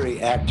this very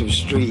active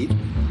street,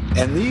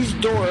 and these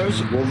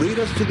doors will lead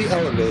us to the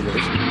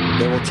elevators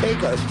that will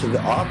take us to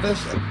the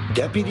office of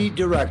Deputy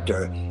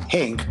Director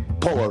Hank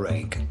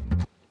Polarank.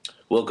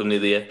 Welcome to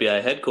the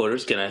FBI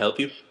headquarters. Can I help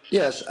you?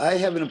 Yes, I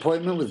have an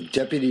appointment with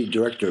Deputy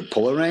Director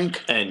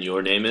Polarank. And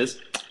your name is?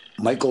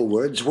 Michael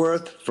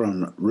Wordsworth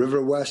from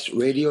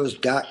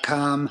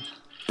RiverWestRadios.com,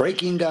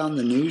 Breaking Down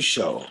the News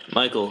Show.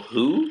 Michael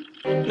who?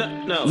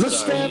 No. The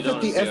staff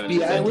at the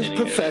FBI was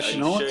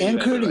professional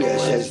and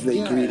courteous as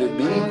they greeted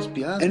me,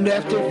 and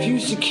after a few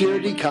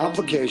security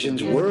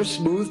complications were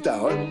smoothed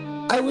out,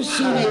 I was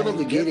soon able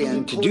to get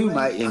in to do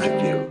my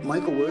interview.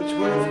 Michael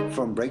Wordsworth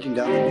from Breaking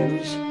Down the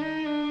News.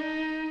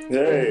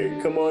 Hey,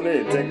 come on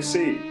in, take a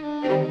seat.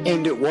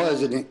 And it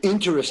was an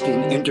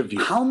interesting interview.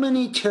 How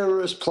many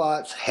terrorist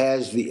plots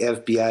has the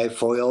FBI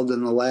foiled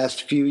in the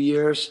last few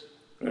years?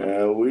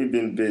 We've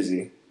been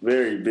busy,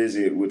 very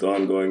busy with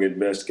ongoing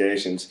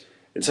investigations.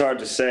 It's hard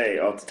to say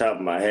off the top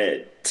of my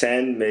head.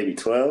 10, maybe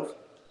 12?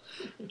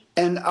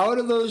 And out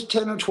of those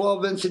 10 or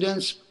 12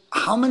 incidents,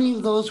 how many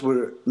of those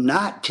were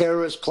not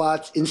terrorist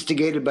plots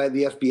instigated by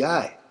the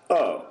FBI?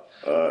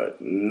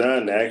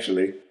 None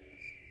actually.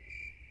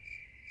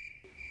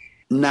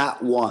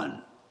 Not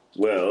one.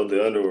 Well,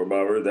 the underwear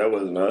bomber, that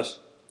wasn't us.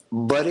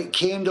 But it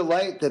came to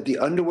light that the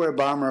underwear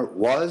bomber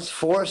was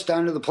forced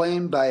onto the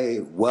plane by a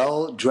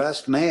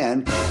well-dressed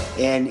man,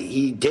 and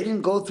he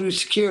didn't go through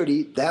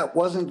security. That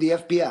wasn't the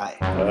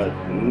FBI.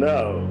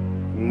 No.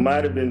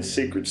 Might have been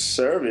Secret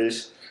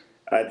Service.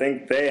 I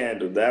think they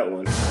handled that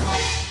one.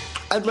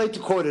 I'd like to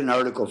quote an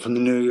article from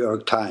the New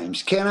York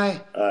Times. Can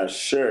I?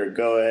 Sure,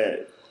 go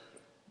ahead.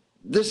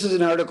 This is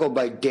an article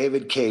by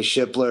David K.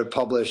 Shipler,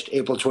 published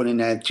April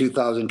 29,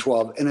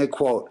 2012, and I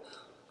quote,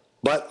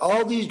 "But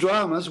all these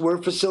dramas were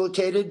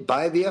facilitated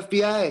by the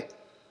FBI,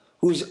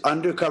 whose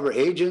undercover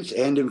agents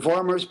and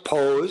informers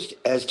posed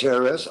as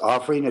terrorists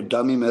offering a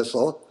dummy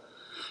missile,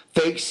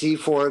 fake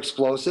C4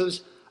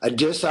 explosives, a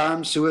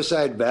disarmed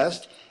suicide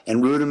vest,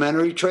 and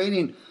rudimentary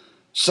training.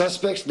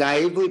 Suspects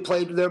naively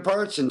played their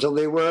parts until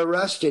they were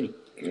arrested.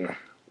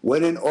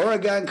 When an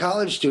Oregon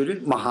college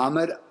student,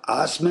 Mohammed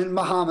Osman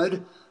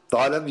Mohammed,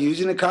 thought of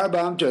using a car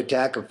bomb to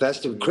attack a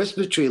festive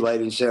Christmas tree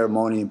lighting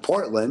ceremony in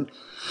Portland,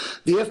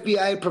 the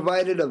FBI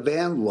provided a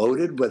van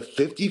loaded with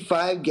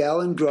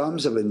 55-gallon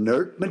drums of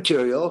inert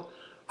material,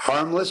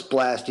 harmless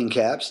blasting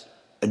caps,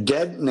 a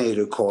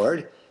detonator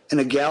cord, and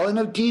a gallon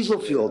of diesel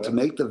fuel to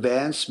make the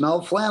van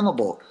smell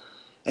flammable.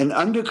 An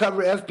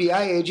undercover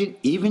FBI agent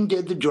even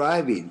did the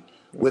driving,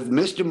 with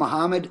Mr.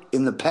 Muhammad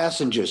in the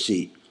passenger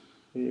seat.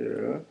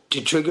 Yeah.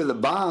 To trigger the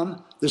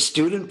bomb, the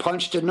student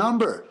punched a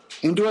number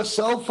into a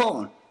cell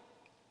phone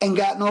and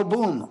got no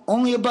boom,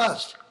 only a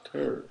bust.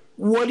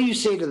 What do you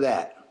say to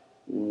that?"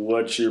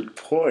 What's your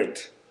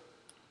point?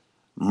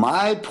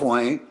 My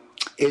point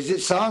is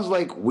it sounds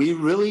like we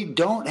really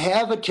don't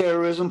have a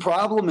terrorism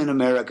problem in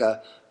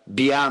America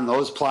beyond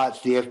those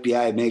plots the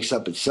FBI makes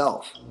up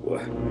itself.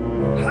 What?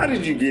 How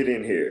did you get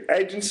in here?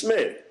 Agent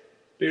Smith?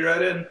 Be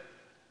right in.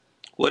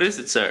 What is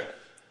it, sir?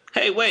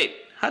 Hey, wait.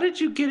 How did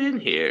you get in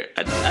here?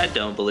 I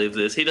don't believe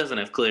this. He doesn't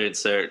have clearance,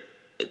 sir.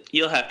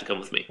 You'll have to come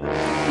with me.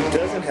 He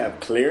doesn't have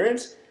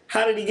clearance?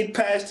 How did he get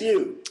past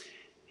you?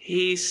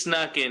 He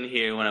snuck in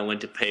here when I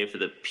went to pay for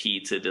the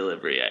pizza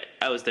delivery.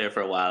 I was there for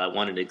a while. I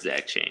wanted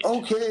exact change.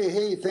 Okay,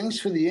 hey, thanks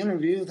for the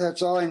interview.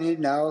 That's all I need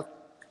now.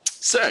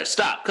 Sir,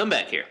 stop. Come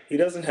back here. He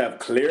doesn't have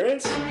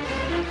clearance?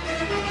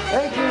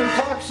 Thank you.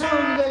 Talk soon.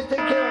 You guys take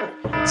care.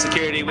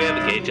 Security, we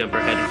have a gate jumper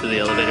headed for the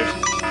elevators.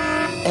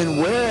 And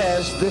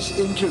whereas this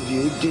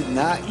interview did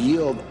not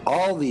yield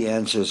all the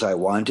answers I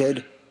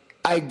wanted,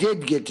 I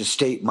did get to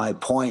state my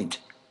point.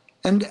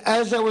 And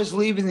as I was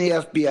leaving the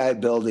FBI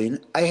building,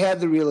 I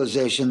had the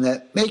realization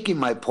that making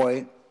my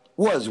point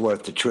was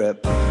worth the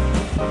trip.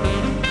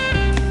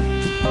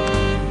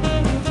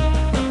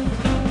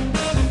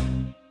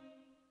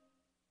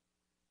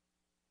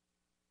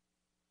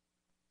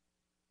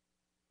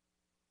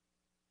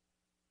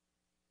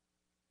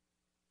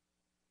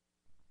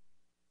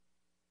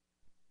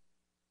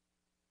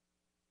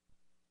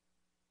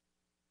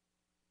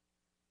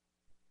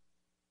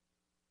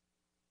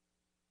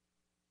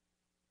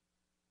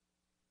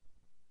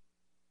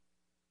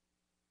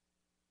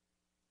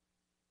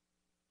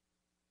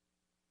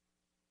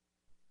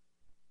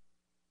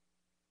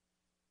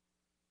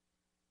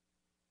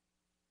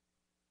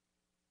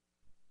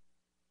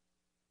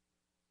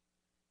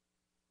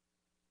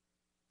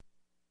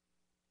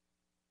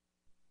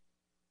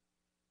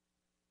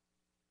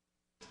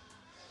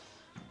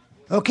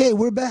 Okay,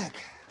 we're back.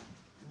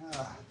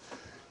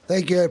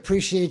 Thank you. I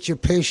appreciate your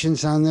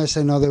patience on this.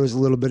 I know there was a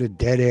little bit of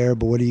dead air,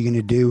 but what are you going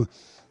to do?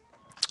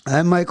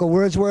 I'm Michael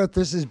Wordsworth.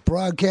 This is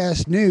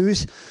Broadcast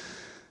News,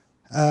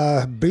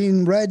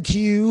 being read to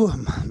you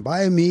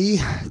by me,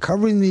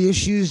 covering the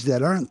issues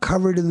that aren't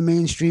covered in the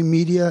mainstream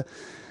media.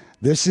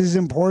 This is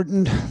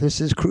important.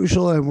 This is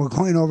crucial, and we're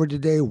going over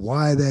today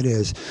why that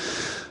is.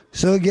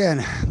 So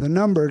again, the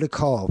number to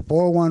call,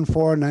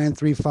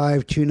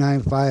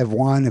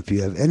 414-935-2951, if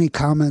you have any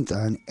comments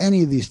on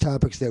any of these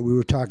topics that we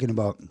were talking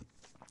about.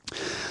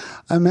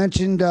 I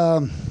mentioned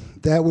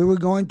that we were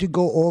going to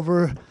go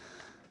over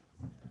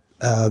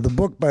the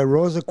book by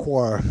Rosa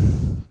Quare.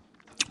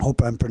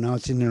 Hope I'm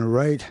pronouncing it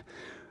right.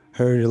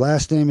 Her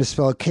last name is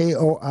spelled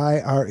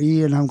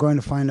Koire, and I'm going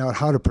to find out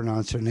how to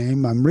pronounce her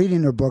name. I'm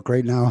reading her book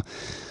right now.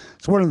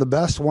 It's one of the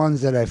best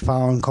ones that I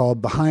found,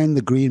 called Behind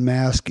the Green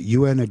Mask,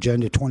 UN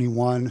Agenda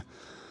 21.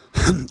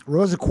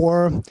 Rosa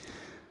Quare,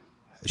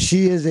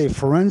 she is a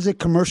forensic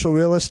commercial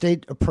real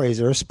estate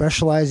appraiser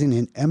specializing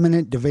in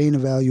eminent domain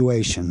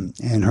evaluation,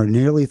 and her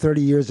nearly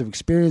 30 years of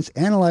experience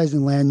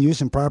analyzing land use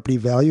and property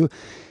value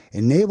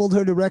enabled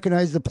her to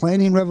recognize the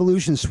planning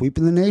revolution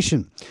sweeping the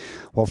nation.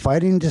 While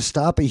fighting to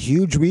stop a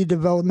huge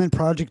redevelopment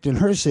project in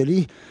her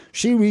city,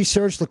 she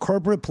researched the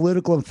corporate,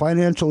 political, and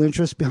financial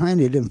interests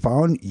behind it and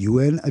found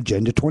UN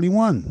Agenda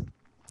 21.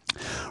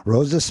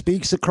 Rosa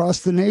speaks across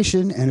the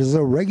nation and is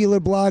a regular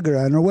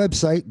blogger on her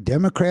website,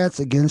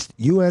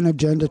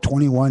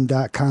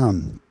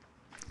 DemocratsAgainstUNAgenda21.com.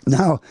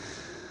 Now,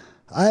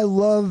 I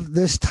love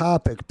this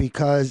topic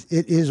because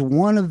it is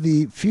one of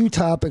the few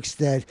topics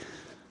that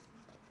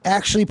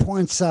actually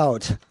points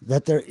out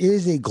that there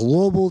is a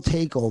global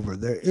takeover.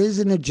 There is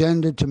an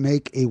agenda to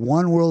make a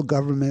one world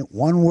government,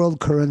 one world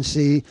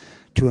currency,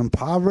 to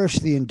impoverish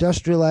the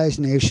industrialized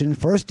nation,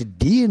 first to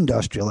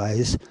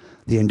deindustrialize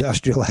the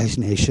industrialized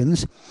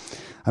nations.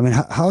 I mean,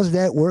 how's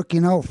that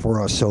working out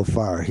for us so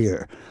far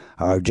here?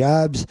 Our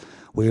jobs,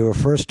 we were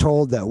first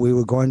told that we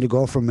were going to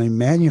go from a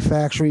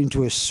manufacturing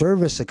to a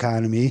service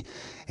economy,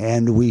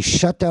 and we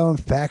shut down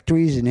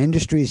factories and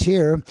industries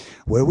here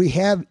where we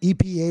have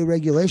EPA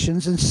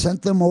regulations and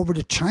sent them over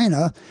to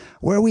China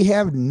where we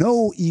have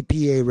no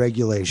EPA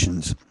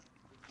regulations.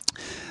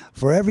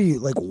 For every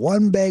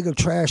one bag of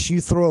trash you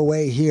throw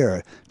away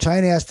here,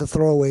 China has to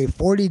throw away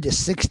 40 to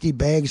 60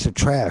 bags of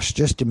trash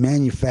just to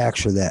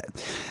manufacture that.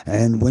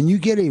 And when you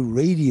get a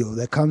radio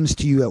that comes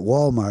to you at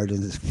Walmart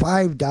and it's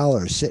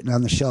 $5 sitting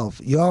on the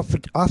shelf, you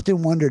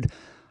often wondered,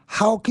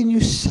 how can you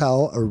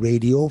sell a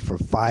radio for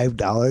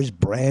 $5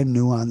 brand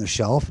new on the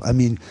shelf? I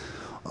mean,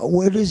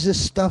 where does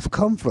this stuff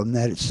come from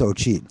that it's so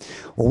cheap?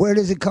 Well, where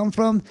does it come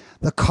from?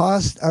 The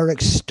costs are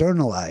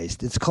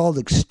externalized. It's called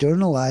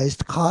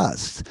externalized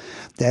costs.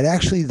 That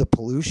actually the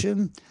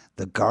pollution,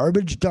 the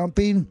garbage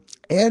dumping,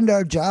 and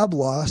our job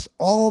loss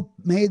all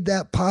made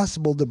that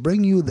possible to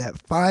bring you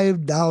that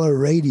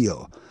 $5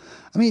 radio.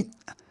 I mean,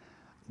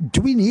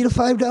 do we need a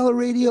 $5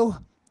 radio?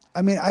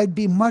 I mean, I'd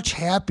be much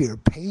happier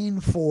paying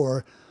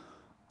for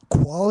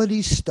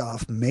quality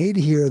stuff made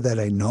here that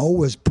I know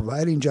was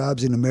providing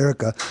jobs in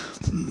America.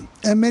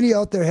 And many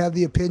out there have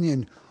the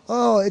opinion,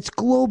 oh, it's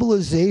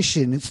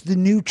globalization. It's the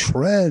new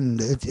trend.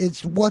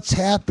 It's what's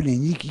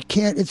happening. You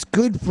can't, it's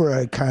good for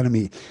our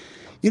economy.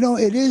 You know,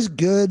 it is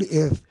good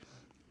if,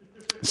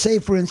 say,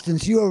 for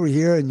instance, you over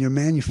here and you're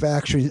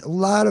manufacturing. A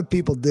lot of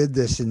people did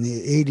this in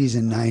the 80s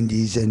and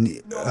 90s and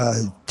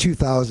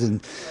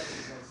 2000.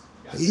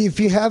 If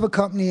you have a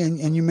company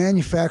and you're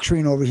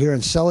manufacturing over here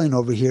and selling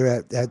over here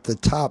at the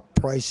top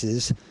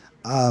prices,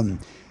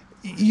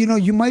 you know,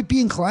 you might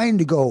be inclined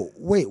to go,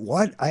 wait,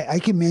 what? I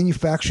can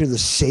manufacture the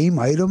same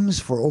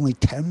items for only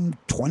 10,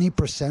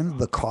 20% of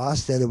the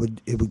cost that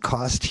it would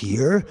cost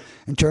here.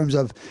 In terms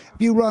of, if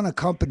you run a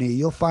company,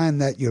 you'll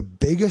find that your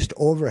biggest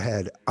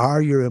overhead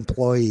are your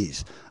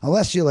employees,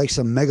 unless you're like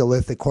some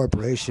megalithic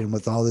corporation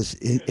with all this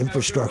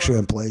infrastructure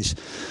in place.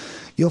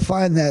 You'll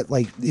find that,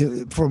 like,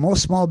 for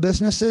most small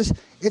businesses,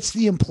 it's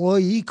the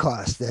employee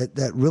costs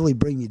that really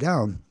bring you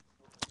down.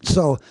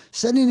 So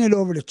sending it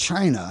over to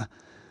China,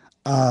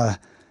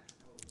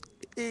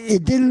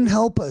 it didn't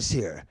help us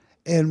here.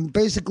 And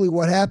basically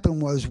what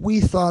happened was we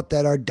thought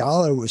that our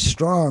dollar was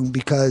strong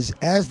because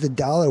as the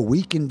dollar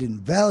weakened in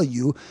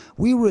value,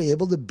 we were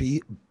able to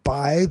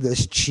buy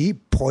this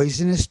cheap,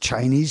 poisonous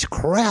Chinese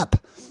crap.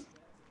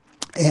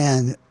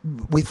 And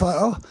we thought,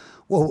 oh,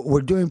 well,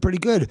 we're doing pretty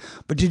good.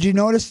 But did you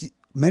notice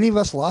many of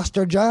us lost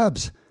our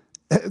jobs?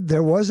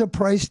 There was a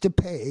price to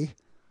pay.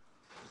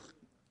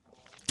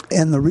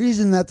 And the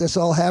reason that this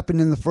all happened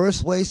in the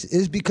first place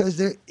is because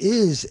there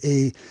is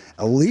a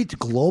elite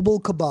global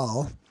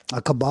cabal.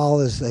 A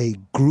cabal is a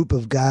group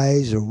of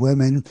guys or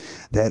women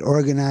that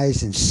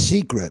organize in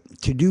secret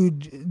to do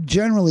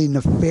generally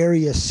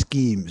nefarious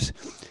schemes.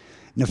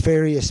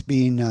 Nefarious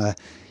being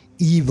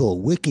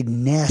evil, wicked,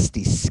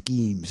 nasty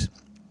schemes.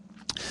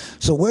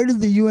 So where did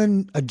the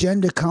UN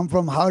agenda come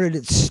from? How did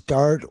it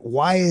start?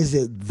 Why is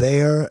it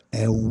there?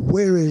 And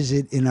where is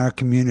it in our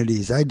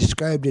communities? I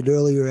described it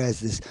earlier as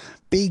this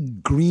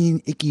big,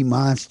 green, icky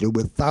monster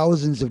with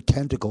thousands of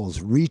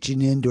tentacles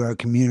reaching into our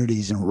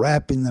communities and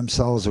wrapping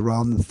themselves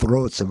around the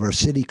throats of our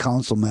city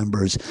council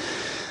members.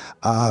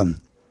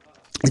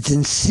 It's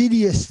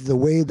insidious the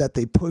way that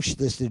they push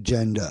this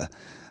agenda,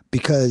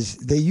 because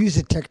they use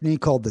a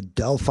technique called the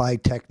Delphi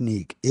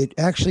technique. It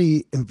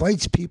actually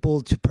invites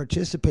people to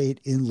participate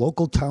in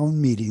local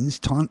town meetings,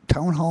 town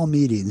hall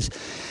meetings,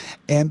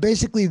 and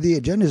basically the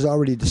agenda is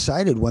already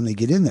decided when they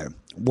get in there.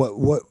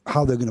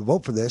 How they're going to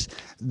vote for this.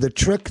 The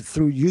trick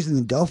through using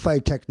the Delphi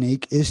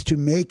technique is to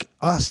make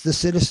us, the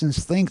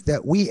citizens, think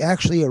that we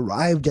actually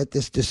arrived at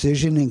this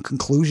decision and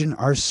conclusion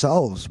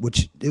ourselves,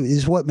 which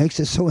is what makes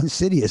it so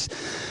insidious.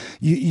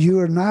 You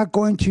are not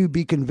going to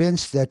be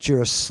convinced that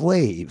you're a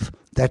slave,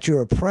 that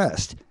you're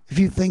oppressed, if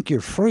you think you're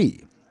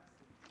free.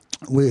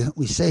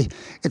 We say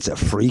it's a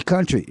free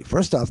country.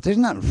 First off, there's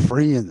nothing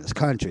free in this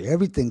country.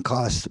 Everything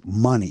costs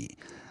money.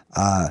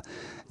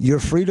 Your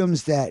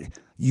freedoms that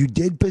you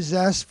did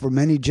possess for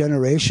many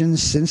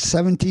generations since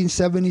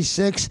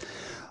 1776,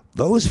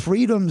 those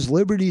freedoms,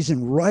 liberties,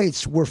 and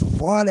rights were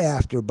fought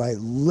after by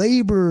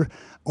labor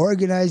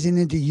organizing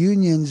into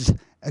unions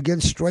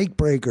against strike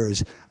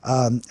breakers,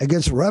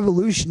 against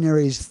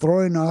revolutionaries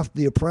throwing off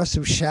the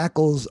oppressive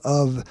shackles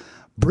of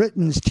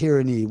Britain's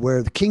tyranny,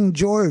 where King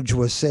George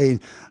was saying,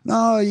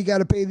 no, you got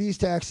to pay these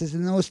taxes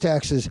and those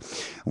taxes.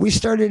 We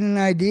started an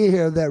idea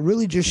here that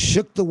really just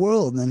shook the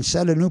world and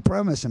set a new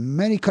premise, and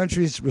many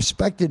countries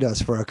respected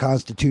us for our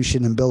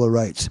Constitution and Bill of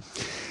Rights.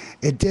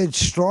 It did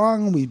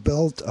strong. We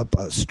built up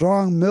a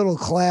strong middle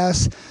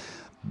class,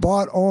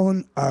 bought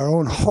our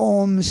own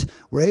homes,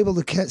 were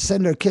able to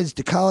send our kids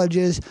to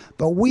colleges,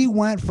 but we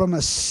went from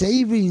a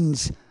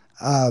savings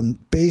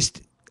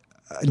based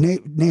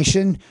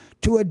nation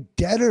to a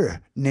debtor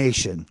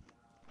nation.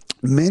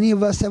 Many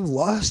of us have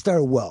lost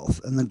our wealth,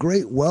 and the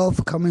great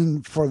wealth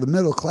coming for the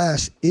middle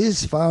class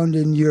is found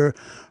in your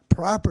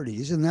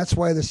properties, and that's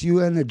why this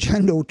UN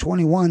Agenda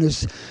 21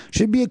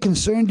 should be a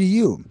concern to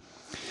you.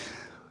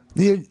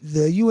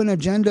 The UN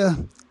Agenda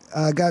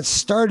got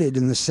started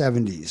in the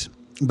 70s,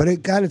 but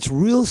it got its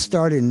real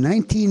start in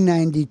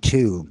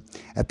 1992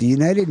 at the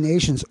United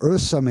Nations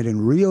Earth Summit in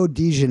Rio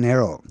de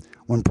Janeiro,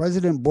 when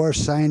President Bush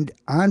signed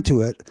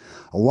onto it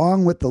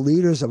along with the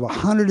leaders of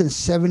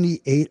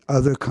 178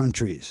 other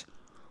countries.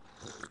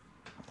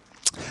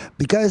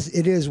 Because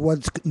it is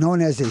what's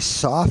known as a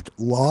soft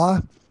law,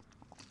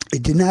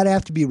 it did not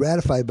have to be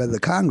ratified by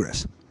the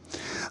Congress.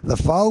 The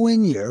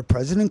following year,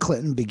 President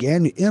Clinton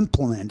began to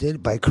implement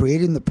it by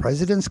creating the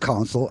President's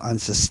Council on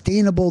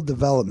Sustainable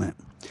Development,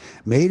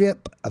 made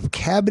up of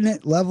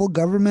cabinet-level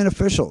government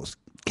officials,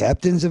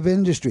 captains of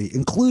industry,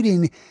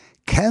 including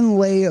Ken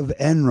Lay of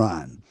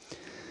Enron.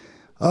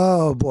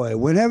 Oh boy,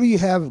 whenever you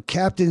have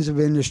captains of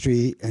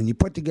industry and you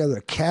put together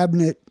a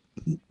cabinet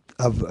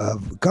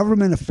of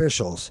government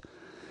officials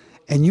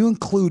and you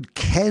include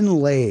Ken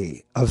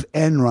Lay of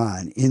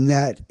Enron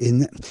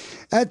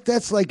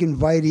that's like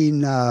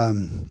inviting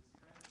Al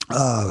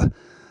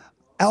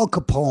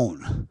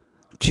Capone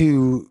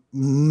to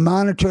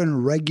monitor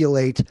and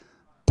regulate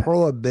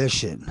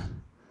prohibition.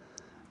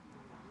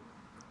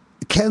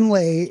 Ken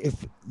Lay,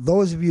 if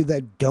those of you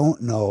that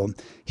don't know him,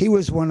 he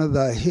was one of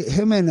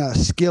him and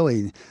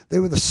Skilling, they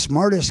were the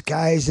smartest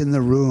guys in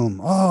the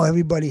room. Oh,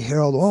 everybody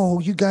heralded, oh,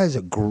 you guys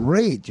are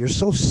great. You're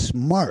so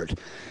smart.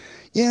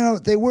 You know,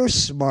 they were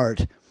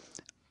smart,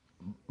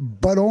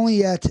 but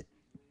only at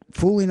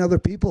fooling other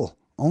people,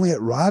 only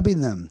at robbing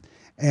them.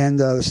 And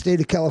the state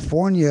of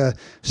California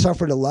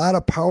suffered a lot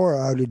of power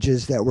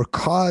outages that were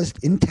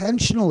caused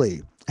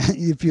intentionally.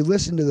 If you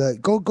listen to the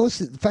go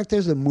see, in fact,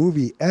 there's a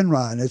movie,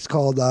 Enron. It's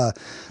called The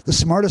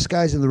Smartest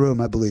Guys in the Room,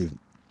 I believe.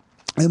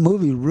 The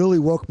movie really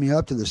woke me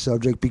up to the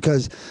subject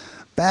because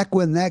back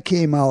when that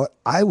came out,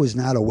 I was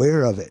not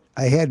aware of it.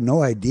 I had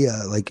no idea.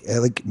 Like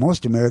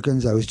most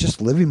Americans, I was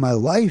just living my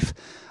life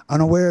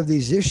unaware of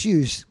these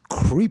issues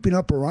creeping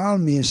up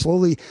around me, and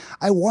slowly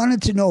I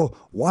wanted to know,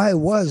 why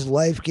was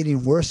life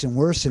getting worse and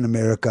worse in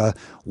America?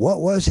 What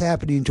was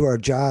happening to our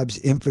jobs,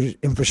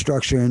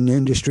 infrastructure, and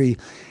industry?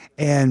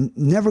 And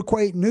never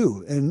quite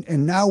knew.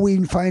 And now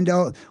we find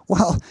out,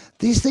 well,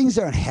 these things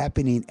aren't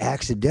happening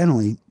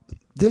accidentally.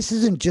 This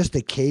isn't just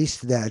a case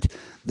that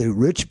the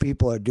rich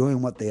people are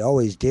doing what they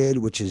always did,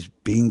 which is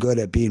being good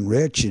at being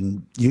rich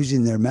and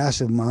using their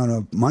massive amount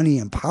of money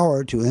and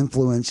power to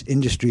influence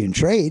industry and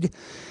trade.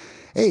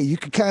 Hey, you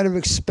could kind of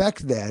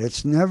expect that.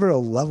 It's never a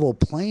level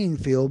playing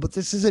field, but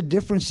this is a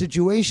different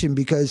situation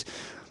because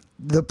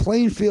the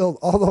playing field,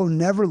 although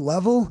never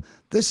level,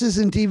 this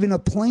isn't even a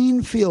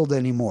playing field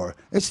anymore.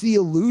 It's the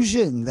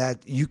illusion that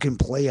you can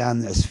play on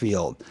this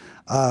field.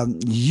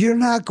 You're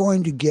not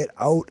going to get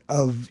out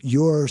of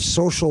your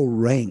social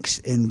ranks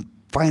and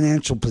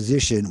financial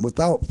position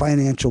without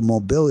financial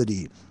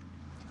mobility.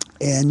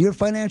 And your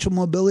financial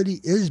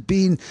mobility is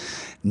being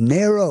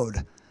narrowed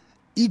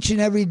each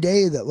and every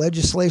day that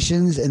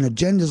legislations and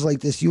agendas like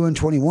this UN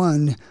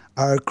 21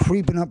 are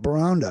creeping up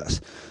around us.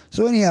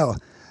 So anyhow,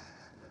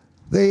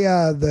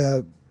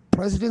 the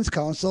President's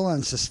Council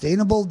on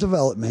Sustainable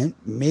Development,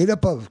 made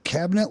up of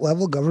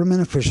cabinet-level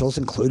government officials,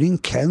 including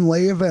Ken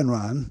Lay of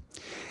Enron,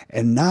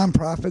 and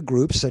nonprofit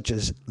groups such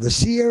as the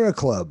Sierra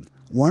Club.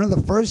 One of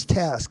the first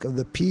tasks of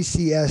the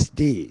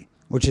PCSD,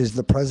 which is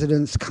the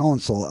President's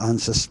Council on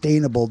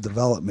Sustainable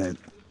Development,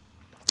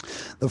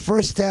 the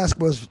first task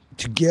was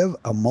to give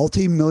a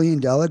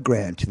multi-million-dollar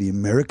grant to the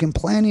American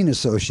Planning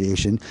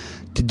Association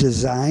to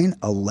design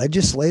a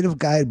legislative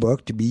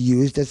guidebook to be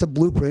used as a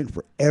blueprint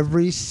for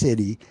every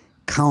city,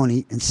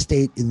 county, and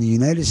state in the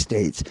United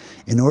States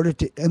in order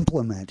to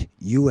implement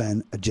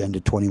UN Agenda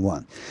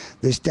 21.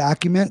 This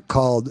document,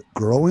 called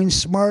Growing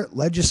Smart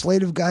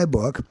Legislative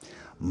Guidebook,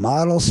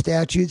 Model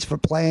Statutes for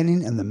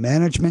Planning and the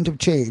Management of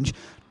Change,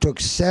 took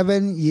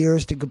 7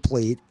 years to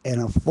complete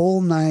and a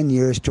full 9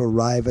 years to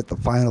arrive at the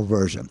final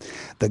version.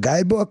 The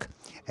guidebook,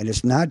 and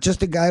it's not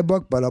just a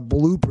guidebook but a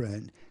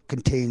blueprint,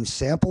 contains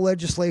sample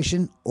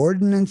legislation,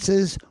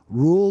 ordinances,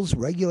 rules,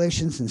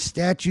 regulations, and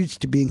statutes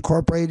to be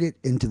incorporated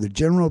into the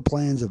general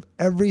plans of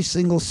every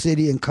single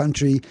city and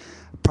country,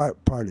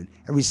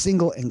 every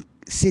single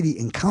city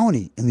and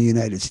county in the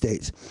United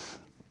States.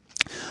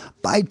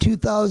 By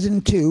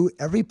 2002,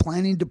 every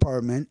planning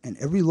department and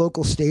every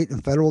local, state,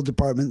 and federal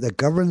department that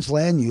governs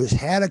land use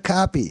had a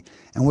copy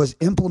and was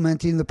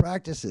implementing the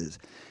practices.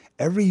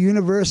 Every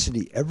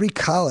university, every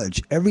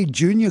college, every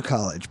junior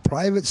college,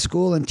 private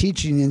school, and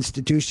teaching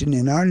institution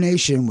in our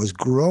nation was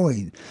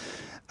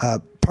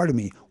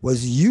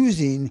was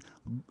using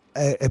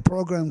a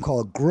program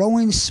called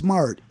Growing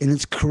Smart in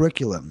its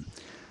curriculum.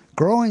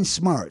 Growing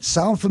Smart.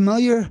 Sound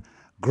familiar?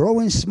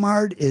 Growing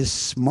Smart is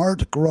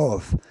smart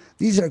growth.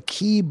 These are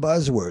key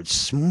buzzwords: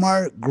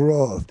 smart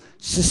growth,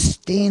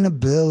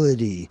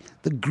 sustainability,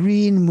 the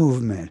green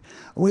movement.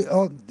 We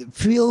all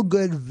feel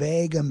good,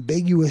 vague,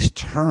 ambiguous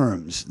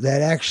terms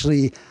that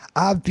actually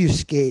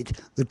obfuscate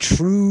the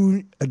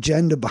true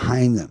agenda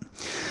behind them.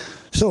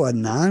 So a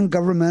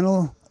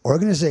non-governmental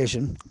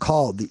organization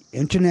called the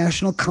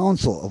International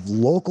Council of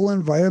Local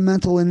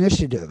Environmental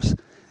Initiatives,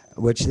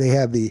 which they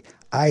have the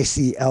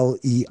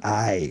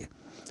ICLEI,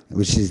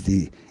 which is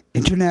the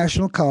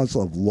International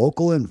Council of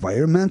Local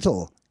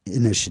Environmental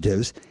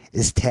Initiatives,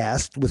 is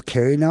tasked with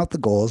carrying out the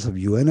goals of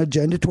UN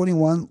Agenda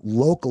 21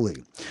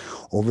 locally.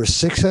 Over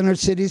 600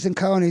 cities and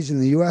counties in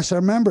the U.S.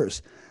 are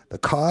members. The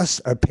costs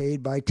are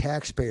paid by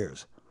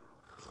taxpayers.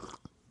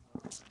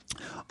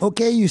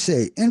 Okay, you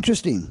say,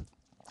 interesting,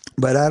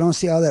 but I don't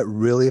see how that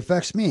really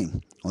affects me.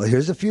 Well,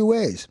 here's a few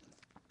ways.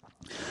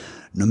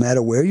 No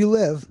matter where you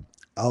live,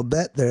 I'll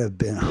bet there have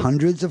been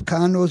hundreds of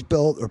condos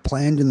built or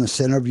planned in the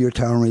center of your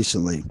town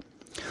recently.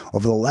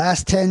 Over the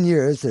last 10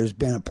 years, there's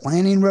been a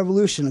planning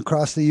revolution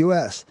across the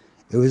U.S.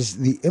 It was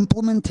the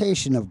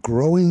implementation of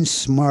Growing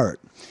Smart.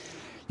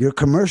 Your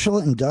commercial,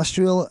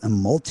 industrial,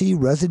 and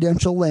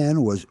multi-residential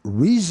land was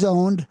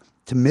rezoned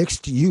to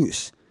mixed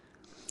use.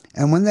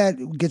 And when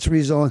that gets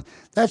rezoned,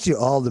 that's your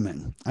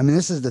alderman. I mean,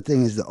 this is the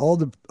thing, is the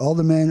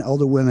aldermen,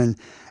 alderwomen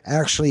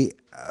actually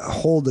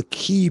hold a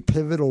key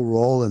pivotal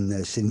role in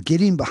this. And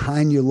getting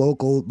behind your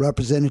local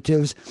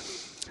representatives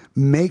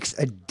makes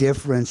a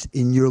difference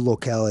in your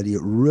locality.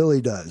 It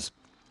really does.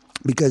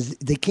 Because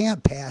they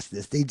can't pass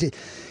this.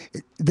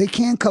 They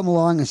can't come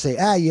along and say,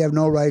 you have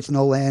no rights,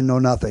 no land, no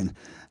nothing.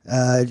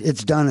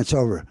 It's done, it's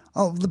over.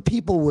 Oh, the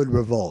people would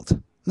revolt.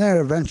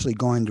 They're eventually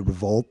going to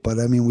revolt, but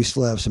I mean, we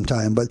still have some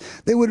time. But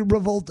they would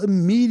revolt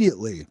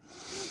immediately.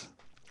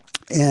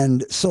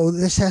 And so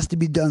this has to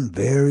be done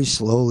very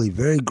slowly,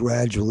 very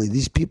gradually.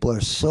 These people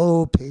are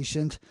so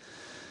patient.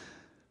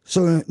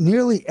 So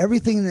nearly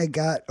everything that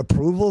got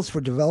approvals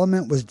for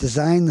development was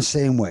designed the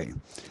same way.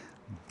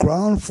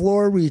 Ground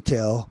floor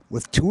retail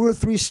with 2 or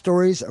 3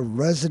 stories of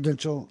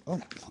residential.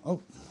 Oh,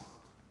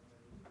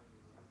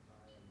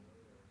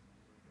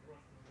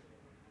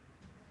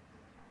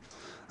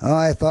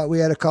 I thought we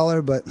had a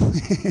caller, but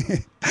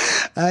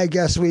I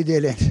guess we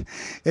didn't.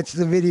 It's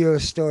the video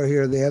store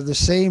here. They have the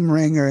same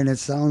ringer, and it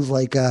sounds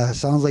like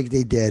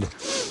they did.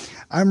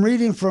 I'm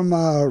reading from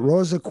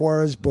Rosa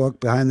Quara's book,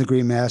 Behind the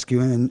Green Mask,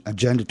 UN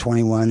Agenda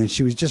 21, and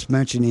she was just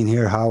mentioning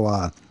here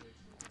how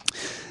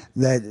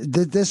that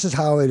this is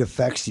how it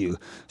affects you.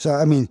 So,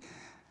 I mean,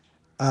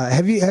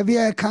 have you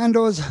had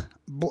condos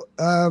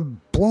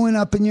blowing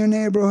up in your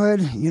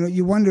neighborhood? You know,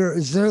 you wonder,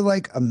 is there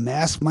like a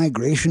mass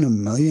migration of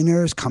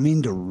millionaires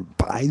coming to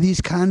buy these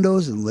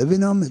condos and live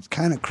in them? It's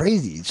kind of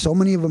crazy. So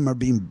many of them are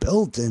being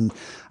built, and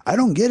I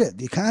don't get it.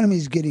 The economy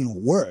is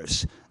getting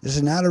worse. This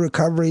is not a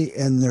recovery,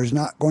 and there's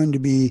not going to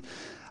be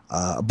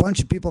a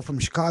bunch of people from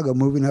Chicago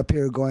moving up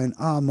here going,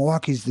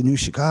 Milwaukee's the new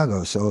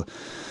Chicago. So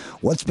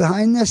what's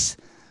behind this?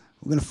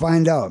 We're going to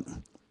find out.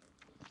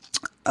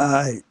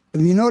 Have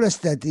you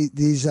noticed that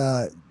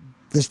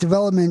this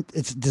development,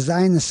 it's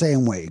designed the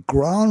same way?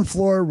 Ground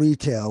floor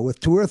retail with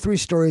 2 or 3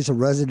 stories of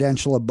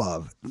residential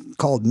above,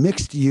 called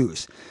mixed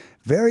use.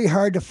 Very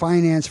hard to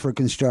finance for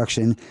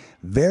construction,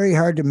 very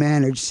hard to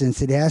manage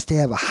since it has to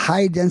have a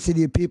high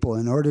density of people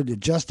in order to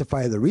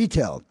justify the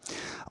retail.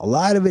 A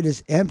lot of it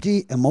is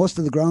empty, and most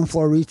of the ground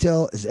floor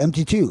retail is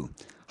empty too.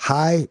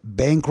 High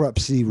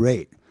bankruptcy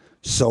rate.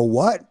 So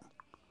what?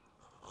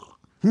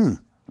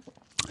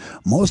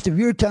 Most of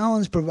your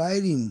towns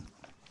providing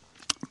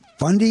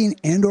funding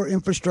and or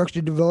infrastructure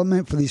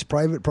development for these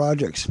private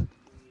projects.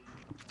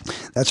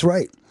 That's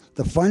right.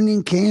 The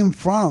funding came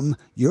from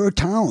your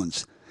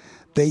towns.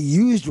 They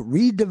used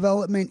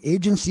redevelopment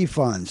agency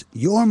funds,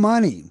 your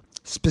money,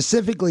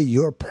 specifically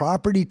your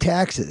property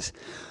taxes.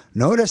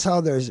 Notice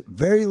how there's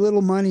very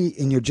little money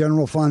in your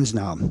general funds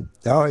now.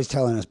 They're always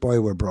telling us,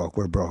 boy, we're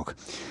broke.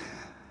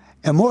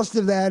 And most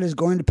of that is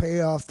going to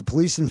pay off the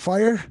police and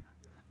fire.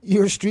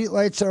 Your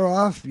streetlights are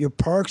off, your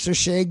parks are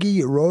shaggy,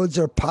 your roads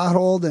are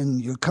potholed, and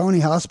your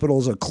county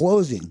hospitals are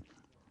closing.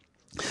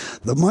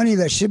 The money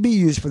that should be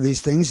used for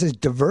these things is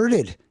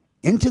diverted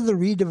into the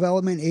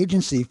redevelopment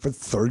agency for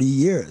 30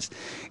 years.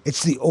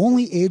 It's the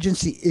only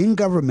agency in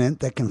government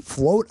that can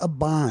float a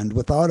bond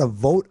without a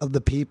vote of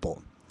the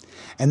people.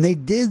 And they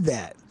did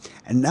that.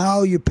 And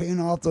now you're paying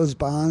off those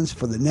bonds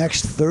for the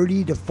next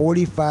 30 to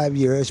 45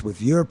 years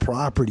with your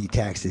property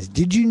taxes.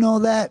 Did you know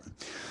that?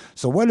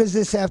 So what does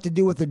this have to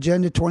do with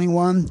Agenda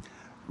 21?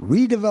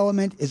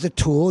 Redevelopment is a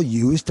tool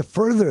used to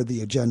further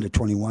the Agenda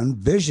 21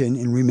 vision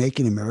in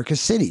remaking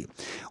America's city.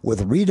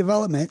 With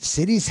redevelopment,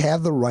 cities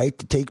have the right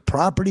to take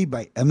property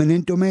by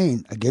eminent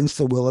domain against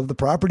the will of the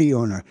property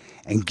owner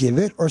and give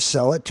it or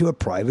sell it to a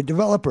private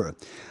developer.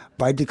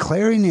 By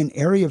declaring an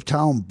area of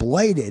town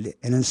blighted,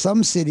 and in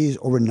some cities,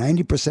 over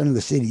 90% of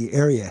the city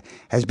area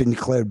has been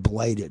declared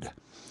blighted,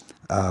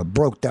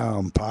 broke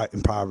down,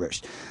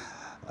 impoverished,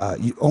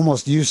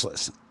 almost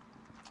useless.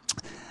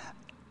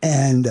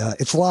 And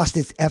it's lost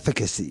its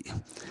efficacy.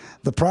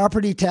 The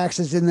property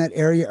taxes in that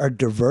area are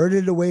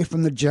diverted away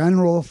from the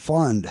general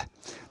fund.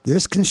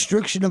 This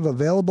constriction of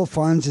available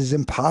funds is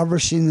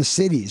impoverishing the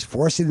cities,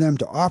 forcing them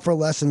to offer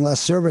less and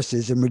less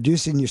services and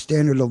reducing your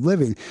standard of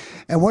living.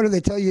 And what do they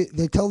tell you?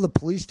 They tell the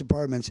police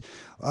departments,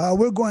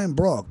 we're going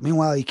broke.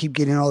 Meanwhile, you keep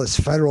getting all this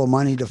federal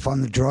money to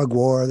fund the drug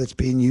war that's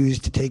being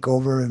used to take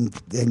over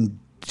and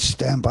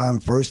stamp on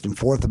First and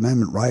Fourth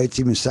Amendment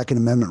rights, even Second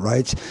Amendment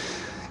rights.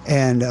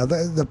 And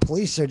the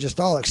police are just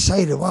all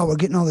excited. Wow, we're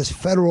getting all this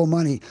federal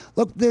money.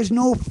 Look, there's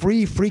no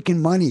free freaking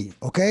money,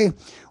 okay?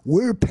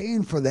 We're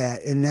paying for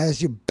that. And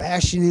as you're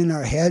bashing in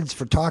our heads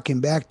for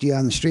talking back to you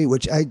on the street,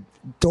 which I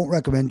don't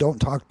recommend,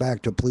 don't talk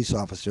back to a police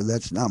officer.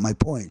 That's not my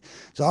point.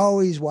 It's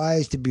always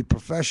wise to be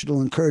professional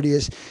and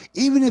courteous,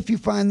 even if you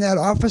find that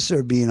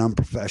officer being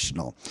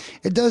unprofessional.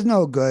 It does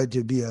no good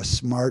to be a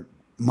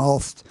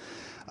smart-mouthed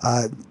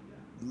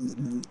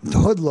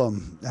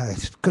hoodlum. I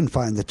couldn't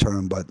find the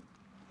term, but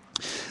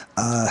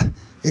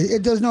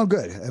it does no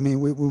good. I mean,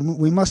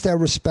 we must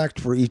have respect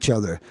for each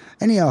other.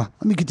 Anyhow,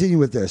 let me continue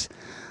with this.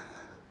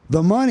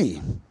 The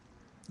money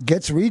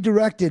gets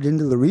redirected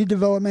into the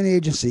redevelopment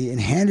agency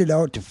and handed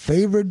out to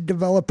favored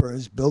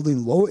developers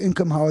building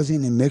low-income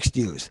housing and mixed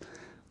use,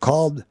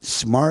 called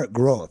smart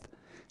growth.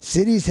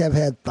 Cities have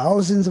had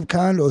thousands of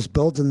condos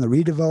built in the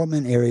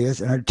redevelopment areas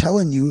and are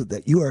telling you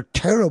that you are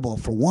terrible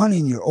for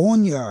wanting your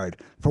own yard,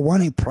 for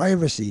wanting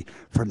privacy,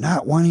 for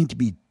not wanting to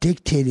be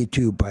dictated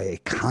to by a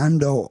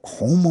condo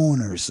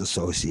homeowners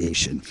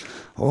association.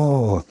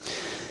 Oh,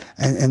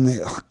 and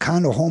the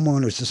condo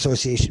homeowners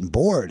association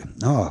board,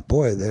 oh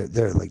boy,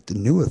 they're like the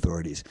new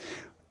authorities.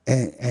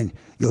 And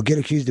you'll get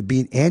accused of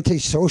being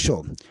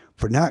antisocial,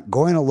 for not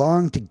going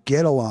along to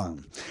get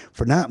along,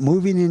 for not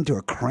moving into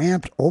a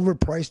cramped,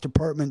 overpriced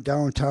apartment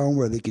downtown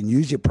where they can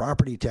use your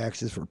property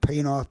taxes for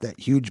paying off that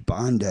huge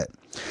bond debt.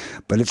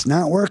 But it's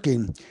not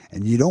working,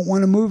 and you don't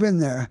want to move in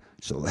there,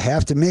 so they'll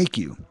have to make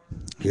you.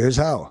 Here's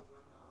how.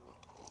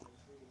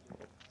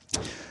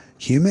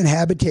 Human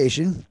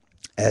habitation,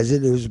 as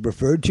it is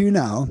referred to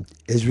now,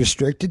 is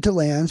restricted to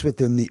lands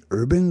within the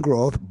urban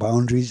growth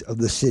boundaries of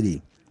the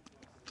city.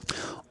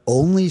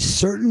 Only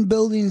certain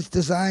buildings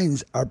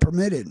designs are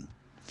permitted.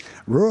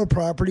 Rural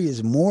property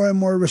is more and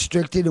more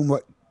restricted in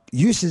what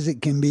uses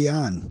it can be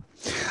on.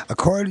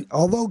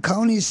 Although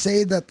counties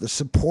say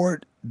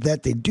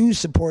that they do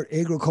support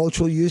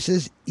agricultural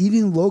uses,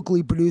 eating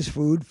locally produced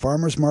food,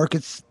 farmers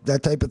markets,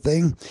 that type of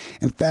thing.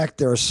 In fact,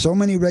 there are so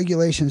many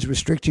regulations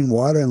restricting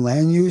water and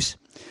land use.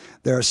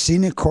 There are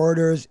scenic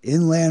corridors,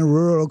 inland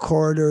rural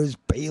corridors,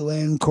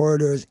 bayland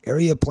corridors,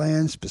 area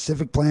plans,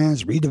 specific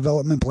plans,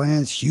 redevelopment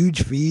plans,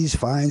 huge fees,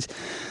 fines.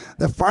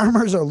 The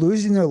farmers are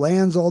losing their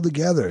lands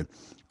altogether.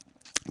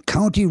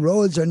 County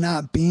roads are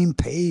not being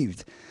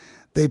paved.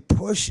 The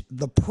push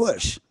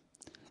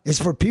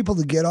is for people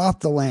to get off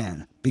the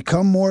land,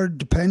 become more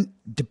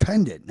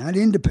dependent, not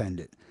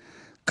independent.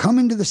 Come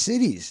into the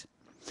cities,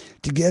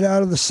 to get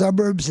out of the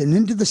suburbs and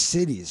into the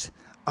cities,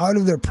 out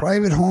of their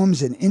private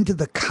homes and into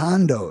the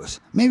condos.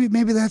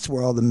 Maybe that's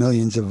where all the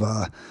millions of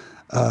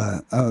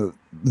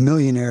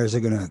millionaires are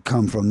going to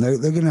come from. They're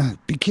going to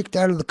be kicked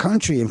out of the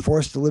country and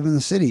forced to live in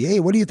the city. Hey,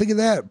 what do you think of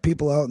that,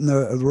 people out in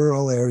the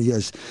rural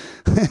areas?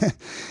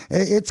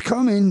 It's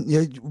coming.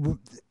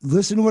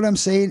 Listen to what I'm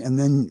saying, and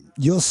then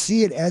you'll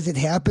see it as it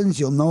happens.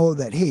 You'll know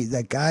that, hey,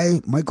 that guy,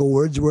 Michael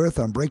Wordsworth,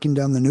 on Breaking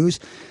Down the News,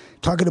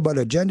 talking about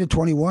Agenda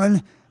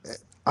 21,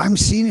 I'm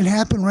seeing it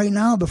happen right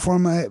now before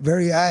my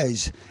very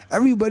eyes.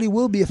 Everybody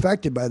will be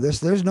affected by this.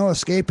 There's no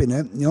escaping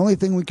it. The only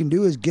thing we can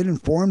do is get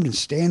informed and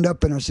stand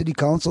up in our city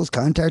councils,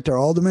 contact our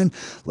aldermen,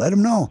 let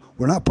them know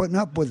we're not putting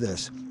up with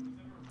this.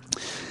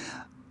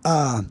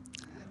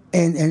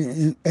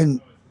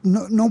 And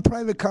no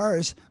private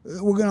cars.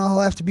 We're going to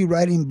all have to be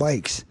riding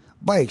bikes.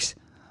 Bikes.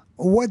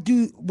 What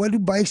do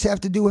bikes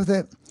have to do with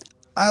it?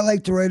 I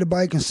like to ride a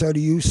bike, and so do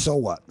you. So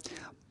what?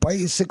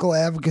 Bicycle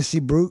advocacy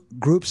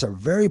groups are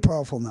very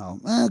powerful now.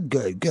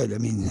 Good. I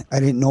mean,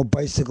 I didn't know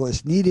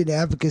bicyclists needed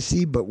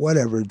advocacy, but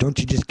whatever. Don't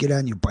you just get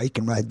on your bike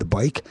and ride the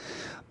bike?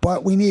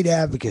 But we need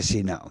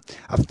advocacy now.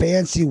 A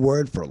fancy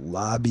word for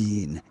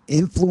lobbying,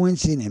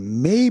 influencing,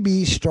 and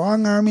maybe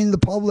strong-arming the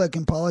public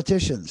and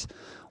politicians.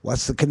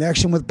 What's the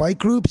connection with bike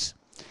groups?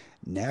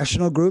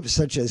 National groups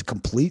such as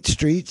Complete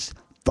Streets,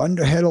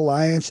 Thunderhead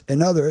Alliance,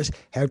 and others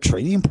have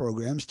training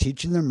programs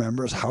teaching their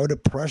members how to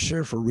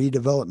pressure for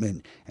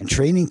redevelopment and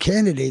training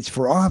candidates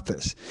for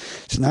office.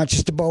 It's not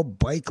just about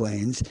bike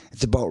lanes.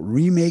 It's about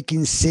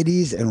remaking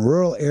cities and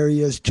rural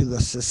areas to the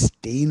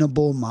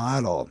sustainable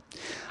model.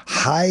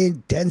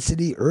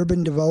 High-density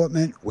urban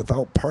development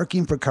without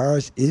parking for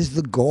cars is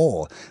the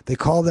goal. They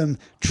call them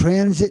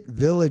transit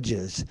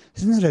villages.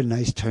 Isn't that a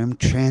nice term,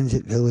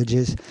 transit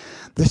villages?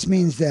 This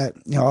means that,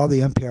 all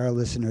the NPR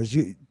listeners,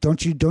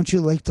 don't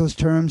you like those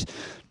terms?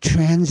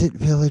 Transit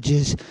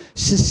villages,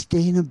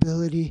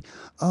 sustainability.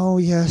 Oh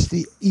yes,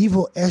 the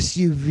evil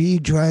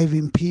SUV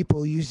driving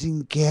people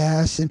using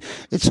gas, and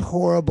it's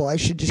horrible. I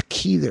should just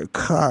key their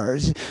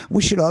cars.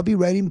 We should all be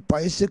riding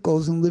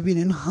bicycles and living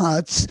in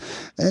huts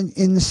and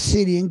in the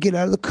city and get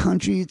out of the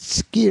country. It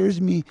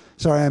scares me.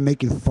 Sorry, I'm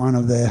making fun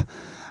of that.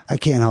 I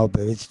can't help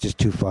it. It's just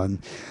too fun.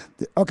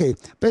 Okay,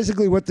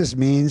 basically what this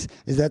means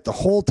is that the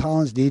whole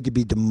towns need to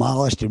be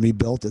demolished and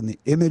rebuilt in the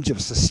image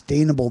of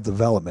sustainable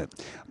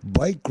development.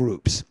 Bike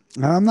groups.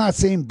 Now, I'm not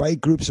saying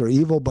bike groups are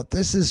evil, but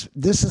this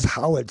is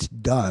how it's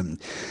done.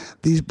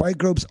 These bike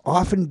groups,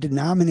 often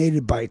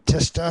denominated by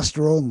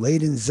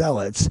testosterone-laden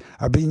zealots,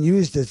 are being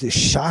used as the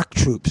shock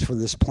troops for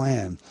this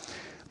plan.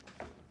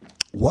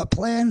 What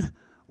plan?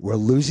 We're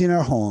losing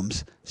our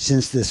homes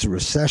since this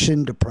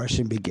recession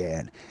depression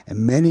began, and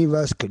many of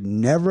us could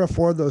never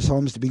afford those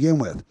homes to begin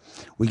with.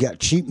 We got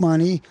cheap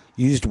money,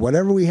 used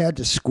whatever we had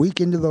to squeak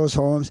into those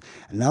homes,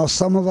 and now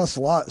some of us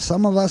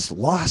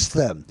lost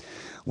them.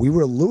 We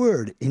were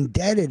lured,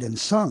 indebted, and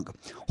sunk.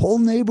 Whole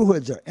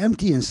neighborhoods are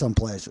empty in some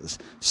places.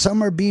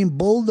 Some are being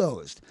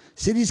bulldozed.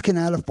 Cities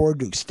cannot afford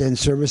to extend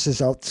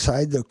services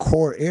outside their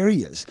core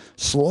areas.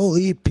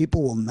 Slowly,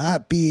 people will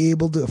not be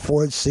able to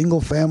afford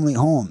single-family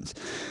homes.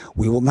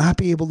 We will not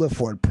be able to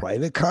afford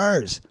private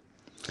cars.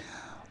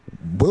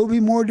 We'll be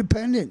more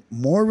dependent,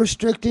 more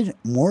restricted,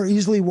 more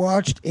easily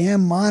watched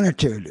and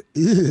monitored.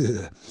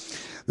 Ugh.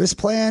 This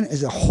plan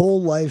is a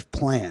whole life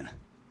plan.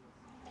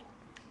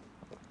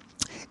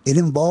 It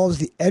involves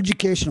the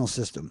educational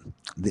system,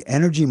 the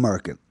energy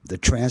market, the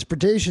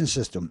transportation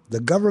system, the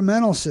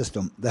governmental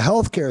system, the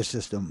healthcare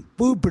system,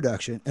 food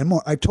production, and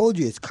more. I told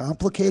you it's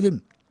complicated.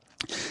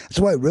 That's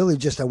why I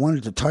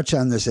wanted to touch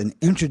on this, an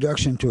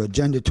introduction to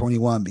Agenda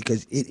 21,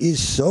 because it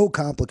is so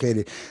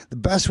complicated. The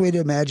best way to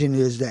imagine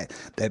it is that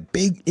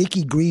big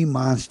icky green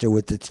monster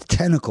with its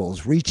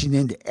tentacles reaching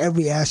into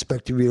every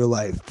aspect of your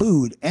life: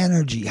 food,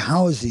 energy,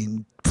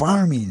 housing,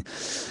 farming.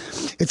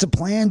 It's a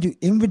plan to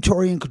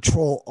inventory and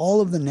control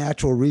all of the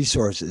natural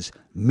resources,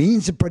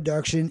 means of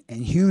production,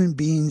 and human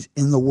beings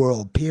in the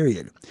world,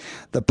 period.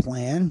 The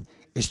plan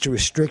is to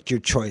restrict your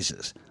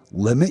choices,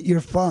 limit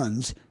your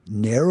funds,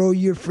 narrow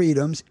your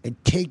freedoms,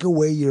 and take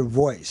away your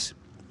voice.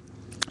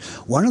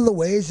 One of the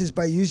ways is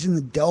by using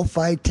the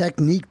Delphi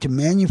technique to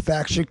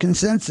manufacture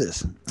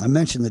consensus. I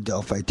mentioned the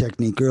Delphi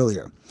technique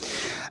earlier.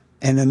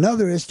 And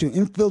another is to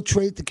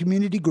infiltrate the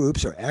community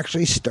groups, or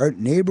actually start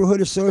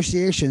neighborhood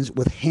associations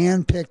with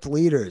hand-picked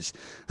leaders.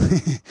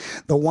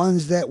 The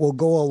ones that will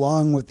go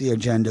along with the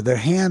agenda. They're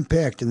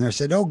hand-picked, and they're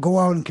said, go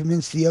out and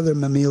convince the other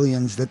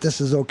mammalians that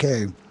this is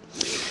okay.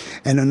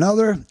 And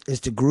another is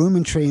to groom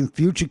and train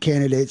future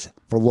candidates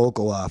for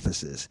local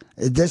offices.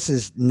 This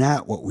is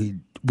not what we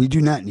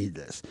do not need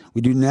this. We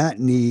do not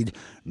need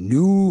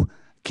new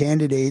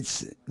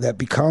candidates that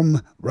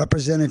become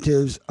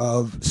representatives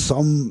of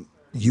some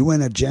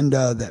UN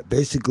agenda that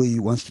basically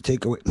wants to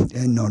take away.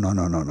 And no.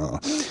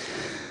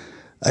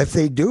 If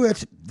they do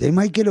it, they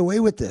might get away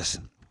with this.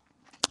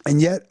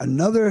 And yet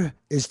another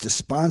is to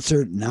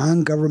sponsor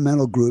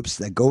non-governmental groups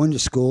that go into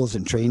schools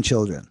and train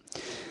children.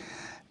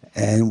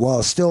 And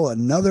while still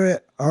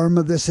another arm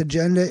of this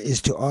agenda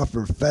is to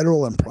offer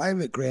federal and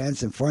private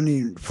grants and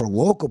funding for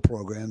local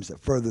programs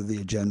that further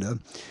the agenda,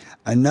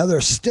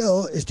 another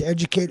still is to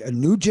educate a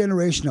new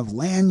generation of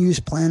land use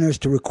planners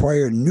to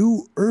require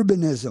new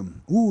urbanism.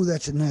 Ooh,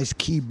 that's a nice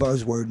key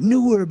buzzword,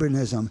 new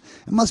urbanism.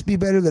 It must be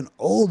better than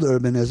old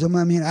urbanism.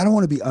 I mean, I don't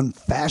want to be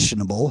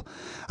unfashionable.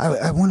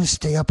 I want to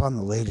stay up on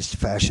the latest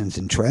fashions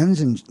and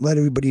trends and let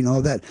everybody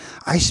know that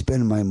I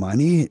spend my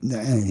money.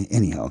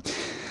 Anyhow,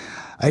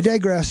 I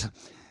digress.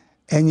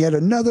 And yet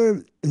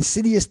another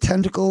insidious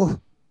tentacle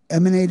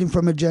emanating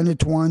from Agenda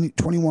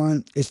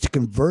 21 is to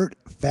convert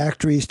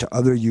factories to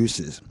other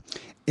uses,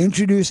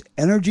 introduce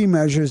energy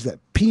measures that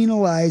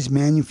penalize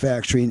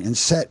manufacturing, and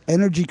set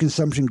energy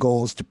consumption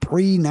goals to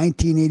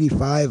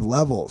pre-1985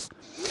 levels.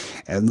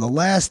 And the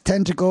last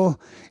tentacle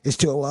is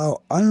to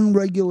allow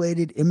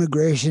unregulated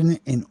immigration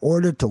in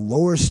order to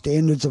lower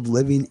standards of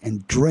living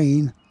and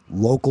drain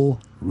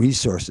local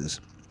resources.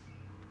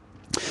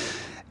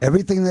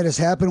 Everything that has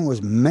happened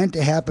was meant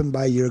to happen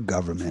by your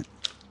government.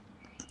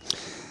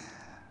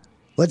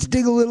 Let's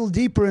dig a little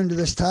deeper into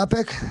this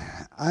topic.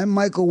 I'm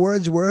Michael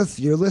Wordsworth.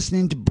 You're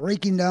listening to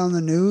Breaking Down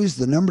the News.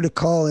 The number to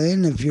call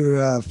in if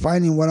you're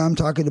finding what I'm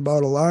talking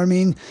about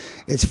alarming,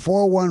 it's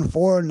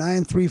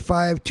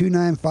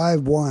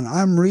 414-935-2951.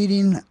 I'm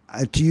reading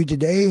to you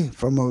today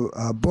from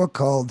a book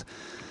called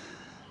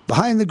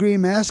Behind the Green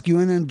Mask,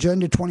 UN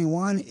Agenda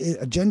 21.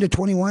 Agenda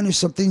 21 is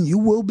something you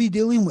will be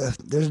dealing with.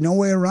 There's no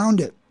way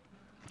around it.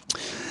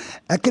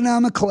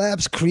 Economic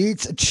collapse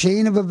creates a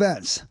chain of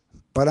events.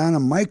 But on a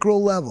micro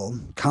level,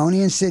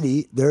 county and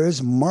city, there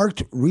is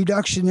marked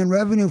reduction in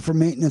revenue for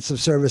maintenance of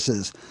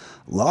services.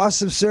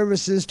 Loss of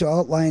services to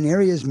outlying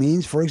areas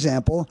means, for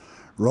example,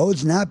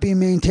 roads not being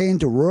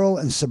maintained to rural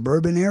and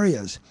suburban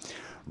areas.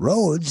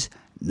 Roads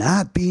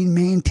not being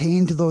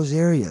maintained to those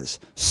areas.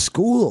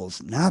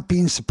 Schools not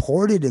being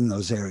supported in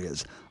those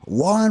areas.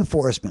 Law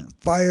enforcement,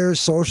 fire,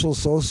 social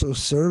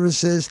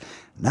services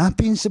not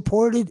being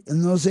supported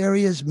in those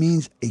areas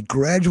means a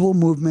gradual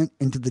movement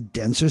into the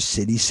denser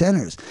city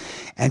centers.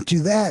 And to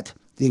that,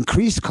 the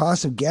increased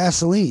cost of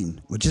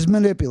gasoline, which is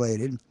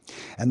manipulated,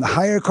 and the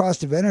higher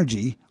cost of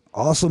energy,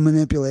 also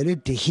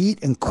manipulated to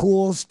heat and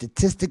cool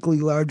statistically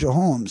larger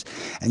homes,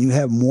 and you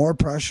have more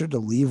pressure to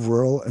leave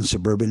rural and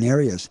suburban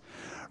areas.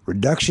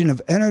 Reduction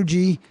of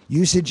energy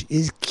usage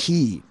is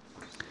key.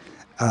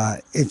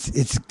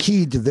 It's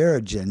key to their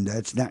agenda.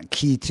 It's not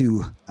key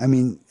to, I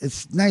mean,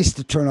 it's nice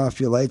to turn off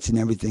your lights and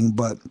everything,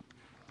 but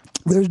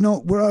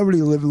we're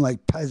already living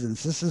like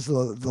peasants. This is the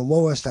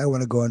lowest I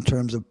want to go in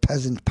terms of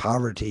peasant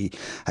poverty.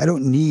 I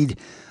don't need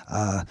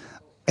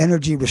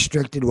energy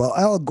restricted. Well,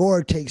 Al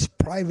Gore takes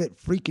private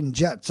freaking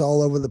jets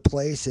all over the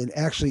place and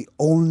actually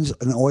owns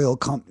an oil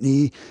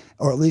company,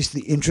 or at least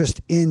the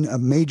interest in a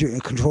major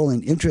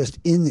controlling interest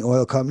in the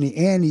oil company,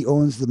 and he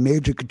owns the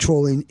major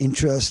controlling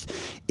interest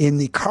in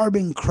the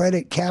carbon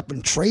credit cap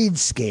and trade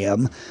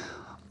scam.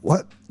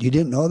 What? You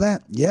didn't know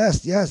that?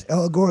 Yes,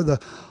 Al Gore,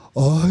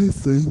 I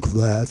think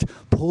that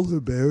polar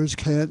bears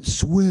can't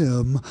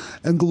swim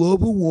and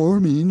global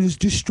warming is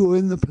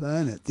destroying the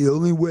planet. The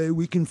only way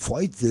we can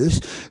fight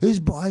this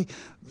is by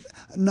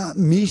not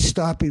me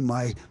stopping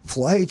my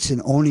flights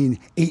and owning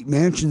 8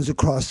 mansions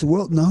across the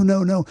world.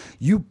 No.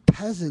 You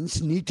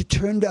peasants need to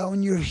turn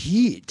down your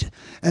heat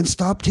and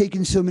stop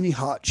taking so many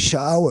hot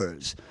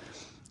showers.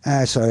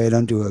 Sorry, I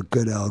don't do a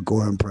good Al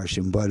Gore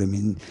impression, but I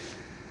mean,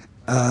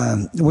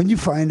 when you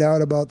find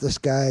out about this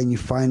guy and you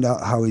find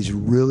out how he's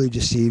really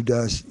deceived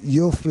us,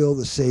 you'll feel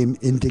the same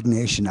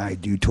indignation I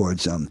do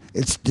towards him.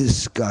 It's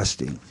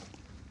disgusting.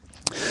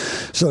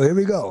 So here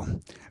we go.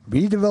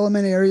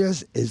 Redevelopment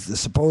areas is the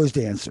supposed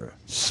answer.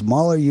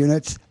 Smaller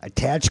units,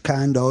 attached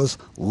condos,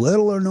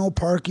 little or no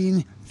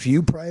parking,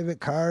 few private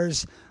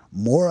cars,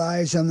 more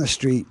eyes on the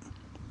street.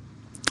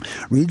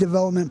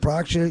 Redevelopment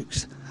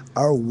projects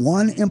are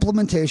one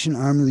implementation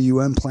arm of the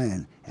UN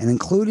plan, and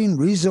including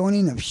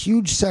rezoning of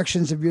huge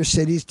sections of your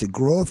cities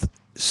to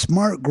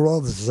smart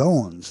growth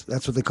zones.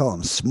 That's what they call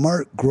them,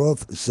 smart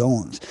growth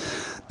zones.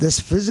 This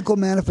physical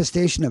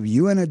manifestation of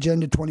UN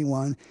Agenda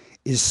 21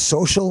 is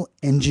social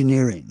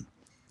engineering.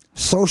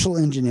 Social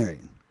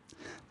engineering,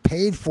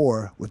 paid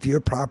for with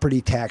your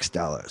property tax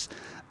dollars.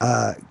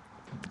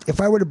 If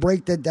I were to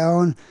break that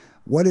down,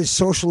 what is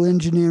social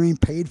engineering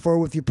paid for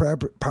with your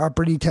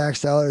property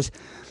tax dollars?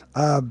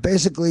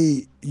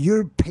 Basically,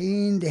 you're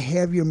paying to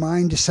have your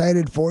mind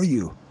decided for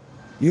you.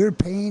 You're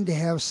paying to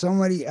have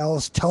somebody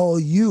else tell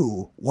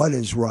you what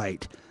is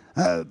right.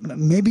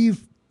 Maybe you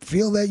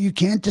feel that you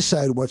can't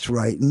decide what's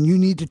right and you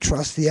need to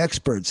trust the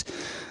experts.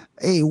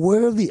 Hey,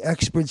 where have the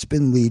experts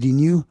been leading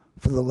you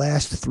for the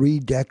last 3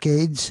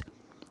 decades?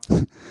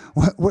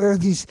 Where are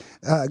these?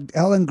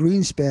 Alan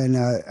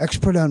Greenspan,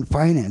 expert on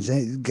finance.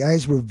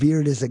 Guy's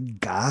revered as a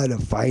god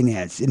of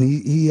finance. And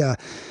he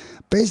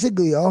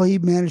basically all he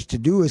managed to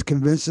do is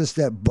convince us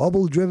that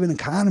bubble-driven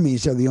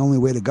economies are the only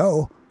way to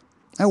go.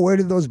 Now, where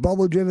did those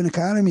bubble-driven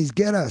economies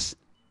get us?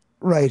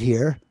 Right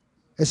here.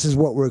 This is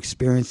what we're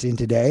experiencing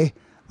today.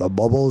 The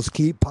bubbles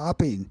keep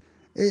popping.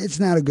 It's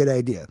not a good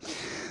idea.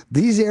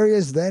 These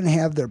areas then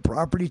have their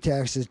property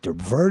taxes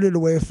diverted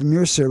away from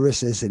your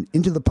services and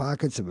into the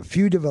pockets of a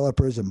few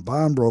developers and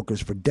bond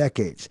brokers for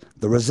decades.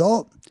 The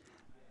result?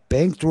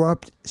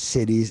 Bankrupt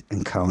cities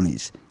and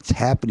counties. It's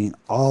happening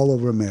all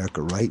over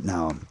America right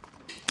now.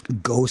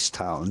 Ghost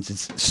towns.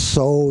 It's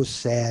so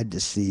sad to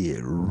see.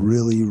 It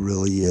really,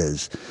 really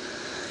is.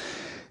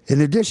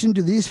 In addition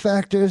to these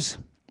factors,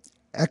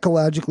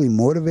 ecologically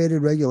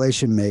motivated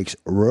regulation makes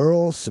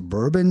rural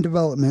suburban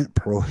development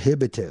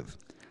prohibitive.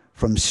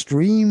 From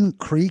stream,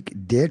 creek,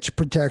 ditch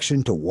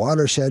protection to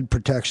watershed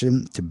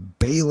protection to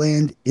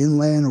bayland,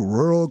 inland,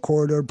 rural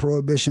corridor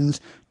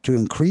prohibitions to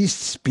increased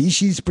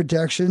species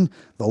protection,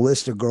 the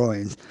list of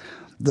growing.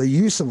 The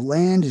use of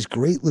land is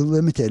greatly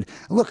limited.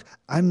 Look,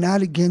 I'm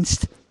not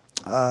against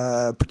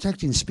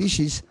protecting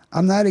species.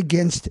 I'm not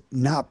against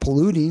not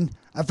polluting.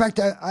 In fact,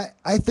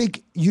 I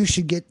think you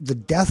should get the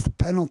death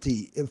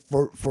penalty.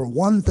 For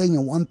one thing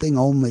and one thing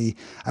only,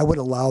 I would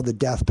allow the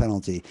death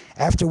penalty.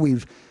 After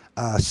we've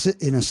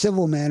in a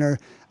civil manner,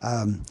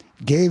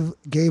 gave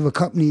a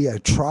company a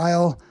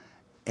trial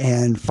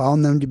and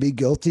found them to be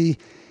guilty.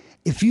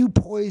 If you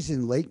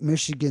poison Lake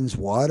Michigan's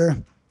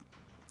water,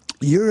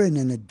 you're an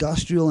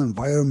industrial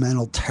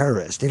environmental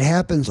terrorist. It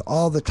happens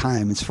all the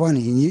time. It's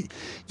funny. And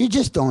you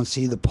just don't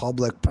see the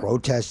public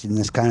protesting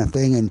this kind of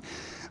thing. And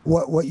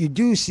what you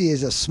do see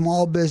is a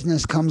small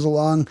business comes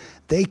along.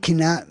 They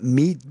cannot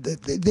meet.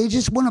 They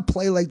just want to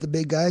play like the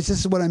big guys.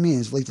 This is what I mean.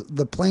 It's like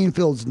the playing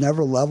field's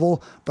never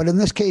level. But in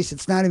this case,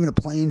 it's not even a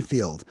playing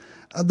field.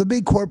 The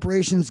big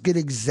corporations get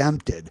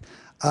exempted.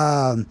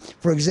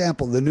 For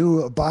example, the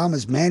new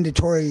Obama's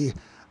mandatory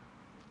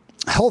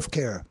health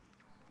care,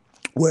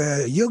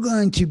 where you're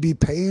going to be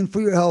paying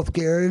for your health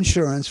care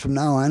insurance from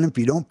now on. If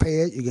you don't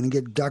pay it, you're going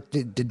to get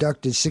deducted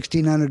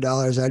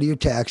 $1,600 out of your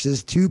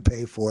taxes to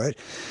pay for it.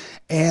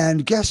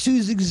 And guess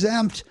who's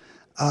exempt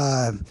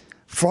from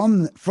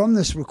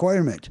this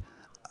requirement?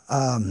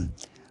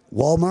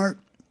 Walmart,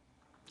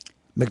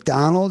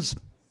 McDonald's,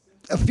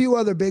 a few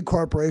other big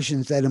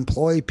corporations that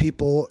employ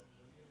people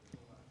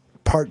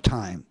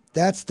part-time.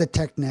 That's the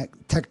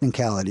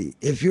technicality.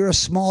 If you're a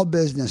small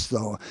business,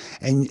 though,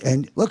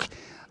 and look,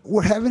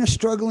 we're having a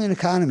struggling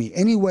economy.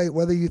 Anyway,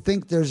 whether you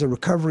think there's a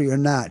recovery or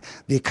not,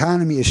 the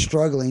economy is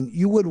struggling.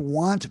 You would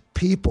want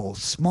people,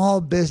 small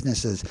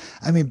businesses.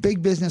 I mean,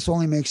 big business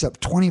only makes up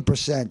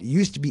 20%. It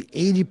used to be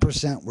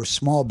 80% were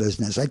small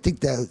business. I think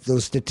that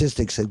those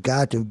statistics have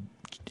got to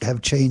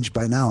have changed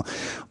by now.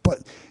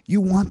 But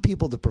you want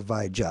people to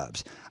provide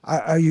jobs.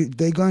 Are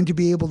they going to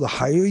be able to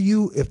hire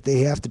you if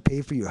they have to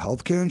pay for your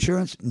health care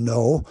insurance?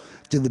 No.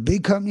 Do the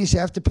big companies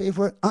have to pay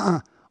for it?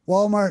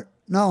 Walmart,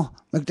 no.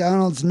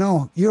 McDonald's,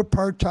 no. You're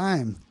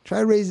part-time. Try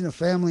raising a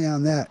family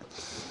on that.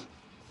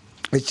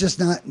 It's just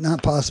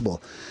not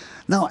possible.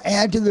 Now,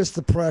 add to this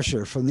the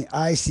pressure from the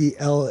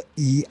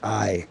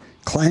ICLEI,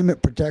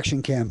 climate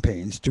protection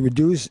campaigns, to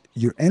reduce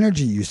your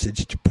energy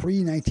usage to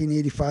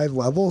pre-1985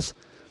 levels.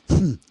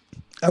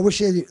 I wish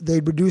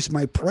they'd reduce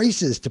my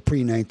prices to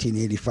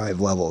pre-1985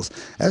 levels.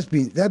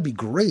 That'd be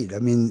great. I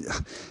mean,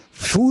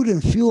 food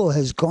and fuel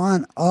has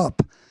gone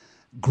up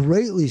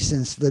greatly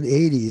since the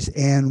 80s,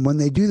 and when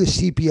they do the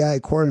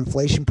CPI, core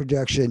inflation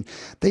projection,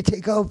 they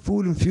take out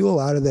food and fuel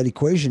out of that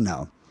equation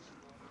now.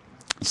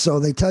 So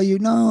they tell you,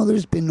 no,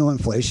 there's been no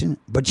inflation,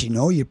 but you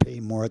know you're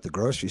paying more at the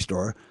grocery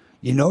store.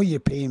 You know you're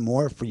paying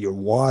more for your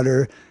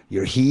water,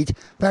 your heat. In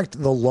fact,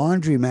 the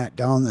laundromat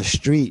down the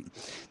street,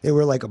 they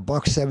were like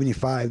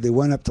 $1.75. They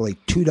went up to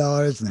like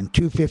 $2 and then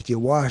 $2.50 a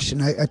wash.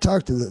 And I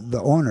talked to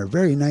the owner,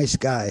 very nice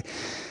guy,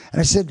 and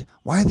I said,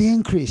 why the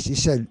increase? He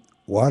said,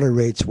 water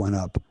rates went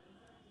up.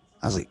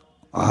 I was like,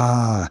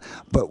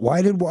 but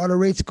why did water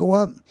rates go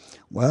up?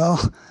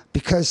 Well,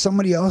 because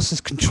somebody else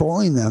is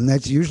controlling them.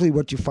 That's usually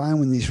what you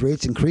find when these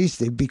rates increase.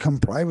 They become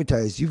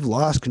privatized. You've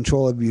lost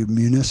control of your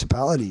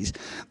municipalities.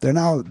 They're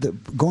now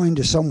going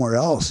to somewhere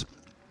else.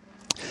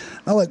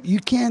 Now, look, you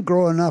can't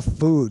grow enough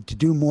food to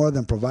do more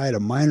than provide a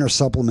minor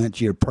supplement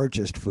to your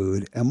purchased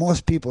food, and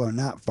most people are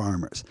not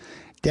farmers.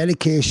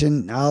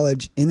 Dedication,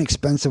 knowledge,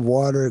 inexpensive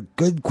water,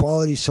 good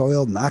quality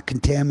soil, not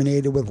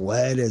contaminated with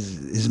lead, as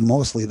is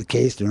mostly the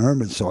case in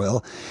urban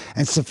soil,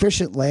 and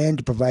sufficient land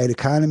to provide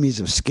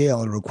economies of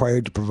scale are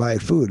required to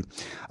provide food.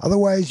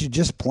 Otherwise, you're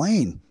just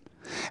plain.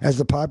 As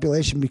the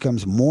population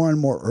becomes more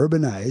and more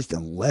urbanized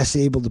and less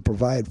able to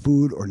provide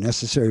food or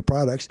necessary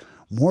products,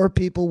 more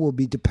people will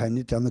be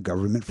dependent on the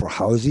government for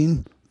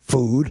housing,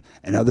 food,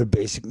 and other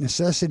basic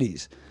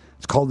necessities.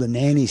 It's called the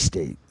nanny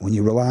state, when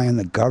you rely on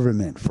the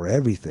government for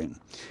everything.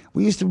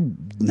 We used to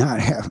not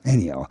have,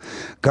 anyhow.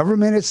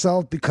 Government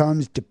itself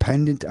becomes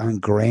dependent on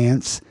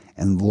grants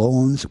and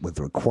loans with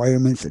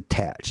requirements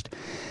attached.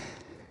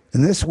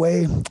 In this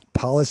way,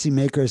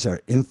 policymakers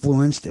are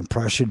influenced and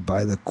pressured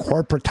by the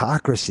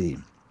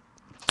corporatocracy.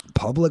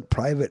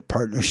 Public-private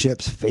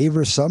partnerships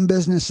favor some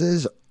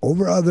businesses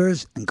over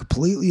others and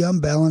completely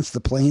unbalance the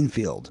playing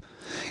field.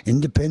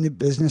 Independent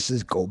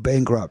businesses go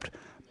bankrupt.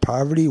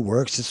 Poverty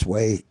works its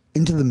way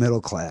into the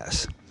middle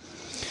class.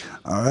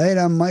 All right,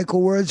 I'm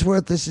Michael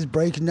Wordsworth. This is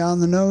Breaking Down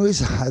the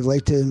Nose. I'd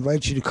like to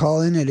invite you to call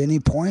in at any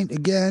point.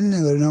 Again,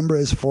 the number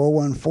is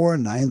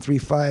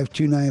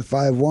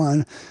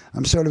 414-935-2951.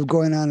 I'm sort of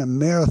going on a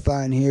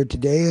marathon here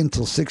today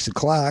until 6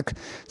 o'clock.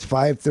 It's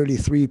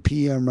 5:33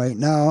 p.m. right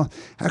now.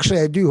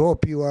 Actually, I do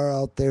hope you are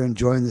out there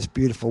enjoying this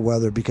beautiful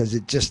weather, because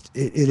it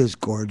is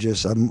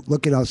gorgeous. I'm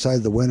looking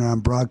outside the window.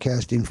 I'm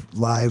broadcasting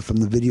live from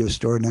the video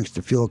store next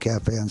to Fuel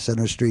Cafe on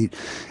Center Street,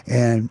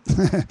 and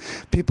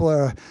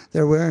people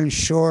they're wearing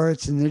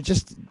shorts and they're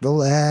just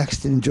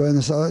relaxed and enjoying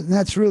this. And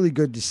that's really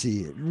good to see.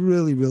 It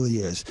really, really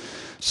is.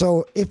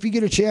 So if you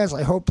get a chance,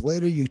 I hope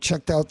later you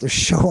checked out the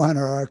show on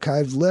our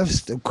archived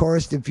list. Of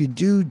course, if you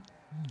do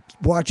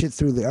watch it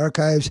through the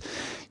archives,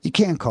 you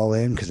can't call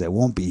in because I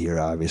won't be here,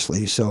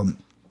 obviously. So I'm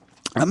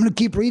going to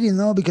keep reading,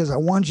 though, because I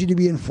want you to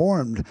be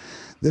informed.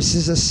 This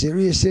is a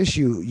serious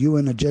issue, you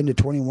and Agenda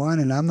 21,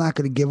 and I'm not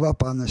going to give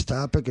up on this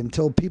topic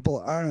until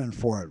people are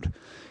informed.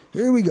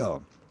 Here we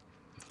go.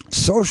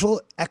 Social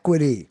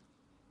equity.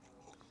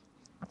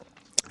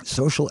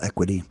 Social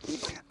equity,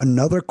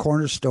 another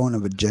cornerstone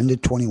of Agenda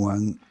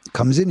 21,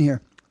 comes in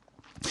here.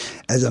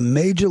 As a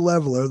major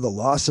leveler, the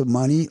loss of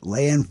money,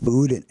 land,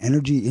 food, and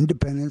energy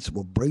independence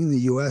will bring the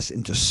U.S.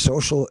 into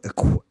social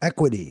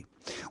equity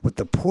with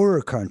the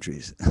poorer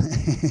countries.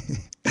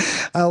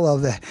 I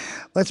love that.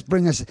 That's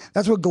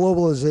what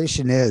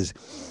globalization is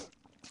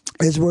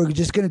we're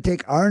just going to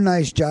take our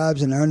nice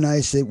jobs and our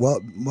nice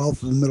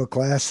wealth of the middle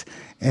class,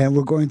 and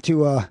we're going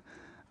to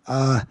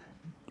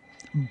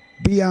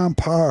be on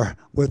par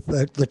with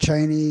the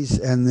Chinese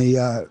and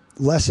the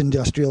less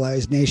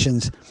industrialized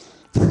nations.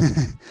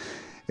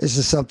 This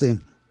is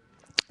something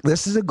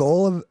This is a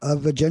goal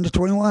of Agenda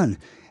 21.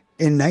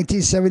 In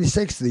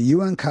 1976, the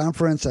UN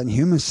Conference on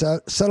Human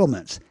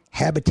Settlements,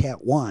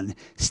 Habitat 1,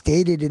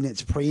 stated in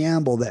its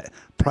preamble that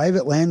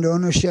private land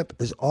ownership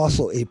is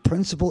also a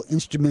principal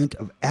instrument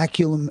of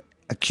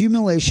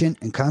accumulation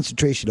and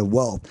concentration of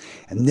wealth,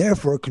 and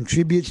therefore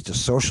contributes to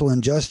social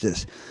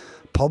injustice.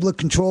 Public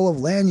control of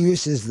land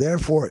use is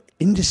therefore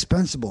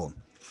indispensable.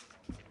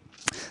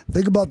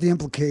 Think about the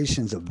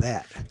implications of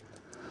that.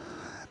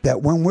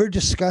 That when we're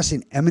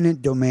discussing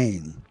eminent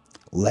domain,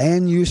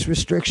 land use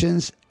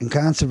restrictions, and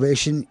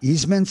conservation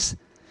easements,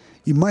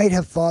 you might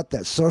have thought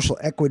that social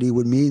equity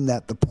would mean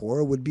that the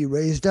poor would be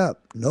raised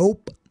up.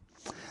 Nope.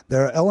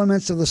 There are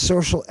elements of the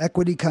social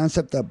equity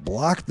concept that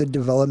block the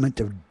development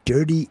of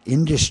dirty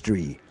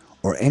industry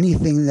or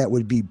anything that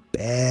would be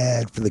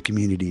bad for the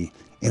community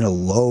in a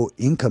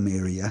low-income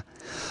area.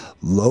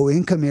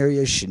 Low-income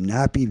areas should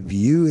not be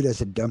viewed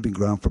as a dumping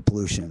ground for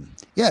pollution.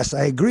 Yes,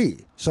 I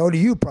agree. So do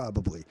you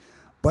probably.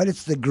 But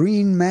it's the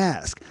green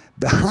mask.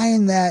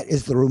 Behind that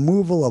is the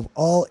removal of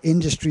all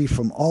industry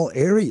from all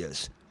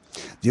areas.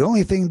 The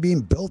only thing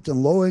being built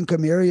in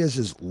low-income areas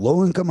is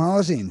low-income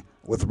housing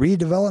with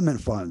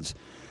redevelopment funds.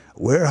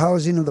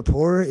 Warehousing of the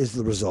poor is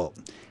the result.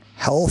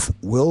 Health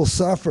will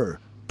suffer.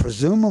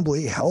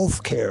 Presumably,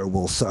 health care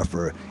will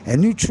suffer,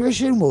 and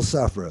nutrition will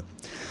suffer.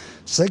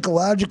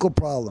 Psychological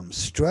problems,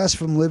 stress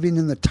from living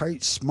in the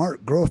tight,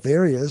 smart growth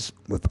areas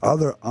with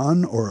other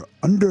or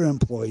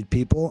underemployed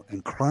people,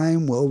 and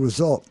crime will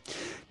result.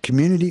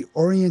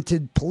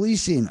 Community-oriented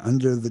policing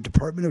under the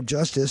Department of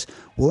Justice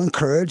will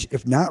encourage,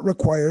 if not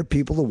require,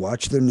 people to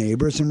watch their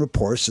neighbors and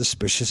report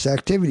suspicious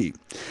activity.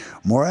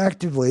 More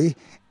actively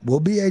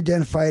will be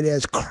identified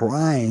as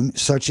crime,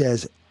 such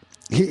as,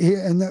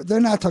 and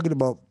they're not talking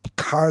about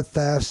car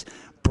thefts,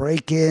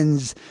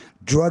 break-ins,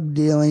 drug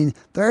dealing.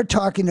 They're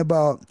talking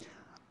about,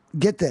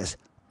 get this,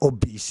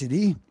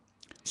 obesity,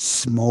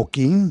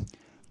 smoking,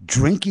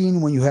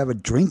 drinking when you have a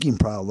drinking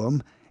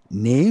problem,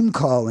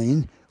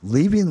 name-calling,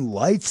 leaving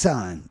lights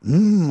on.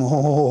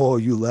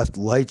 You left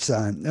lights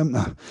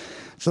on.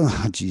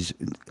 Geez.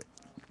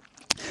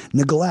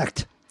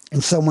 Neglect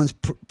in someone's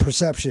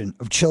perception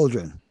of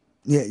children.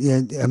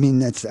 Yeah. I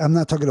mean, I'm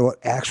not talking about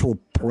actual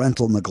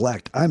parental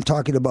neglect. I'm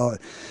talking about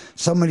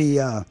somebody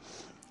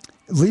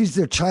leaves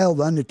their child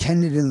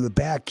unattended in the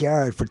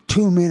backyard for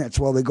 2 minutes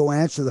while they go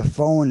answer the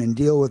phone and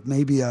deal with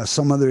maybe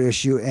some other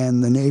issue,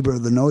 and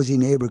the nosy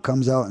neighbor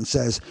comes out and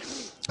says,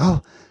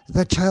 "Oh,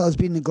 that child is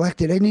being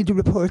neglected. I need to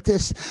report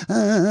this."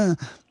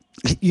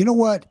 You know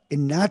what?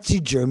 In Nazi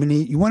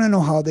Germany, you want to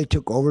know how they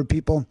took over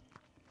people?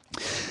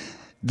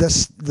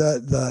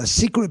 The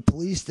secret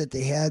police that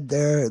they had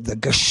there, the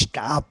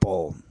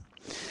Gestapo,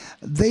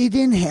 they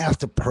didn't have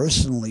to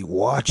personally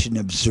watch and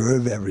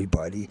observe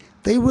everybody.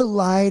 They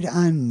relied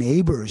on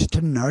neighbors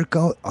to narc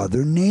out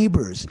other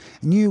neighbors.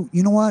 And you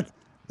know what?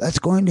 That's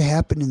going to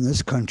happen in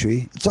this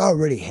country. It's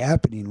already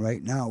happening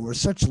right now. We're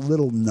such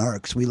little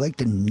narcs. We like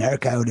to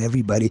narc out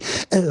everybody.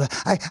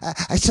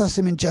 I saw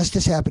some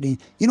injustice happening.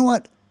 You know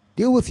what?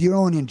 Deal with your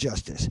own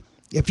injustice.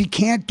 If you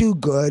can't do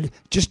good,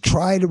 just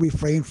try to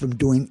refrain from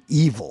doing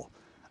evil.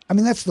 I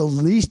mean, that's the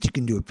least you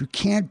can do. If you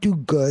can't do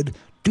good,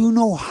 do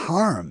no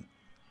harm.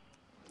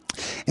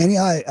 And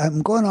yeah,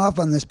 I'm going off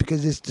on this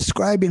because it's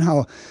describing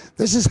how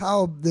this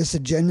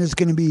agenda is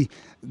going to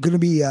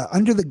be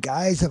under the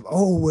guise of,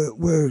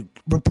 we're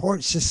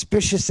report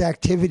suspicious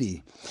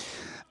activity,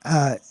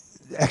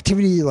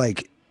 activity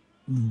like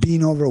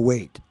being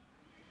overweight,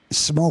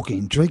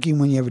 smoking, drinking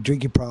when you have a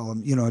drinking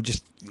problem.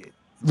 Just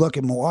look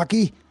in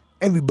Milwaukee,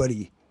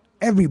 everybody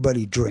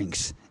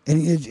drinks. And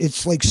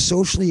it's like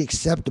socially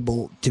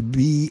acceptable to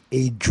be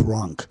a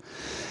drunk.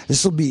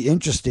 This will be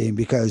interesting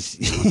because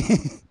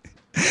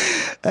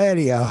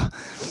anyhow.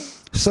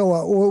 So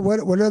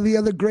what are the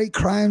other great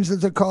crimes that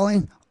they're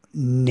calling?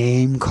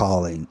 Name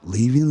calling,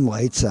 leaving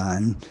lights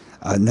on,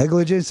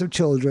 negligence of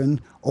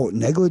children,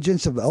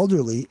 negligence of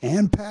elderly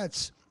and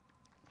pets,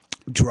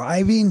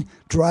 driving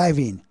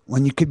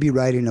when you could be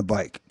riding a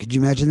bike. Could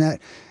you imagine that?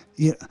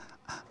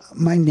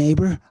 My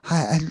neighbor,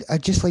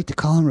 I'd just like to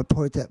call and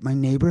report that my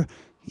neighbor,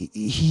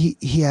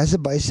 he has a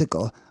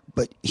bicycle,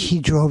 but he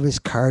drove his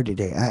car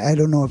today. I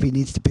don't know if he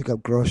needs to pick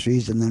up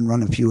groceries and then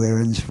run a few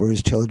errands for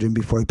his children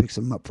before he picks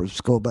them up for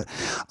school, but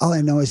all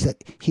I know is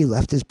that he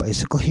left his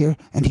bicycle here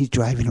and he's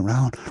driving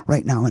around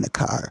right now in a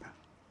car.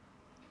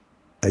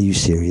 Are you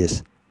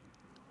serious?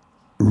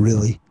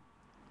 Really?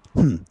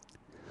 The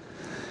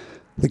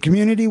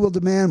community will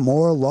demand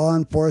more law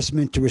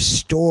enforcement to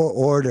restore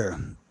order,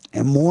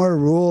 and more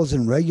rules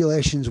and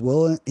regulations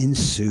will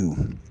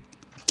ensue.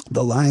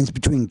 The lines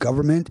between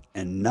government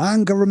and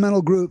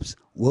non-governmental groups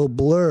will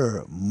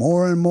blur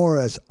more and more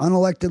as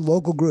unelected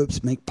local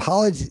groups make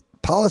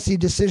policy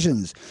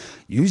decisions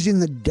using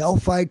the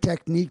Delphi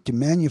technique to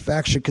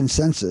manufacture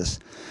consensus.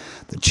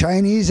 The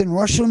Chinese and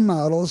Russian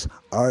models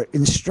are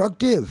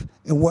instructive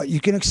in what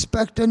you can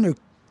expect under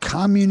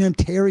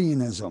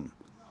communitarianism.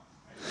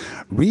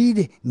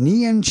 Read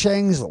Nian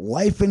Cheng's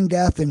Life and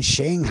Death in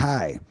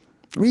Shanghai.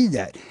 Read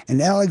that.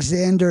 And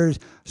Alexander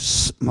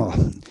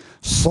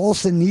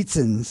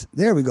Solzhenitsyn's,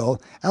 there we go,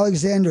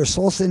 Alexander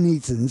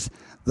Solzhenitsyn's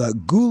The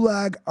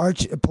Gulag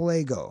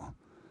Archipelago.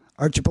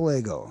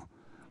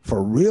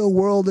 For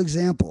real-world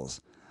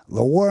examples,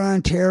 the war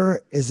on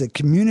terror is a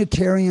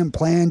communitarian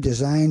plan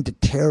designed to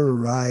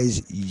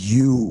terrorize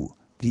you,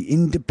 the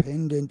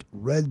independent,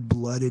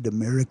 red-blooded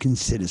American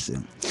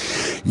citizen.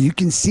 You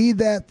can see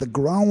that the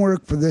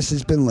groundwork for this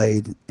has been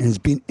laid and is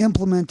being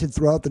implemented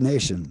throughout the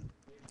nation.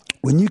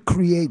 When you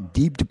create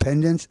deep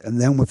dependence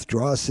and then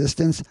withdraw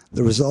assistance,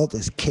 the result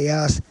is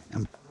chaos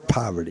and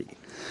poverty.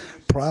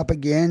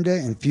 Propaganda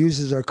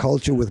infuses our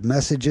culture with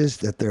messages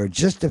that there are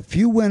just a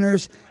few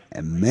winners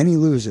and many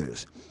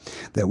losers,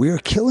 that we are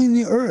killing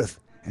the earth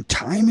and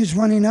time is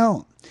running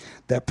out,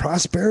 that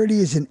prosperity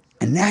is an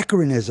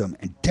anachronism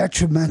and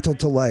detrimental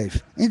to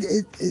life.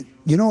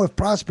 If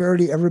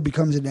prosperity ever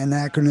becomes an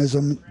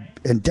anachronism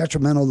and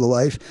detrimental to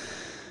life,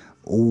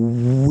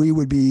 we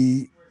would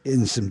be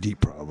in some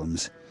deep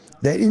problems.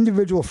 That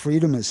individual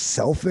freedom is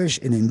selfish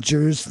and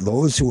injures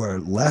those who are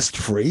less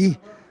free.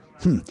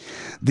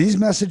 These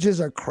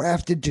messages are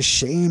crafted to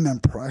shame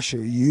and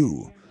pressure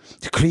you,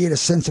 to create a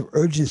sense of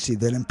urgency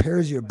that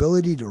impairs your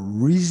ability to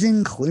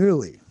reason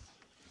clearly.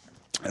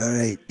 All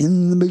right,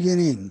 in the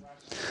beginning,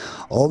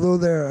 although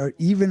there are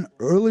even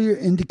earlier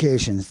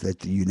indications that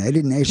the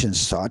United Nations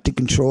sought to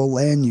control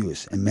land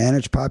use and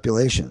manage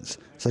populations,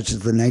 such as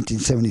the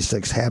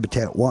 1976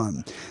 Habitat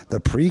 1, the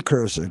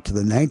precursor to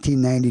the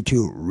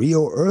 1992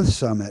 Rio Earth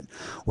Summit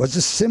was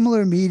a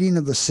similar meeting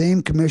of the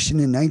same commission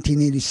in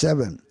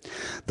 1987.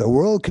 The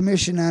World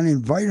Commission on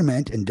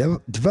Environment and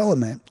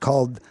Development,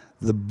 called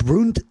the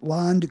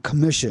Brundtland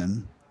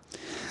Commission,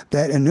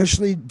 that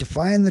initially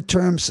defined the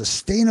term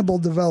sustainable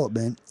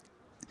development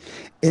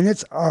in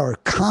its Our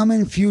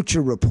Common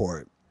Future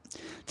report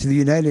to the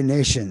United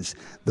Nations.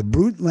 The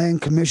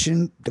Brundtland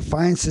Commission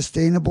defines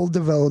sustainable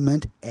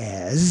development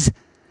as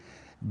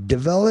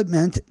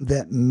development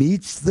that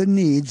meets the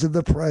needs of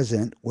the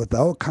present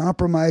without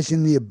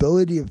compromising the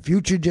ability of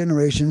future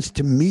generations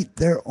to meet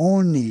their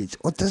own needs.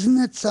 Well, doesn't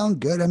that sound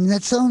good? I mean,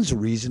 that sounds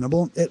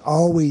reasonable. It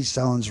always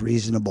sounds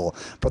reasonable,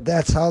 but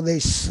that's how they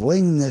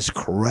sling this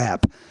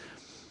crap.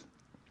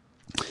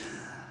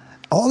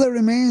 All that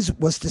remains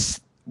was to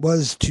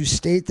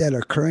state that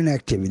our current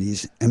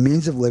activities and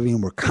means of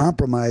living were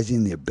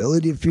compromising the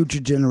ability of future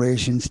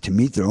generations to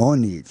meet their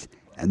own needs,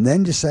 and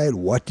then decide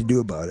what to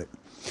do about it.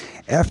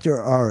 After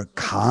Our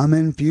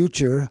Common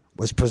Future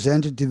was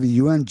presented to the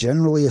UN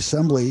General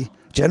Assembly in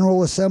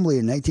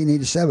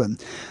 1987,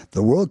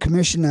 the World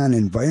Commission on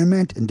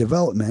Environment and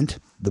Development,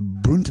 the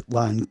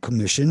Brundtland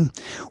Commission,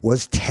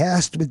 was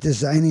tasked with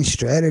designing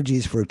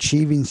strategies for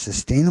achieving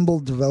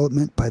sustainable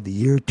development by the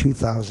year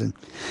 2000.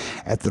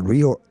 At the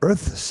Rio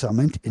Earth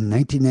Summit in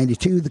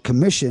 1992, the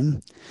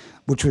Commission,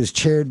 which was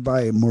chaired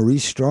by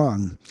Maurice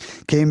Strong,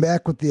 came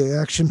back with the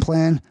action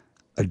plan,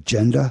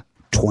 Agenda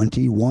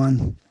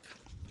 21.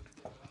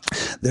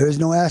 There is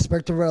no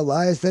aspect of our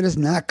lives that is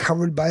not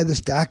covered by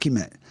this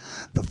document.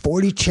 The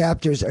 40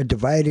 chapters are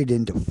divided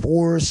into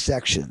 4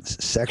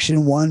 sections.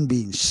 Section 1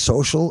 being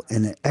social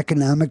and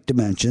economic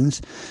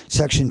dimensions.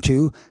 Section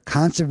 2,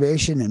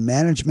 conservation and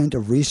management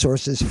of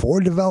resources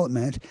for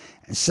development.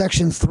 And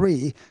Section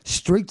 3,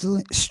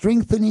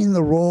 strengthening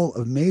the role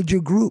of major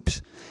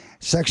groups.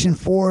 Section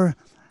 4,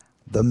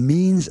 the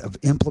means of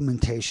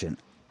implementation.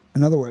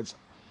 In other words,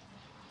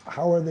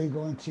 how are they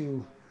going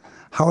to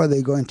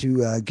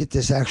get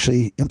this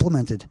actually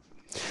implemented?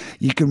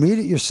 You can read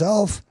it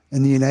yourself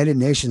in the United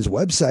Nations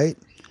website.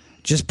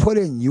 Just put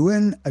in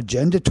UN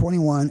Agenda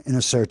 21 in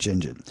a search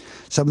engine.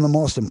 Some of the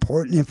most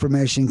important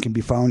information can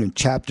be found in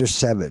Chapter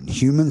 7,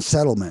 Human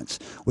Settlements,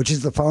 which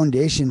is the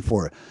foundation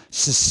for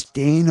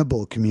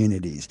sustainable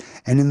communities,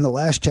 and in the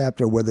last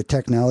chapter where the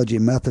technology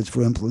and methods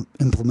for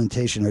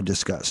implementation are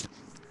discussed.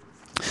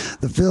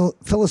 The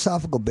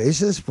philosophical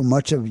basis for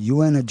much of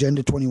UN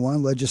Agenda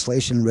 21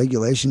 legislation and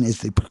regulation is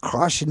the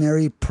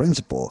precautionary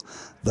principle.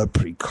 The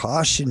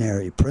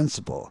precautionary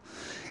principle.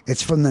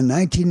 It's from the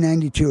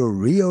 1992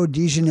 Rio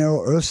de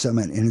Janeiro Earth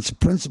Summit, and it's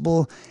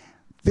Principle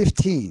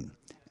 15.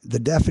 The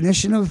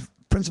definition of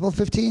Principle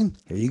 15,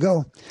 here you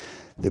go.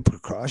 The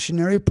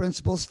precautionary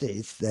principle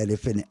states that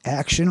if an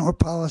action or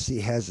policy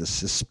has a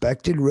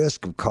suspected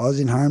risk of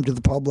causing harm to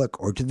the public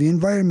or to the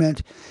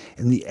environment,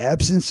 in the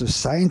absence of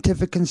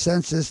scientific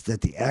consensus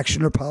that the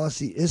action or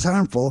policy is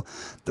harmful,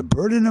 the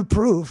burden of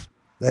proof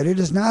that it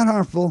is not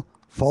harmful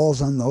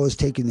falls on those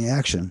taking the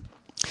action.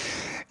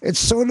 It's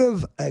sort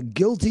of a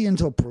guilty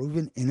until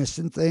proven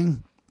innocent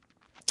thing.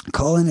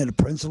 Calling it a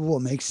principle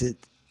makes it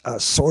a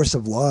source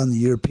of law in the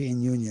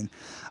European Union.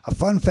 A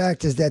fun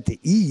fact is that the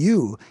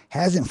EU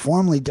hasn't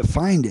formally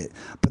defined it,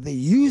 but they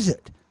use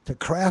it to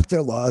craft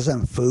their laws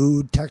on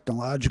food,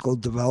 technological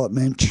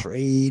development,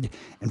 trade,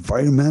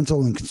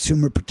 environmental and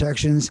consumer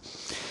protections.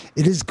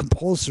 It is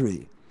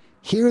compulsory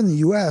Here in the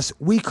U.S.,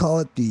 we call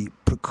it the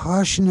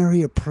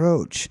precautionary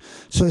approach,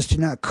 so as to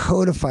not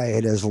codify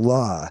it as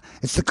law.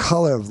 It's the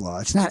color of law.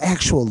 It's not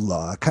actual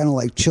law, kind of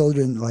like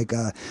children, like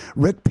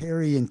Rick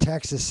Perry in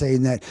Texas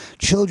saying that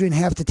children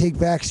have to take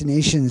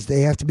vaccinations.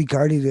 They have to be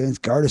guarded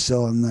against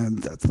Gardasil.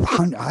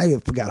 And I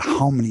forgot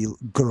how many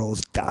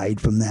girls died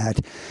from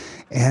that.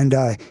 And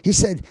he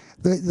said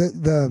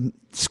the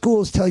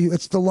schools tell you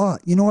it's the law.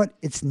 You know what?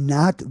 It's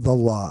not the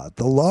law.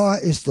 The law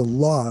is the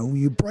law. When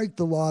you break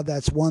the law,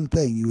 that's one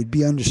thing. You would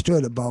be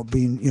understood about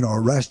being,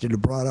 arrested or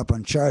brought up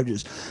on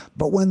charges.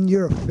 But when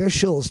your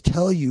officials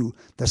tell you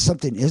that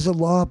something is a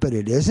law, but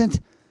it isn't,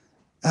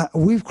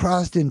 we've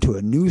crossed into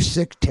a new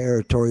sick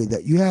territory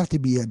that you have to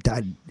be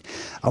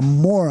a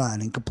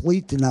moron in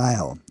complete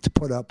denial to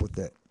put up with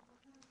it.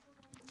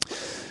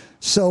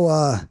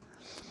 So,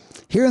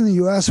 here in the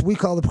U.S., we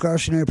call the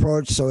precautionary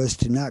approach so as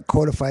to not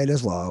codify it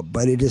as law,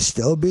 but it is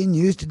still being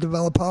used to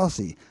develop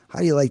policy. How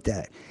do you like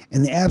that?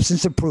 In the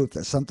absence of proof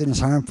that something is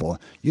harmful,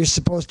 you're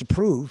supposed to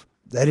prove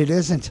that it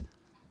isn't.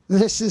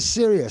 This is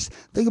serious.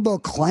 Think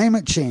about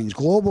climate change,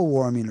 global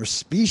warming, or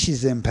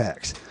species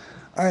impacts.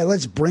 All right,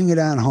 let's bring it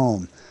on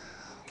home.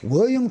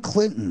 William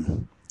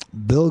Clinton,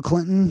 Bill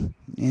Clinton,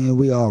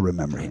 we all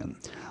remember him,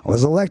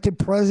 was elected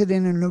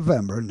president in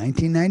November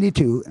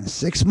 1992, and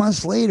 6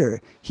 months later,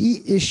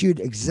 he issued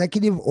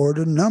Executive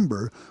Order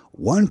Number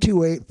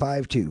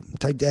 12852.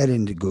 Type that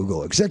into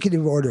Google.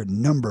 Executive Order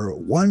Number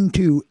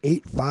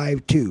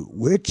 12852,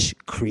 which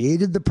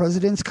created the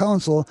President's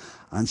Council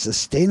on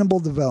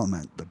Sustainable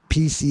Development, the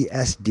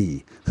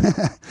PCSD.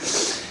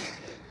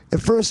 It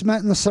first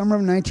met in the summer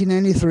of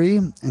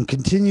 1993 and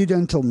continued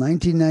until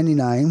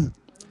 1999.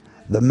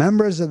 The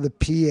members of the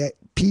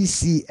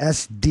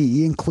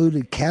PCSD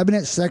included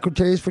cabinet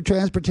secretaries for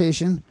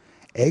transportation,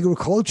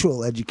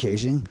 agricultural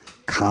education,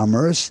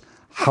 commerce,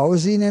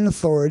 housing and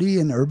authority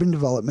and urban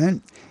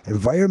development,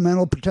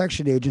 environmental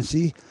protection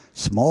agency,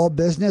 small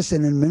business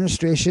and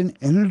administration,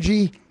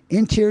 energy,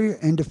 interior,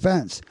 and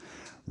defense.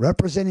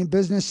 Representing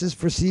businesses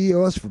for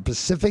CEOs for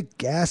Pacific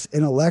Gas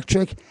and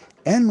Electric,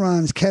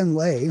 Enron's Ken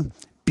Lay,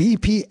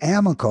 BP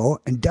Amoco,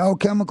 and Dow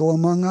Chemical,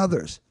 among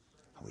others.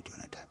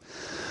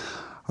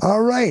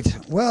 All right.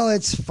 Well,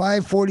 it's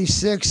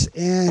 5:46,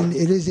 and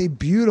it is a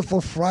beautiful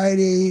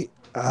Friday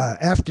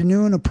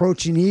afternoon,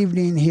 approaching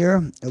evening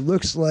here. It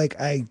looks like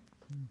I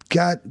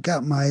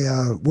got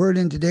my word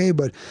in today,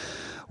 but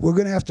we're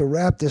going to have to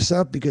wrap this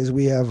up because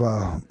we have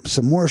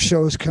some more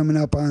shows coming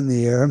up on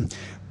the air.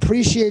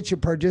 Appreciate your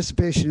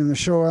participation in the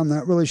show. I'm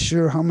not really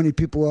sure how many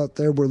people out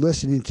there were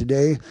listening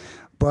today,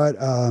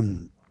 but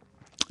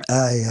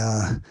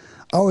I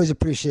always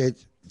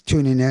appreciate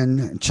tuning in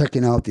and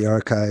checking out the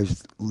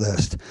archives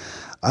list.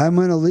 I'm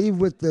going to leave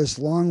with this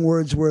long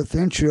Wordsworth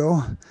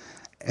intro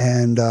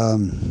and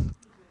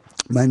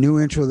my new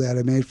intro that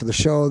I made for the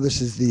show.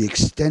 This is the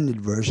extended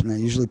version. I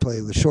usually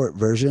play the short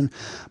version,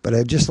 but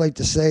I'd just like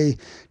to say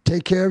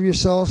take care of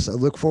yourselves. I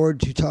look forward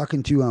to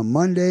talking to you on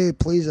Monday.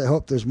 Please, I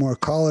hope there's more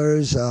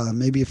callers.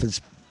 Maybe if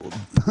it's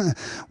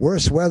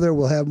worse weather,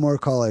 we'll have more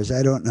callers.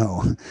 I don't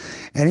know.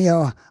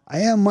 Anyhow, I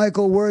am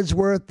Michael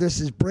Wordsworth. This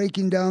is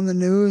Breaking Down the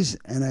News,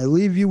 and I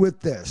leave you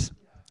with this.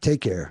 Take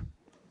care.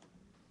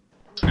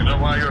 You know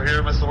why you're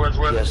here, Mr.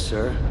 Wordsworth? Yes,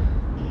 sir.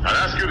 I'd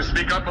ask you to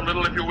speak up a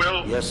little, if you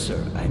will. Yes, sir.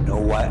 I know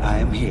why I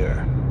am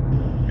here.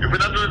 You've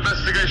been under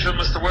investigation,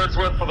 Mr.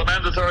 Wordsworth, for the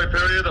mandatory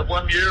period of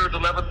 1 year and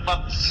 11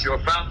 months. You're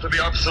found to be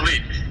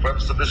obsolete. The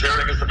purpose of this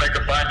hearing is to make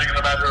a finding in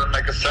the matter and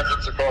make a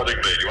sentence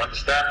accordingly. Do you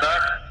understand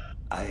that?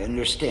 I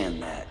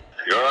understand that.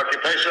 Your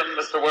occupation,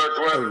 Mr. A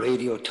Wordsworth?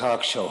 radio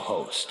talk show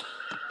host.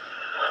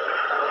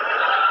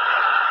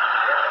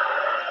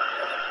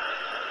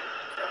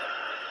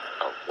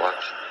 What?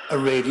 A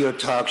radio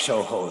talk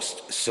show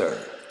host, sir.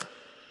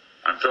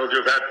 I'm told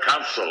you've had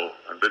counsel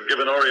and been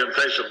given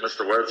orientation,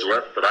 Mr.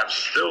 Wordsworth, but I'm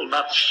still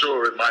not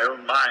sure in my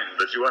own mind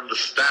that you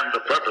understand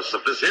the purpose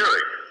of this hearing.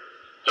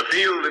 The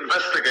field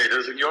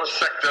investigators in your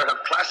sector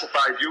have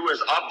classified you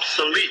as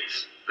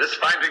obsolete. This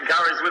finding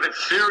carries with it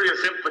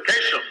serious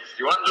implications.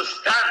 Do you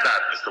understand that,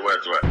 Mr.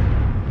 Wordsworth?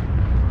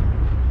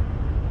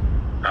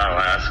 Now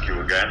I ask you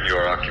again,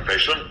 your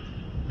occupation?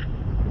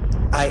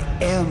 I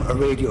am a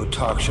radio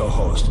talk show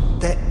host.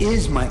 That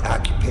is my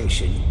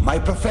occupation, my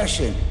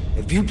profession.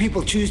 If you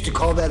people choose to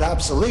call that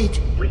obsolete...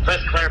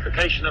 Request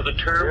clarification of the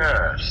term?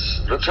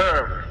 Yes, the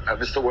term.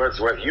 Mr.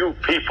 Wordsworth, you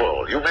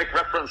people, you make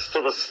reference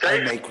to the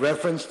state? I make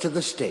reference to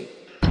the state.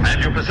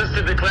 And you persist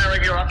in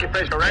declaring your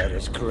occupation, correct? That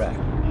is correct.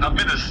 A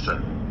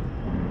minister.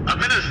 A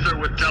minister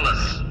would tell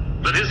us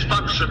that his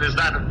function is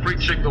that of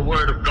preaching the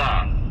word of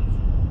God.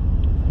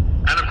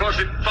 And of course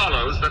it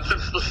follows that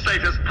since the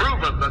state has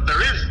proven that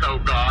there is no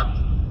God,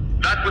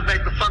 that would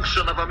make the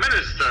function of a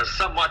minister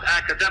somewhat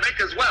academic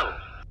as well.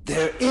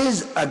 There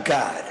is a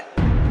God.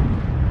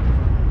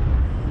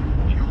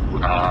 You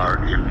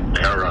are in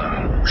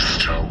error,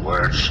 Mr.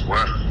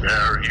 Wordsworth.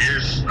 There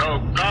is no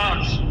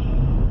God.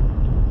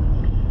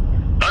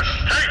 The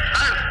state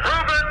has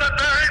proven that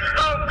there is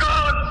no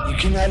God. You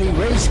cannot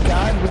erase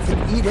God with an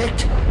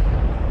edict.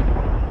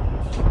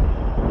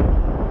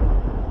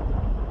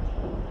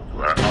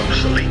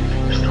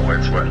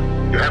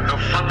 have no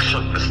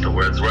function, Mr.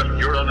 Wordsworth.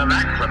 You're an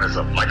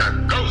anachronism, like a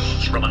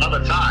ghost from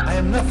another time. I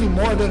am nothing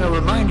more than a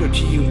reminder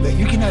to you that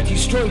you cannot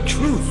destroy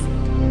truth.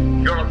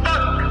 You're a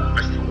bug,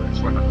 Mr.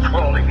 Wordsworth, a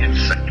crawling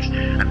insect,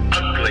 an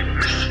ugly,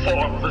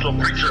 misformed little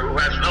creature who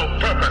has no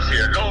purpose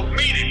here, no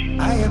meaning.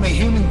 I am a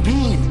human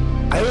being.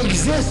 I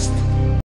exist.